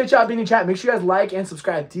appreciate y'all being in chat. Make sure you guys like and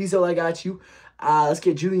subscribe. Diesel, I got you. Let's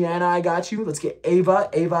get Juliana, I got you. Let's get Ava.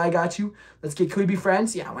 Ava, I got you. Let's get Could We Be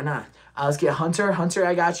Friends? Yeah, why not? Let's get Hunter. Hunter,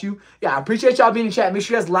 I got you. Yeah, I appreciate y'all being in chat. Make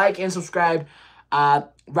sure you guys like and subscribe.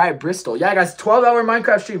 Right, Bristol. Yeah, guys, 12-hour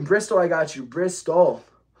Minecraft stream. Bristol, I got you. Bristol.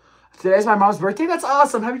 Today's my mom's birthday. That's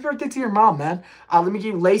awesome. Happy birthday to your mom, man. Let me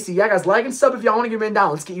give you Lacey. Yeah, guys, like and sub if y'all want to get me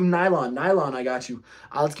down. Let's get you Nylon. Nylon, I got you.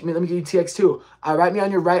 Let me give you TX2. Write me on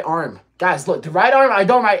your right arm. Guys, look, the right arm, I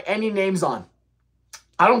don't write any names on.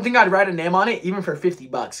 I don't think I'd write a name on it, even for 50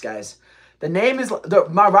 bucks, guys. The name is,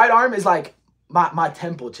 my right arm is like my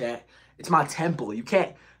temple, chat. It's my temple. You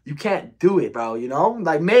can't do it, bro, you know?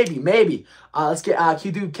 Like, maybe. Let's get,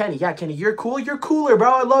 Q-Dude Kenny. Yeah, Kenny, you're cool. You're cooler,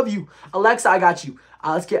 bro. I love you. Alexa, I got you.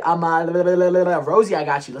 Let's get, Rosie, I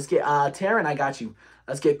got you. Let's get, Taryn, I got you.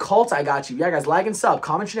 Let's get Colt, I got you. Yeah, guys, like and sub.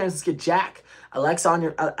 Comment your names. Let's get Jack. Alexia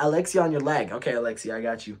on your leg. Okay, Alexia, I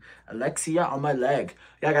got you. Alexia on my leg.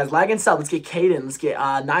 Yeah, guys, like and sub. Let's get Kaden. Let's get,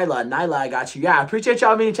 Nyla. Nyla, I got you. Yeah, I appreciate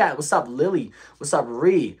y'all being in chat. What's up, Lily? What's up,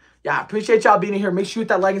 Ree? Yeah, I appreciate y'all being in here. Make sure you hit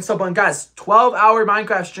that like and sub button. Guys, 12-hour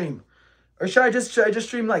Minecraft stream. Or should I just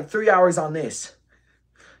stream like 3 hours on this?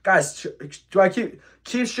 Guys, do I keep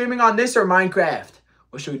streaming on this or Minecraft?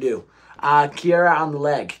 What should we do? Kiara on the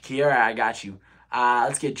leg. Kiara, I got you.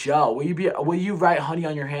 Let's get Joe. Will you write honey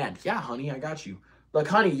on your hand? Yeah, honey, I got you. Look,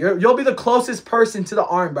 honey, you'll be the closest person to the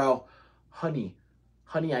arm, bro. Honey,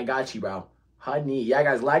 I got you, bro. Honey, yeah,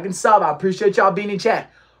 guys, like and sub. I appreciate y'all being in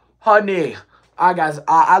chat. Honey. All right, guys,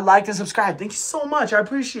 I like and subscribe. Thank you so much. I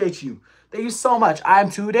appreciate you. Thank you so much. I'm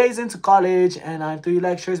 2 days into college, and I'm 3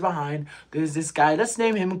 lectures behind. There's this guy. Let's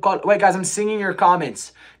name him. Wait, guys, I'm singing your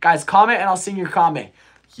comments. Guys, comment, and I'll sing your comment.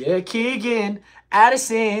 Yeah, Keegan,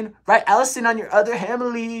 Addison, write Allison on your other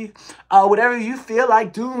family. Whatever you feel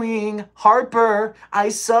like doing. Harper, I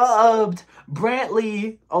subbed.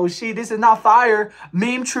 Brantley, oh shit, this is not fire.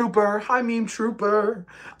 Meme Trooper, hi Meme Trooper.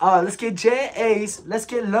 Let's get J Ace, let's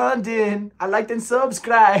get London. I liked and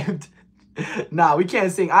subscribed. Nah, we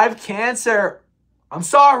can't sing. I have cancer. I'm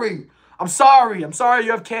sorry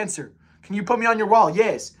you have cancer. Can you put me on your wall?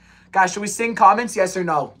 Yes. Guys, should we sing comments? Yes or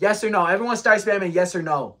no? Yes or no? Everyone start spamming yes or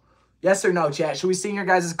no. Yes or no, chat. Should we sing your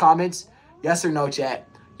guys' comments? Yes or no, chat.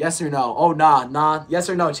 Yes or no? Oh, nah. Yes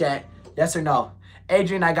or no, chat. Yes or no?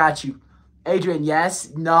 Adrian, I got you. Adrian, yes,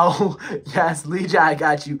 no, yes, Leja, I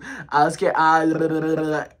got you. Let's get,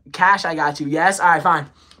 Cash, I got you. Yes, all right, fine.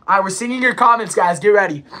 All right, we're singing your comments, guys. Get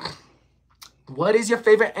ready. What is your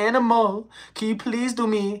favorite animal? Can you please do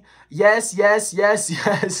me? Yes. All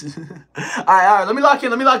right, let me lock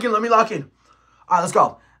in. All right, let's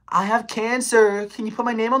go. I have cancer. Can you put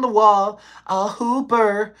my name on the wall?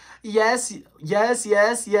 Hooper. Yes.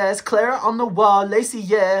 Clara on the wall. Lacey,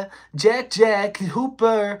 yeah. Jack.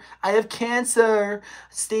 Hooper. I have cancer.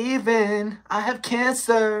 Steven. I have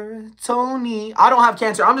cancer. Tony. I don't have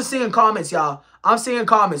cancer. I'm just singing comments, y'all. I'm singing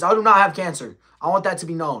comments. I do not have cancer. I want that to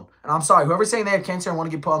be known. And I'm sorry. Whoever's saying they have cancer and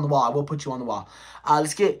want to get put on the wall, I will put you on the wall.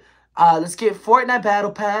 Let's get Fortnite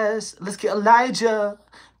Battle Pass. Let's get Elijah.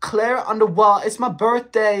 Claire on the wall. It's my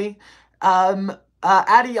birthday.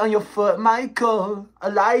 Addie on your foot. Michael.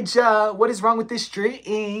 Elijah. What is wrong with this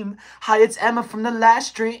stream? Hi, it's Emma from the last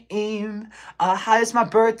stream. Hi, it's my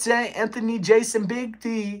birthday. Anthony, Jason, Big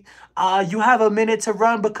D. You have a minute to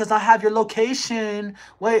run because I have your location.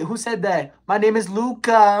 Wait, who said that? My name is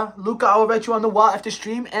Luca. Luca, I will write you on the wall after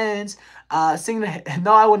stream ends. No,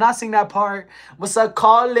 I will not sing that part. What's up,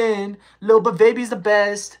 Colin? Lil but Baby's the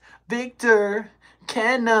best. Victor.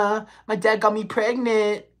 Kenna, my dad got me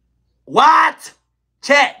pregnant. What?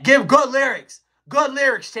 Chat, give good lyrics. Good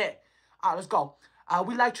lyrics, chat. All right, let's go.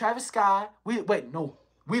 We like Travis Scott. We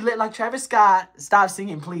lit like Travis Scott. Stop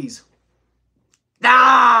singing, please.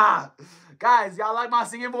 Nah! Guys, y'all like my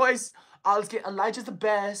singing voice? Let's get Elijah's the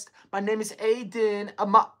best. My name is Aiden.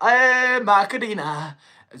 Macarena.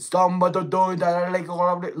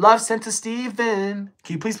 Love sent to Steven.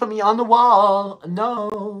 Can you please put me on the wall?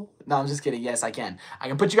 No, I'm just kidding. Yes, I can. I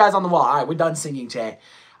can put you guys on the wall. All right, we're done singing, chat.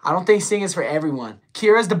 I don't think singing is for everyone.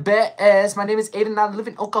 Kira's the best. My name is Aiden. I live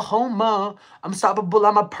in Oklahoma. I'm unstoppable.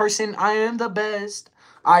 I'm a person. I am the best.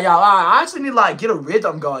 All right, y'all. I actually need to, get a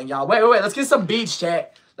rhythm going, y'all. Wait. Let's get some beats,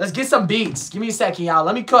 chat. Let's get some beats. Give me a second, y'all.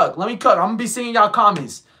 Let me cook. I'm going to be singing y'all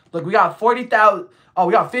comments. Look, we got 40,000. Oh,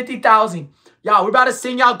 we got 50,000. Y'all, we're about to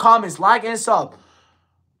sing y'all comments. Like and sub.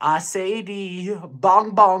 Sadie.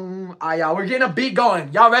 Bong bong. Y'all, we're getting a beat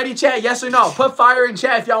going. Y'all ready, chat? Yes or no? Put fire in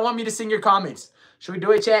chat if y'all want me to sing your comments. Should we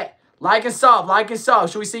do it, chat? Like and sub.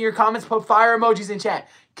 Should we sing your comments? Put fire emojis in chat.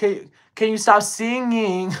 Can you stop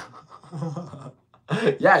singing?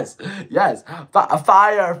 Yes.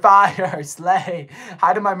 Fire. Slay.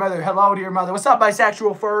 Hi to my mother. Hello to your mother. What's up,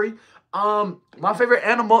 bisexual furry? My favorite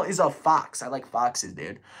animal is a fox. I like foxes,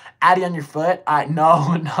 dude. Addie on your foot?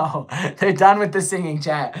 No. They're done with the singing,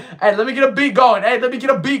 chat. Hey, let me get a beat going.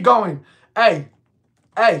 Hey.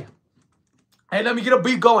 Hey, let me get a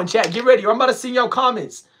beat going, chat. Get ready. I'm about to sing your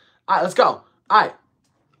comments. All right, let's go. All right.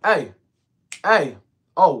 Hey. Hey.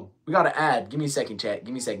 Oh, we got to add. Give me a second, chat.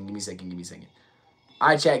 Give me a second. Give me a second. Give me a second. All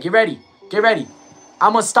right, chat. Get ready. Get ready.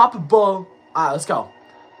 I'm unstoppable. All right, let's go.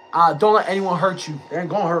 Don't let anyone hurt you. They ain't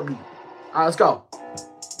going to hurt me. All right, let's go.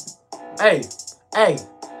 Hey. Hey.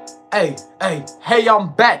 Hey. Hey. Hey,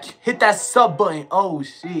 I'm back. Hit that sub button. Oh,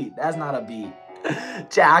 shit. That's not a beat.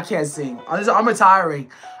 Chat, I can't sing. I'm retiring.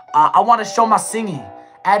 I want to show my singing.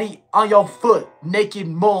 Addy on your foot, naked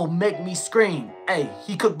mole make me scream. Hey,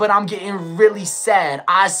 he cooked, but I'm getting really sad.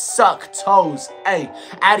 I suck toes. Hey,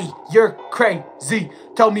 Addy, you're crazy.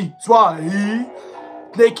 Tell me why.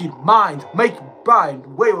 Naked mind, make blind.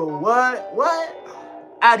 Wait,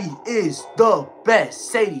 what? Addy is the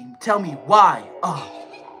best. Sadie, tell me why.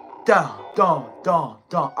 Down.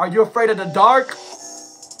 Are you afraid of the dark?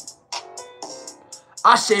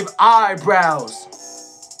 I shave eyebrows.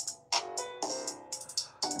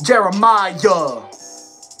 Jeremiah,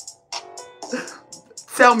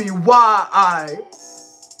 tell me why.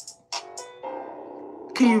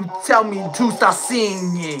 Can you tell me to stop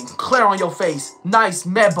singing? Clear on your face, nice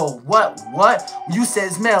mebo. What? You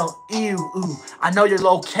said smell, ew, ooh. I know your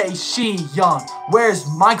location, young. Where's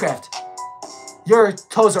Minecraft? Your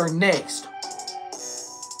toes are next.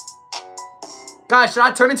 Guys, should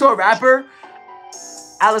I turn into a rapper?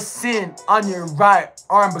 Allison on your right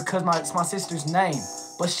arm because it's my sister's name.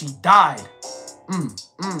 But she died.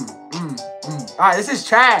 Alright, this is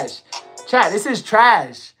trash. Chat, this is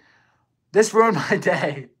trash. This ruined my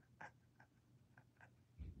day.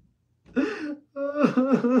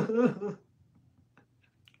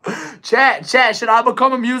 Chat, should I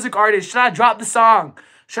become a music artist? Should I drop the song?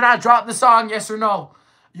 Yes or no?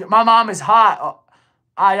 My mom is hot.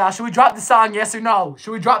 Should we drop the song? Yes or no?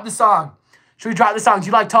 Should we drop the song? Do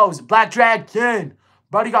you like toes? Black Dragon.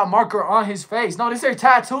 Buddy got marker on his face. No, these are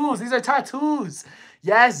tattoos.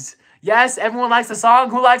 Yes. Everyone likes the song.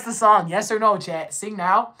 Who likes the song? Yes or no, chat? Sing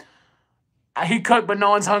now. He cooked, but no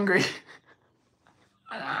one's hungry.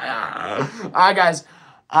 All right, guys.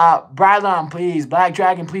 Brylon, please. Black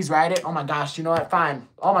Dragon, please write it. Oh, my gosh. You know what? Fine.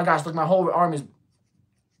 Oh, my gosh. Look, my whole arm is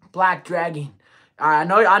Black Dragon. I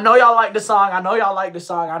know y'all like the song. I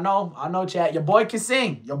know, chat. Your boy can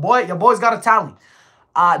sing. Your boy's got a talent.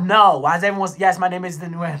 No. Why is everyone? Yes, my name is the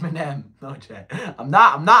new Eminem. No, chat. I'm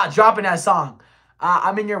not dropping that song.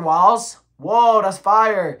 I'm in your walls. Whoa, that's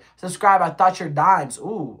fire. Subscribe. I thought you're dimes.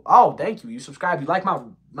 Ooh. Oh, thank you. You subscribe. You like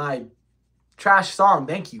my trash song.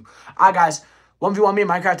 Thank you. All right, guys. 1v1 me in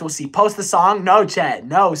Minecraft. We'll see. Post the song. No, chat.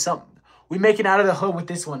 No. We making out of the hood with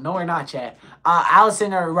this one. No, we're not, chat.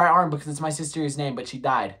 Allison, her right arm because it's my sister's name, but she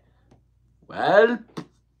died. Well,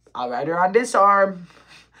 I'll write her on this arm.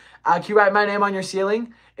 Can you write my name on your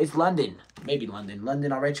ceiling? It's London. Maybe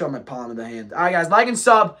London. I'll write you on my palm of the hand. All right, guys. Like and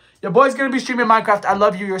sub. Your boy's going to be streaming Minecraft. I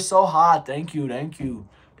love you. You're so hot. Thank you.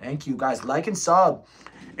 Guys, like and sub.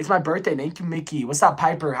 It's my birthday. Thank you, Mickey. What's up,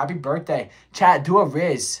 Piper? Happy birthday. Chat, do a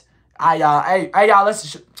Riz. Hey, y'all,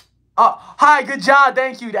 let's... Oh, hi, good job.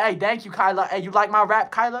 Thank you. Hey, thank you, Kyla. Hey, you like my rap,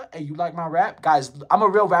 Kyla? Hey, you like my rap? Guys, I'm a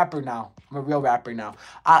real rapper now.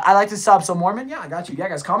 I like to sub. So, Mormon, yeah, I got you. Yeah,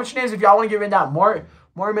 guys, comment your names if y'all want to get written down.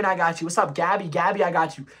 Mormon, I got you. What's up, Gabby? Gabby, I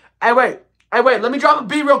got you. Hey, wait. Let me drop a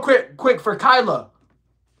beat real quick for Kyla.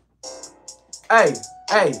 Hey.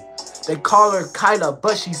 They call her Kyla,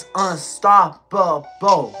 but she's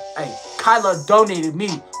unstoppable. Hey, Kyla donated me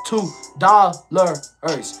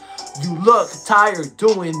 $2. You look tired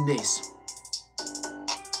doing this.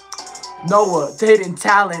 Noah, hidden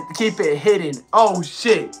talent, keep it hidden. Oh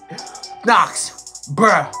shit. Knox,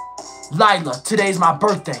 bruh. Lila, today's my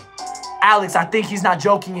birthday. Alex, I think he's not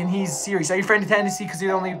joking and he's serious. Are you friend of Tennessee? Because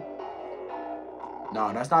you're only...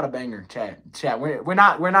 No, that's not a banger, chat. We're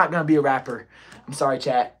not gonna be a rapper. I'm sorry,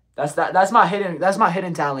 chat. That's my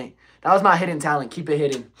hidden talent. That was my hidden talent. Keep it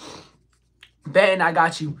hidden. Ben, I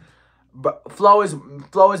got you. But flow is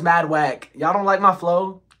mad whack. Y'all don't like my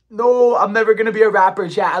flow? No, I'm never gonna be a rapper,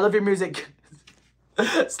 chat. I love your music.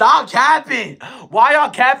 Stop capping. Why y'all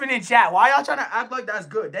capping in chat? Why y'all trying to act like that's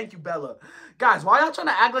good? Thank you, Bella. Guys, why y'all trying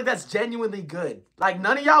to act like that's genuinely good? Like,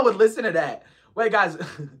 none of y'all would listen to that. Wait, guys.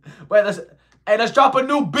 Wait, let's drop a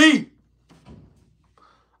new beat.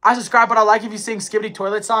 I subscribe, but I like if you sing Skibbity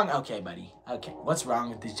Toilet Song. Okay, buddy. Okay, what's wrong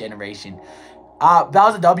with this generation? That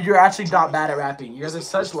was a W. You're actually not bad at rapping. You guys are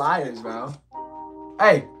such liars, bro.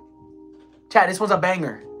 Hey, chat, this one's a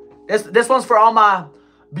banger. This one's for all my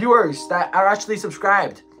viewers that are actually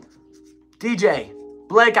subscribed. DJ,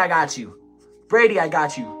 Blake, I got you. Brady, I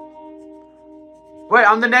got you. Wait,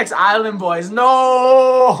 I'm the next Island Boys.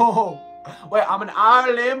 No! Wait, I'm an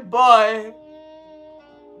Island boy.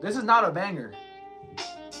 This is not a banger.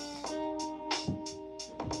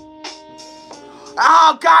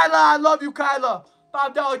 Oh, Kyla, I love you, Kyla.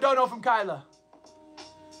 $5 dono from Kyla.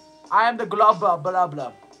 I am the glub blah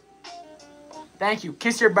blah. Thank you.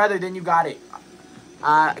 Kiss your brother, then you got it.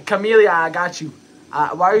 Camellia, I got you.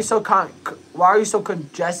 Why are you so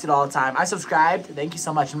congested all the time? I subscribed. Thank you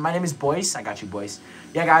so much. My name is Boyce. I got you, Boyce.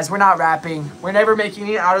 Yeah, guys, we're not rapping. We're never making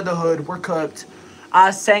it out of the hood. We're cooked.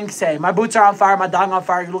 Sensei, my boots are on fire. My dog on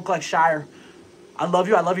fire. You look like Shire. I love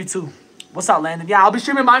you. I love you too. What's up, Landon? Yeah, I'll be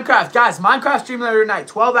streaming Minecraft. Guys, Minecraft streaming later tonight.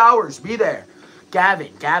 12 hours. Be there. Gavin,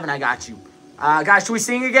 I got you. Guys, should we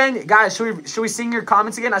sing again? Guys, should we sing your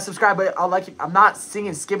comments again? I subscribe, but I'm not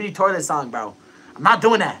singing Skibbity Toilet song, bro. I'm not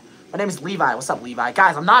doing that. My name is Levi. What's up, Levi?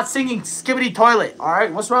 Guys, I'm not singing Skibbity Toilet, all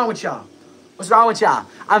right? What's wrong with y'all? What's wrong with y'all?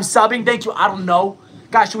 I'm subbing. Thank you. I don't know.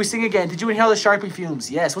 Guys, should we sing again? Did you inhale the Sharpie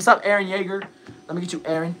fumes? Yes. What's up, Aaron Yeager? Let me get you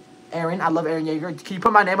Aaron. Aaron, I love Aaron Yeager. Can you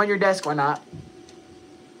put my name on your desk or not?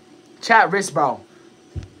 Chat wrist, bro.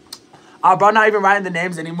 Bro, not even writing the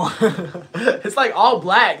names anymore. It's like all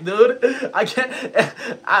black, dude. I can't.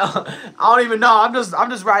 I don't even know. I'm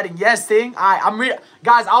just writing yes thing.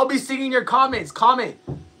 Guys, I'll be singing your comments. Comment.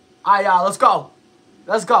 Let's go.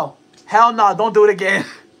 Let's go. Hell no, don't do it again.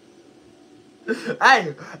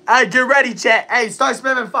 hey, get ready, chat. Hey, start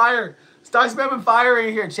spamming fire. Start spamming fire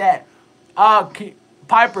in here, chat.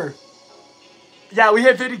 Piper. Yeah, we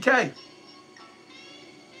hit 50K.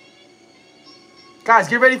 Guys,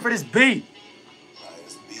 get ready for this beat.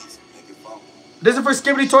 This is for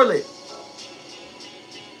Skibbity Toilet.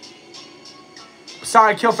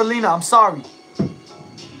 Sorry, Kill for Lena. I'm sorry.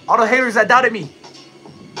 All the haters that doubted me.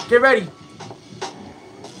 Get ready.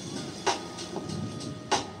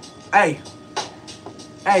 Hey.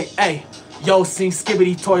 Yo, sing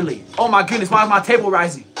Skibbity Toilet. Oh my goodness, why is my table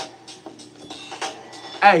rising?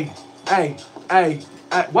 Hey.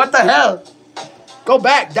 What the hell? Go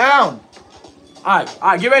back down. All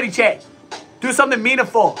right, get ready, chat. Do something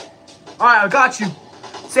meaningful. All right, I got you.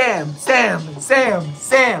 Sam,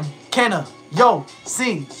 Kenna, yo,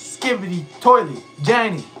 sing, Skibbity Toilet,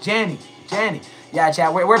 Janny. Yeah,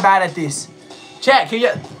 chat, we're bad at this. Chat, can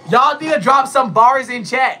y'all need to drop some bars in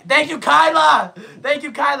chat. Thank you, Kyla.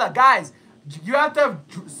 Guys, you have to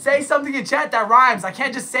say something in chat that rhymes. I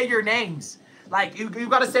can't just say your names. Like, you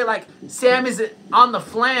gotta say, like, Sam is on the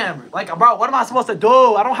flam. Like, bro, what am I supposed to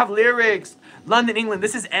do? I don't have lyrics. London, England.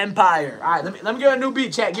 This is Empire. All right, let me get a new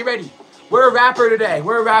beat, chat. Get ready. We're a rapper today.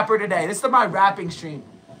 This is my rapping stream.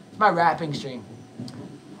 All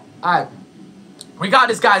right. We got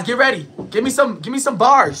this, guys. Get ready. Give me some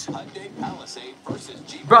bars.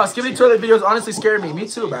 Bro, Skibbity Toilet videos honestly scared me. Me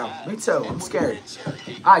too, bro. Me too. I'm scared.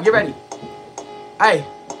 All right, get ready. Hey.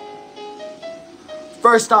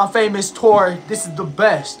 First on Famous Tour. This is the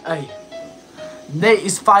best. Hey. Nate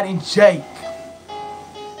is fighting Jake.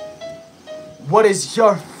 What is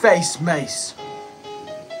your face, Mace?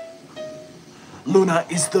 Luna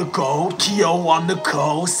is the gold, Kyo on the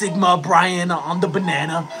coal, Sigma Brian on the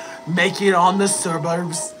banana, make it on the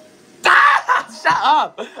suburbs. Shut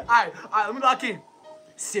up! Alright, let me lock in.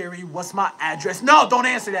 Siri, what's my address? No, don't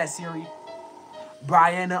answer that, Siri.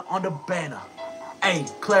 Brian on the banner. Hey,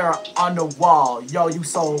 Clara on the wall. Yo, you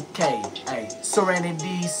so okay. Hey,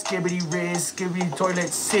 Serenity, Skibbity Riz, Skibbity Toilet,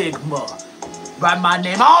 Sigma. Write my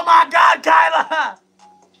name. Oh my God, Kyla!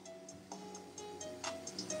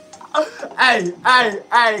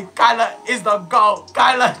 Hey, Kyla is the GOAT.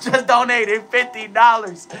 Kyla just donated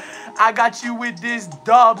 $50. I got you with this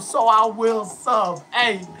dub, so I will sub.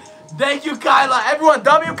 Hey, thank you, Kyla. Everyone,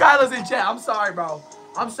 W Kyla's in chat. I'm sorry, bro.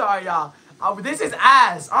 I'm sorry, y'all. This is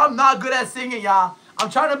ass. I'm not good at singing, y'all. I'm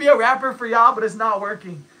trying to be a rapper for y'all, but it's not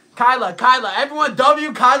working. Kyla. Everyone,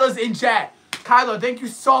 W Kyla's in chat. Kyla, thank you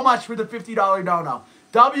so much for the $50 dono.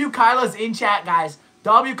 W Kyla's in chat, guys.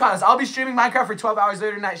 W Kyla's. I'll be streaming Minecraft for 12 hours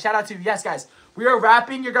later tonight. Shout out to you. Yes, guys. We are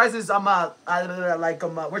rapping. Your guys'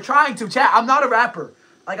 we're trying to, chat. I'm not a rapper.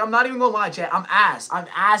 Like, I'm not even gonna lie, chat. I'm ass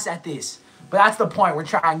at this. But that's the point. We're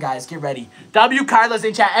trying, guys. Get ready. W Kyla's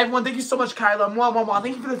in chat. Everyone, thank you so much, Kyla. Mwah.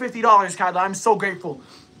 Thank you for the $50, Kyla. I'm so grateful.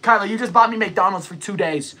 Kyla, you just bought me McDonald's for 2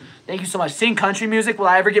 days. Thank you so much. Sing country music. Will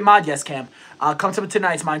I ever get mod? Yes, Cam. Come to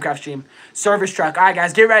tonight's Minecraft stream. Service truck. All right,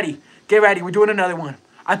 guys. Get ready. We're doing another one.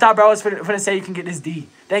 I thought bro was gonna say you can get this D.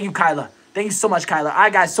 Thank you, Kyla. Thank you so much, Kyla. All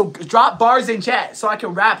right, guys. So drop bars in chat so I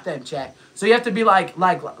can rap them, chat. So you have to be like,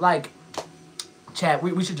 chat.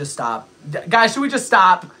 We should just stop. Guys, should we just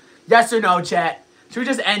stop? Yes or no, chat? Should we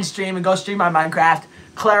just end stream and go stream my Minecraft?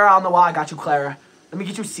 Clara on the wall. I got you, Clara. Let me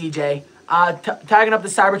get you, CJ. Tagging up the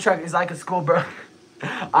Cybertruck is like a school, bro.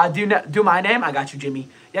 Do my name? I got you, Jimmy.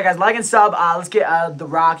 Yeah, guys, like and sub. Let's get The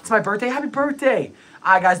Rock. It's my birthday. Happy birthday.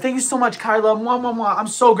 All right, guys. Thank you so much, Kyla. Mwah, mwah, mwah. I'm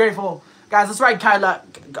so grateful. Guys, let's write Kyla.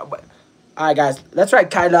 All right, guys. Let's write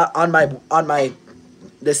Kyla on my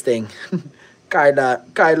this thing.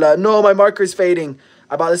 Kyla. No, my marker's fading.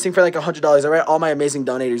 I bought this thing for like $100. I write all my amazing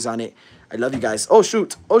donators on it. I love you guys. Oh,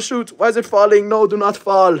 shoot. Oh, shoot. Why is it falling? No, do not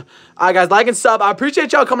fall. All right, guys. Like and sub. I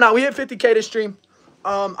appreciate y'all coming out. We hit 50K this stream.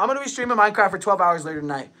 I'm going to be streaming Minecraft for 12 hours later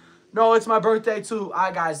tonight. No, it's my birthday, too. All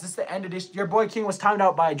right, guys. This is the end of this. Your boy King was timed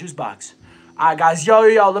out by a juice box. All right, guys. Yo.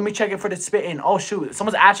 Let me check it for the spitting. Oh, shoot.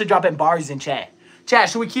 Someone's actually dropping bars in chat. Chat,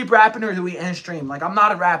 should we keep rapping or do we end stream? Like, I'm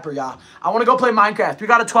not a rapper, y'all. I want to go play Minecraft. We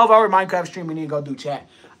got a 12-hour Minecraft stream we need to go do, chat.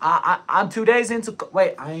 I'm 2 days into...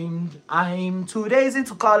 Wait, I'm 2 days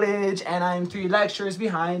into college, and I'm 3 lectures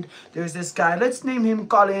behind. There's this guy. Let's name him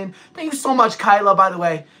Colin. Thank you so much, Kyla, by the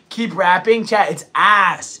way. Keep rapping, chat. It's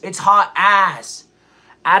ass. It's hot ass.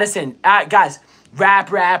 Addison. Guys,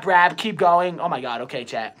 rap. Keep going. Oh, my God. Okay,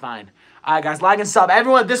 chat. Fine. All right, guys, like and sub.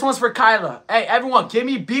 Everyone, this one's for Kyla. Hey, everyone, give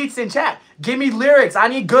me beats in chat. Give me lyrics. I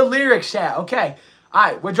need good lyrics, chat. Okay. All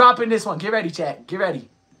right, we're dropping this one. Get ready, chat. Get ready.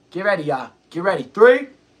 Get ready, y'all. Get ready. 3,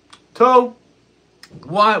 2,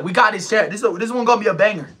 1. We got this, chat. This one going to be a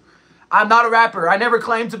banger. I'm not a rapper. I never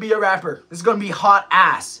claimed to be a rapper. This is going to be hot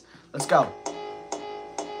ass. Let's go.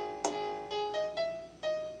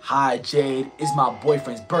 Hi, Jade. It's my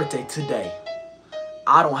boyfriend's birthday today.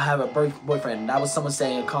 I don't have a boyfriend. That was someone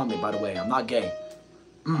saying in a comment, by the way. I'm not gay.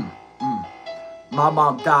 My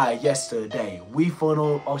mom died yesterday. We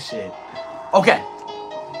funnel. Oh, shit. Okay.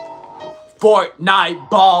 Fortnite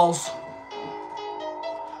balls.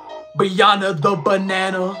 Beyond the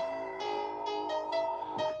banana.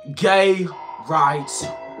 Gay rights.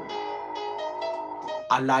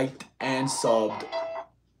 I liked and subbed.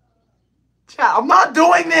 Chat, I'm not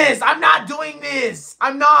doing this. I'm not doing this.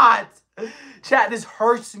 I'm not. Chat, this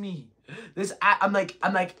hurts me. I'm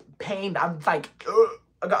like pained. I'm like,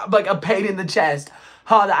 I got like a pain in the chest.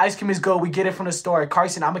 Huh, the ice cream is good. We get it from the store.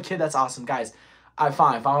 Carson, I'm a kid. That's awesome, guys. All right,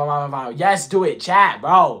 fine. Yes, do it. Chat,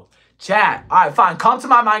 bro. Chat. All right, fine. Come to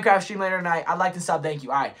my Minecraft stream later tonight. I'd like to sub. Thank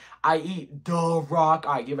you. All right. I eat the rock.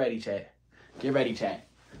 All right, get ready, chat. Get ready, chat.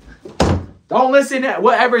 Don't listen to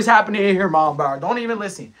whatever's happening in here, mom, bro. Don't even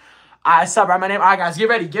listen. All right, sub. Write my name. All right, guys. Get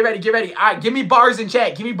ready. All right, give me bars in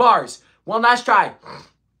chat. Give me bars. One last try.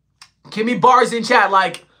 Give me bars in chat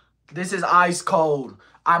like, this is ice cold.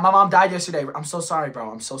 My mom died yesterday. I'm so sorry,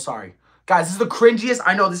 bro. I'm so sorry. Guys, this is the cringiest.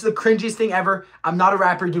 I know, this is the cringiest thing ever. I'm not a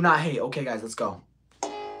rapper. Do not hate. Okay, guys, let's go.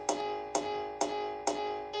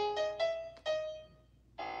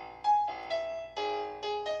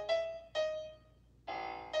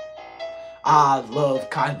 I love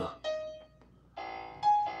Kyla.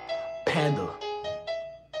 Panda.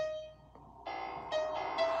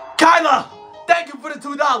 Kyla! Thank you for the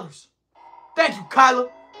 $2. Thank you, Kyla.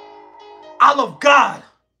 I love God.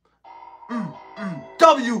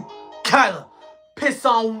 W. Kyla. Piss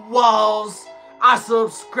on walls. I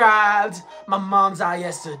subscribed. My mom died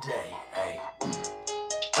yesterday.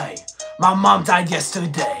 Hey. My mom died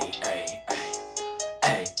yesterday.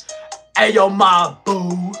 Hey, yo, my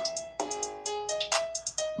boo.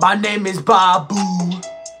 My name is Babu.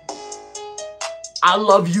 I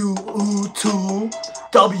love you too.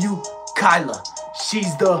 W. Kyla.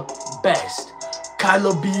 She's the best.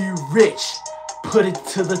 Kyla be rich. Put it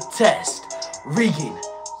to the test. Regan.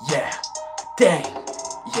 Yeah. Dang.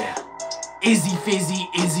 Yeah. Izzy fizzy.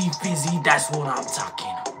 That's what I'm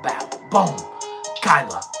talking about. Boom.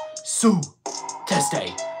 Kyla. Sue.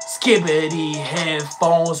 Teste. Skibbity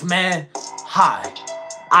headphones, man. Hi.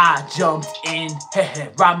 I jumped in,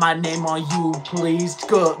 write my name on you, please.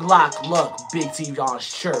 Good luck, Big T on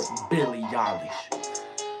shirt, Billie Eilish.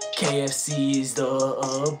 KFC is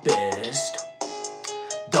the best.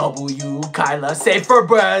 W. Kyla, say for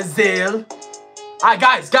Brazil. Alright,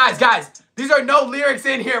 guys. These are no lyrics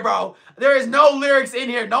in here, bro. There is no lyrics in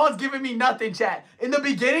here. No one's giving me nothing, chat. In the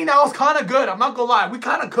beginning, that was kind of good. I'm not gonna lie. We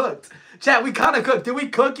kind of cooked. Chat, we kind of cooked. Did we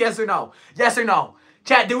cook? Yes or no? Yes or no?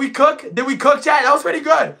 Chat, did we cook? Did we cook, chat? That was pretty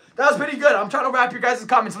good. I'm trying to wrap your guys'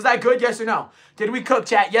 comments. Was that good? Yes or no? Did we cook,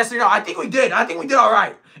 chat? Yes or no? I think we did. I think we did all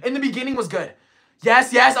right. In the beginning was good.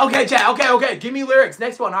 Yes. Okay, chat. Okay. Give me lyrics.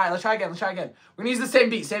 Next one. All right, let's try again. We're going to use the same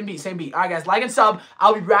beat. All right, guys. Like and sub.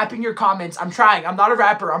 I'll be rapping your comments. I'm trying. I'm not a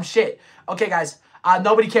rapper. I'm shit. Okay, guys.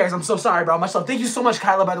 Nobody cares. I'm so sorry, bro. Much love. Thank you so much,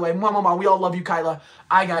 Kyla, by the way. Mwah. We all love you, Kyla.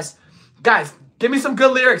 All right, guys. Guys, give me some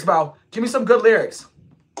good lyrics, bro. Give me some good lyrics.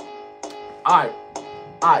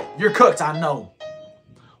 All right, you're cooked, I know.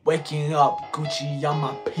 Waking up, Gucci on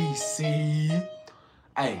my PC.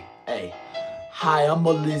 Hey. Hi, I'm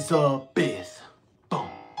Elizabeth. Boom.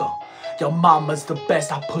 Your mama's the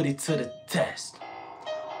best, I put it to the test.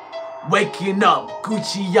 Waking up,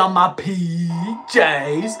 Gucci on my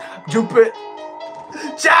PJs. Jupiter.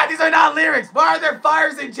 Chat, these are not lyrics. Why are there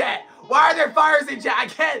fires in chat? Why are there fires in chat? I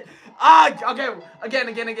can't. Okay.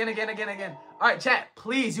 Again. All right, chat,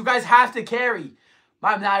 please. You guys have to carry.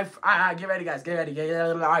 My knife. Get ready, guys. Get ready.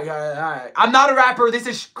 All right. I'm not a rapper. This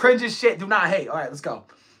is cringe as shit. Do not hate. All right, let's go.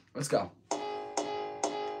 Let's go.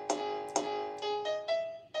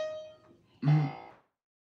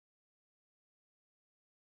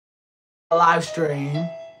 Live stream.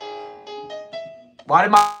 Why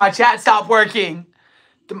did my chat stop working?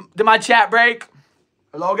 Did my chat break?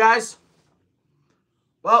 Hello, guys?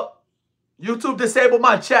 Well, YouTube disabled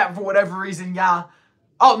my chat for whatever reason, y'all.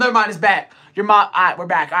 Oh, never mind, it's back. Your mom. All right, we're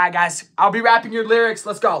back. All right, guys. I'll be rapping your lyrics.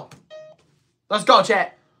 Let's go. Let's go,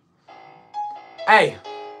 chat. Hey.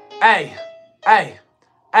 I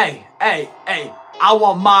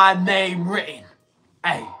want my name written.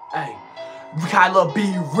 Hey. Kyla,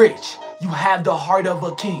 be rich. You have the heart of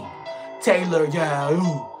a king. Taylor, yeah,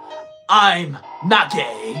 ooh. I'm not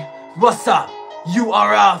gay. What's up? You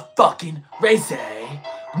are a fucking raisin.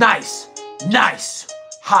 Nice.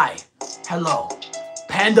 Hi. Hello.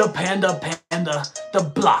 Panda.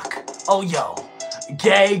 The block. Oh, yo.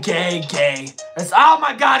 Gay. That's, oh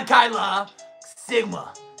my God, Kyla.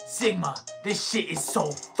 Sigma. This shit is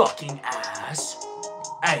so fucking ass.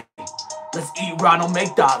 Hey. Let's eat Ronald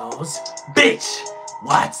McDonald's. Bitch.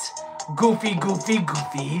 What? Goofy.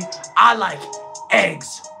 I like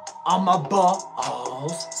eggs on my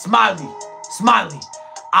balls. Smiley.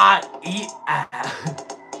 I eat ass.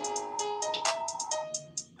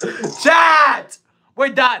 Chat! We're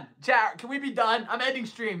done. Chat, can we be done? I'm ending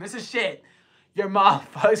stream. This is shit. Your mom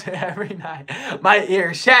fucks me every night. My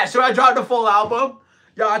ears. Chat, should I drop the full album?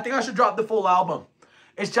 Yo, I think I should drop the full album.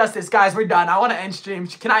 It's just this, guys. We're done. I want to end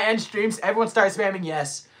streams. Can I end streams? Everyone start spamming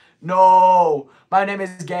yes. No. My name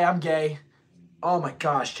is gay. I'm gay. Oh my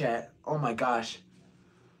gosh, chat. Oh my gosh.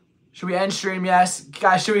 Should we end stream? Yes.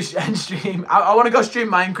 Guys, should we end stream? I want to go stream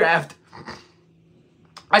Minecraft.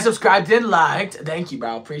 I subscribed and liked. Thank you,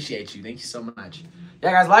 bro. Appreciate you. Thank you so much.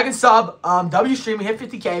 Yeah, guys, like and sub. W stream, we hit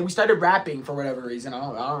 50K. We started rapping for whatever reason. I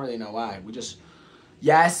don't really know why. We just...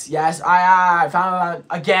 Yes. I found out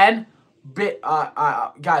again.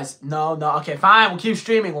 Guys, no. Okay, fine. We'll keep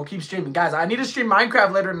streaming. Guys, I need to stream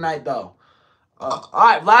Minecraft later tonight, though. All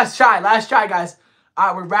right, last try, guys. All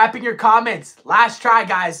right, we're wrapping your comments. Last try,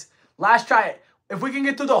 guys. Last try. If we can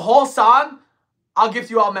get through the whole song, I'll gift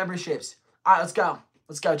you all memberships. All right, let's go.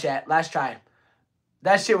 Let's go, chat. Last try.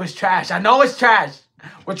 That shit was trash. I know it's trash.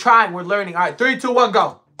 We're trying. We're learning. All right, 3, 2, 1,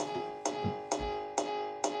 go.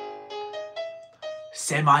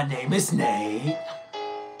 Say my name is Nate.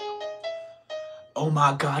 Oh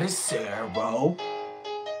my God, it's Sarah.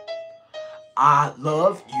 I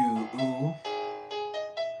love you.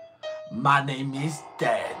 My name is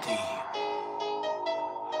Daddy.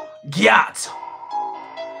 Gyat.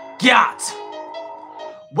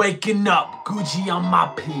 Waking up, Gucci on my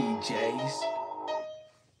PJs.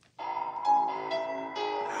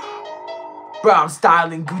 Bro, I'm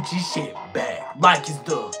styling Gucci shit back like it's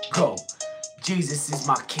the GOAT. Jesus is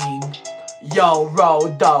my king. Yo,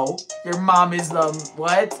 Rodo, your mom is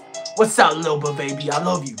what? What's up, little baby? I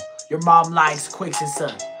love you. Your mom likes quicks and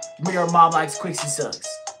sucks. Your mom likes quicks and sucks.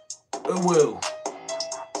 Woo.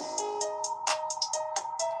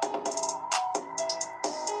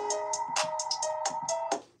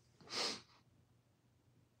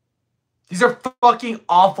 These are fucking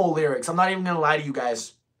awful lyrics. I'm not even gonna lie to you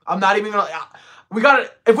guys. I'm not even gonna.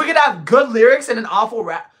 If we could have good lyrics and an awful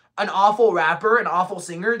rapper, an awful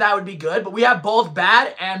singer, that would be good. But we have both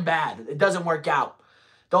bad and bad. It doesn't work out.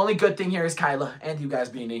 The only good thing here is Kyla and you guys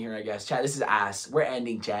being in here, I guess. Chat, this is ass. We're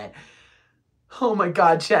ending, chat. Oh my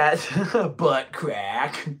God, chat. Butt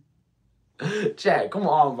crack. Chat, come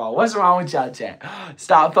on, bro. What's wrong with y'all, chat?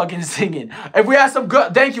 Stop fucking singing. If we have some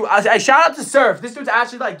good... Thank you. Shout out to Surf. This dude's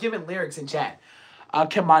actually, like, giving lyrics in chat.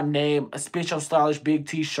 Can my name, a special stylish big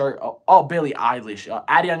t-shirt. Oh, Billie Eilish.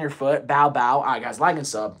 Addy on your foot. Bow. All right, guys. Like and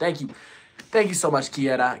sub. Thank you. Thank you so much,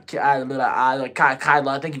 Kyla.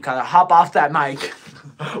 Thank you, Kyla. Hop off that mic.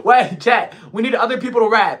 Wait, chat. We need other people to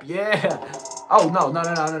rap. Yeah. Oh, no. All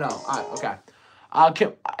right, okay. I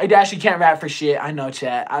actually can't rap for shit. I know,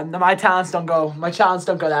 chat. My talents don't go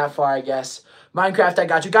that far, I guess. Minecraft, I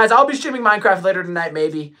got you. Guys, I'll be streaming Minecraft later tonight,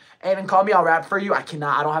 maybe. Aiden, call me, I'll rap for you. I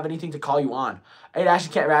cannot. I don't have anything to call you on. I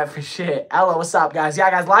actually can't rap for shit. Ella, what's up, guys?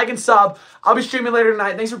 Yeah, guys, like and sub. I'll be streaming later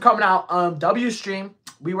tonight. Thanks for coming out. W stream.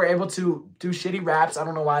 We were able to do shitty raps. I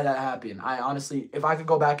don't know why that happened. I honestly, if I could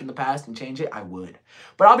go back in the past and change it, I would.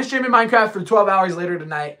 But I'll be streaming Minecraft for 12 hours later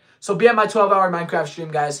tonight. So be at my 12-hour Minecraft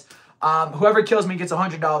stream, guys. Whoever kills me gets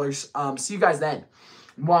 $100. See you guys then.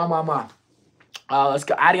 Mwah, mwah, mwah. Let's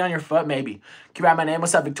go. Addy on your foot, maybe. Can you write my name?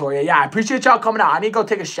 What's up, Victoria? Yeah, I appreciate y'all coming out. I need to go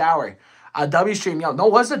take a shower. W stream, yo. No,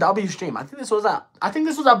 what's the W stream? I think this was a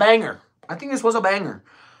banger. I think this was a banger.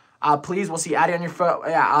 Please, we'll see. Addy on your foot.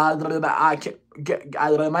 Yeah.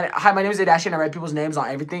 Hi, my name is Adashi, and I write people's names on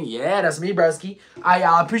everything. Yeah, that's me, broski.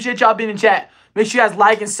 I appreciate y'all being in chat. Make sure you guys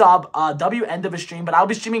like and sub. W end of a stream, but I'll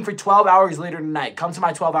be streaming for 12 hours later tonight. Come to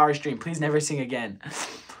my 12-hour stream. Please never sing again.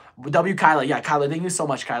 W Kyla. Yeah, Kyla, thank you so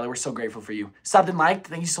much, Kyla. We're so grateful for you. Subbed and liked.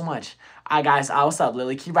 Thank you so much. All right, guys. What's up,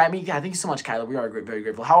 Lily? Can you write me? Yeah, thank you so much, Kyla. We are very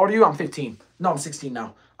grateful. How old are you? I'm 15. No, I'm 16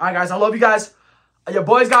 now. All right, guys. I love you guys. Your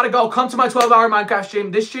boys got to go. Come to my 12-hour Minecraft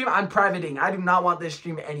stream. This stream, I'm privating. I do not want this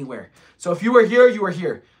stream anywhere. So if you were here, you were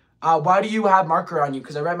here. Why do you have marker on you?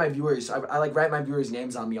 Because I write my viewers. I like write my viewers'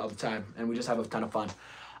 names on me all the time. And we just have a ton of fun.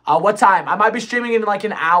 What time? I might be streaming in like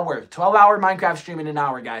an hour. 12-hour Minecraft stream in an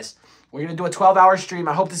hour, guys. We're going to do a 12-hour stream.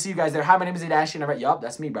 I hope to see you guys there. Hi, my name is Adashi, and I write, yup,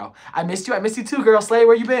 that's me, bro. I missed you. I missed you too, girl. Slay,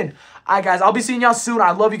 where you been? All right, guys, I'll be seeing y'all soon.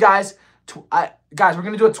 I love you guys. Guys, we're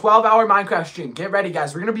going to do a 12-hour Minecraft stream. Get ready,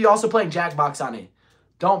 guys. We're going to be also playing Jackbox on it.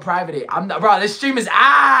 Don't private it. I'm not, bro, this stream is,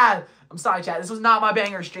 I'm sorry, chat. This was not my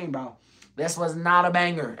banger stream, bro. This was not a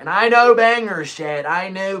banger. And I know bangers, chat. I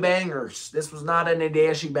know bangers. This was not an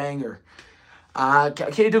Adashi banger.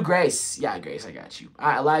 Can you do Grace? Yeah, Grace, I got you.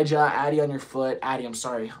 Elijah, Addy on your foot. Addy, I'm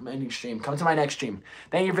sorry. I'm ending stream. Come to my next stream.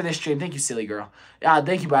 Thank you for this stream. Thank you, silly girl. Yeah,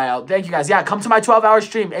 thank you, Bio. Thank you, guys. Yeah, come to my 12-hour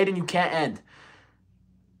stream. Aiden, you can't end.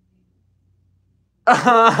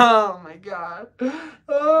 Oh, my God.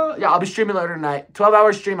 Yeah, I'll be streaming later tonight.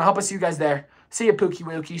 12-hour stream. I hope I see you guys there. See you, Pookie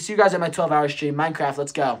Wookie. See you guys at my 12-hour stream. Minecraft,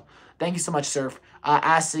 let's go. Thank you so much, Surf.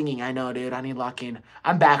 Ass singing, I know, dude. I need lock in.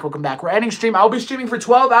 I'm back. Welcome back. We're ending stream. I'll be streaming for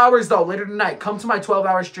 12 hours, though, later tonight. Come to my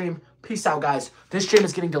 12-hour stream. Peace out, guys. This stream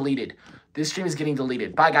is getting deleted. This stream is getting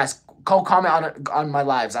deleted. Bye, guys. Go comment on my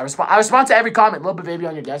lives. I respond to every comment. Little bit baby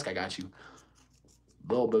on your desk. I got you.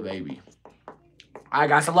 Little bit baby. All right,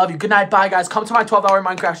 guys. I love you. Good night. Bye, guys. Come to my 12-hour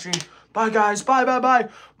Minecraft stream. Bye, guys. Bye, bye, bye.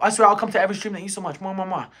 I swear I'll come to every stream. Thank you so much. Mwah,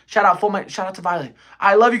 mwah, mwah. Shout out to Violet.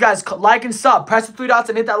 I love you guys. Like and sub. Press the 3 dots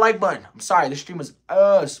and hit that like button. I'm sorry. This stream was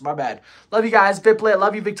my bad. Love you guys. Viplet.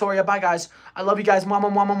 Love you, Victoria. Bye, guys. I love you guys. Mwah,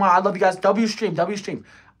 mwah, mwah, mwah, mwah. I love you guys. W stream.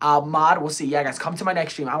 Mod, we'll see. Yeah, guys, come to my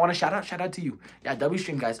next stream. I want to shout out to you. Yeah, W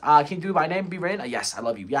stream, guys. Can you do my name be written? Yes, I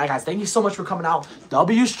love you. Yeah, guys, thank you so much for coming out.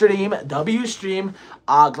 W stream.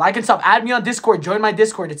 Like and sub. Add me on Discord. Join my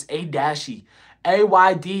Discord. It's Adashi.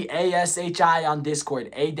 AYDASHI on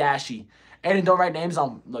Discord. Adashi. And don't write names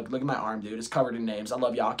on. Look at my arm, dude. It's covered in names. I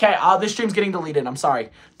love y'all. Okay, this stream's getting deleted. I'm sorry.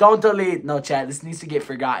 Don't delete. No, chat. This needs to get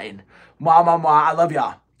forgotten. Mwah, mwah, mwah. I love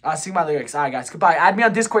y'all. Sing my lyrics. All right, guys. Goodbye. Add me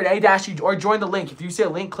on Discord, A-Dashi, or join the link. If you see a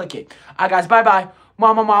link, click it. All right, guys. Bye-bye.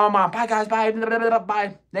 Mama. Bye, guys. Bye.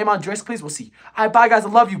 Bye. Name on Drisk, please. We'll see. All right, bye, guys. I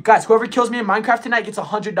love you. Guys, whoever kills me in Minecraft tonight gets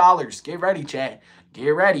 $100. Get ready, chat. Get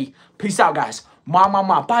ready. Peace out, guys.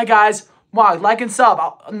 Mama. Bye, guys. Like and sub.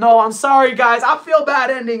 No, I'm sorry, guys. I feel bad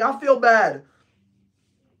ending. I feel bad.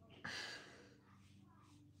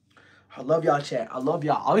 I love y'all, chat. I love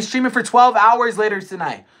y'all. I'll be streaming for 12 hours later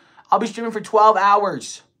tonight. I'll be streaming for 12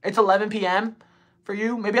 hours. It's 11 p.m. for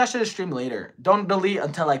you. Maybe I should have streamed later. Don't delete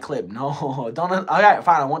until I clip. No, don't. All right,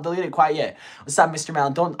 fine. I won't delete it quite yet. What's up, Mr.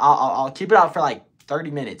 Melon? I'll keep it out for like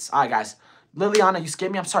 30 minutes. All right, guys. Liliana, you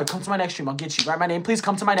skipped me. I'm sorry. Come to my next stream. I'll get you. Write my name. Please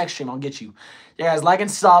come to my next stream. I'll get you. Yeah, guys, like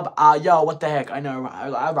and sub. Yo, what the heck? I know.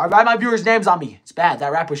 I write my viewers' names on me. It's bad.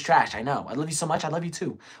 That rap was trash. I know. I love you so much. I love you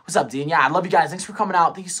too. What's up, Dean? Yeah, I love you guys. Thanks for coming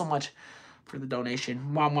out. Thank you so much for the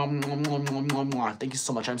donation. Thank you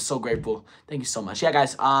so much. I'm so grateful. Thank you so much. Yeah,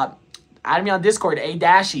 guys. Add me on Discord.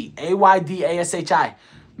 A-Dashi. A-Y-D-A-S-H-I.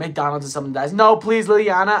 McDonald's and something guys. No, please,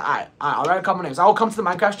 Liliana. I'll write a couple names. I will come to the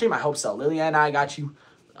Minecraft stream. I hope so. Liliana, I got you.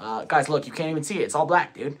 Guys, look, you can't even see it. It's all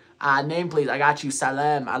black, dude. Name, please. I got you.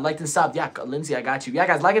 Salem. I liked and sub. Yeah, Lindsay, I got you. Yeah,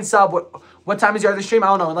 guys, like and sub. What time is your other stream? I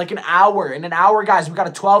don't know. In like an hour. In an hour, guys, we got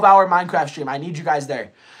a 12-hour Minecraft stream. I need you guys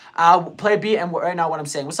there. Play a beat and right now what I'm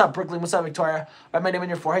saying. What's up, Brooklyn? What's up, Victoria? Write my name on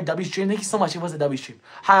your forehead. W stream. Thank you so much. It was a W stream.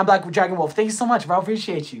 Hi, I'm Black Dragon Wolf. Thank you so much, bro.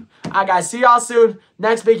 Appreciate you. All right, guys. See y'all soon.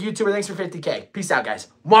 Next big YouTuber. Thanks for 50K. Peace out, guys.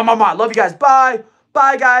 Mwah. Love you guys. Bye.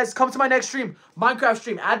 Bye, guys. Come to my next stream. Minecraft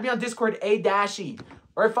stream. Add me on Discord, A-Dashi.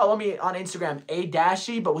 Or follow me on Instagram,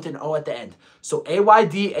 A-Dashi, but with an O at the end. So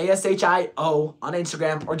A-Y-D-A-S-H-I-O on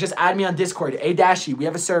Instagram. Or just add me on Discord, A-Dashi. We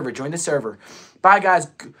have a server. Join the server. Bye, guys.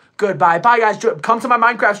 Goodbye. Bye, guys. Come to my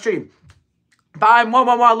Minecraft stream. Bye.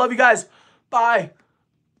 Mwah. Love you guys. Bye.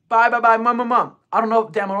 Bye. Mwah. I don't know.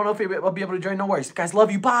 Damn, I don't know if I'll be able to join. No worries. Guys,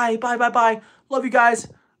 love you. Bye. Love you guys.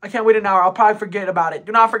 I can't wait an hour. I'll probably forget about it.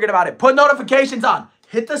 Do not forget about it. Put notifications on.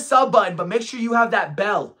 Hit the sub button, but make sure you have that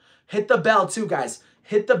bell. Hit the bell too, guys.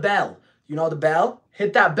 Hit the bell. You know the bell?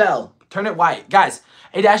 Hit that bell. Turn it white. Guys,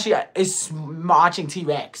 it actually is watching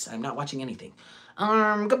T-Rex. I'm not watching anything.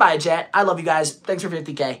 Goodbye, chat. I love you guys. Thanks for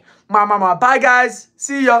 50K. Bye, guys.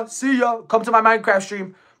 See ya. See ya. Come to my Minecraft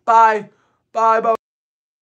stream. Bye. Bye, bye.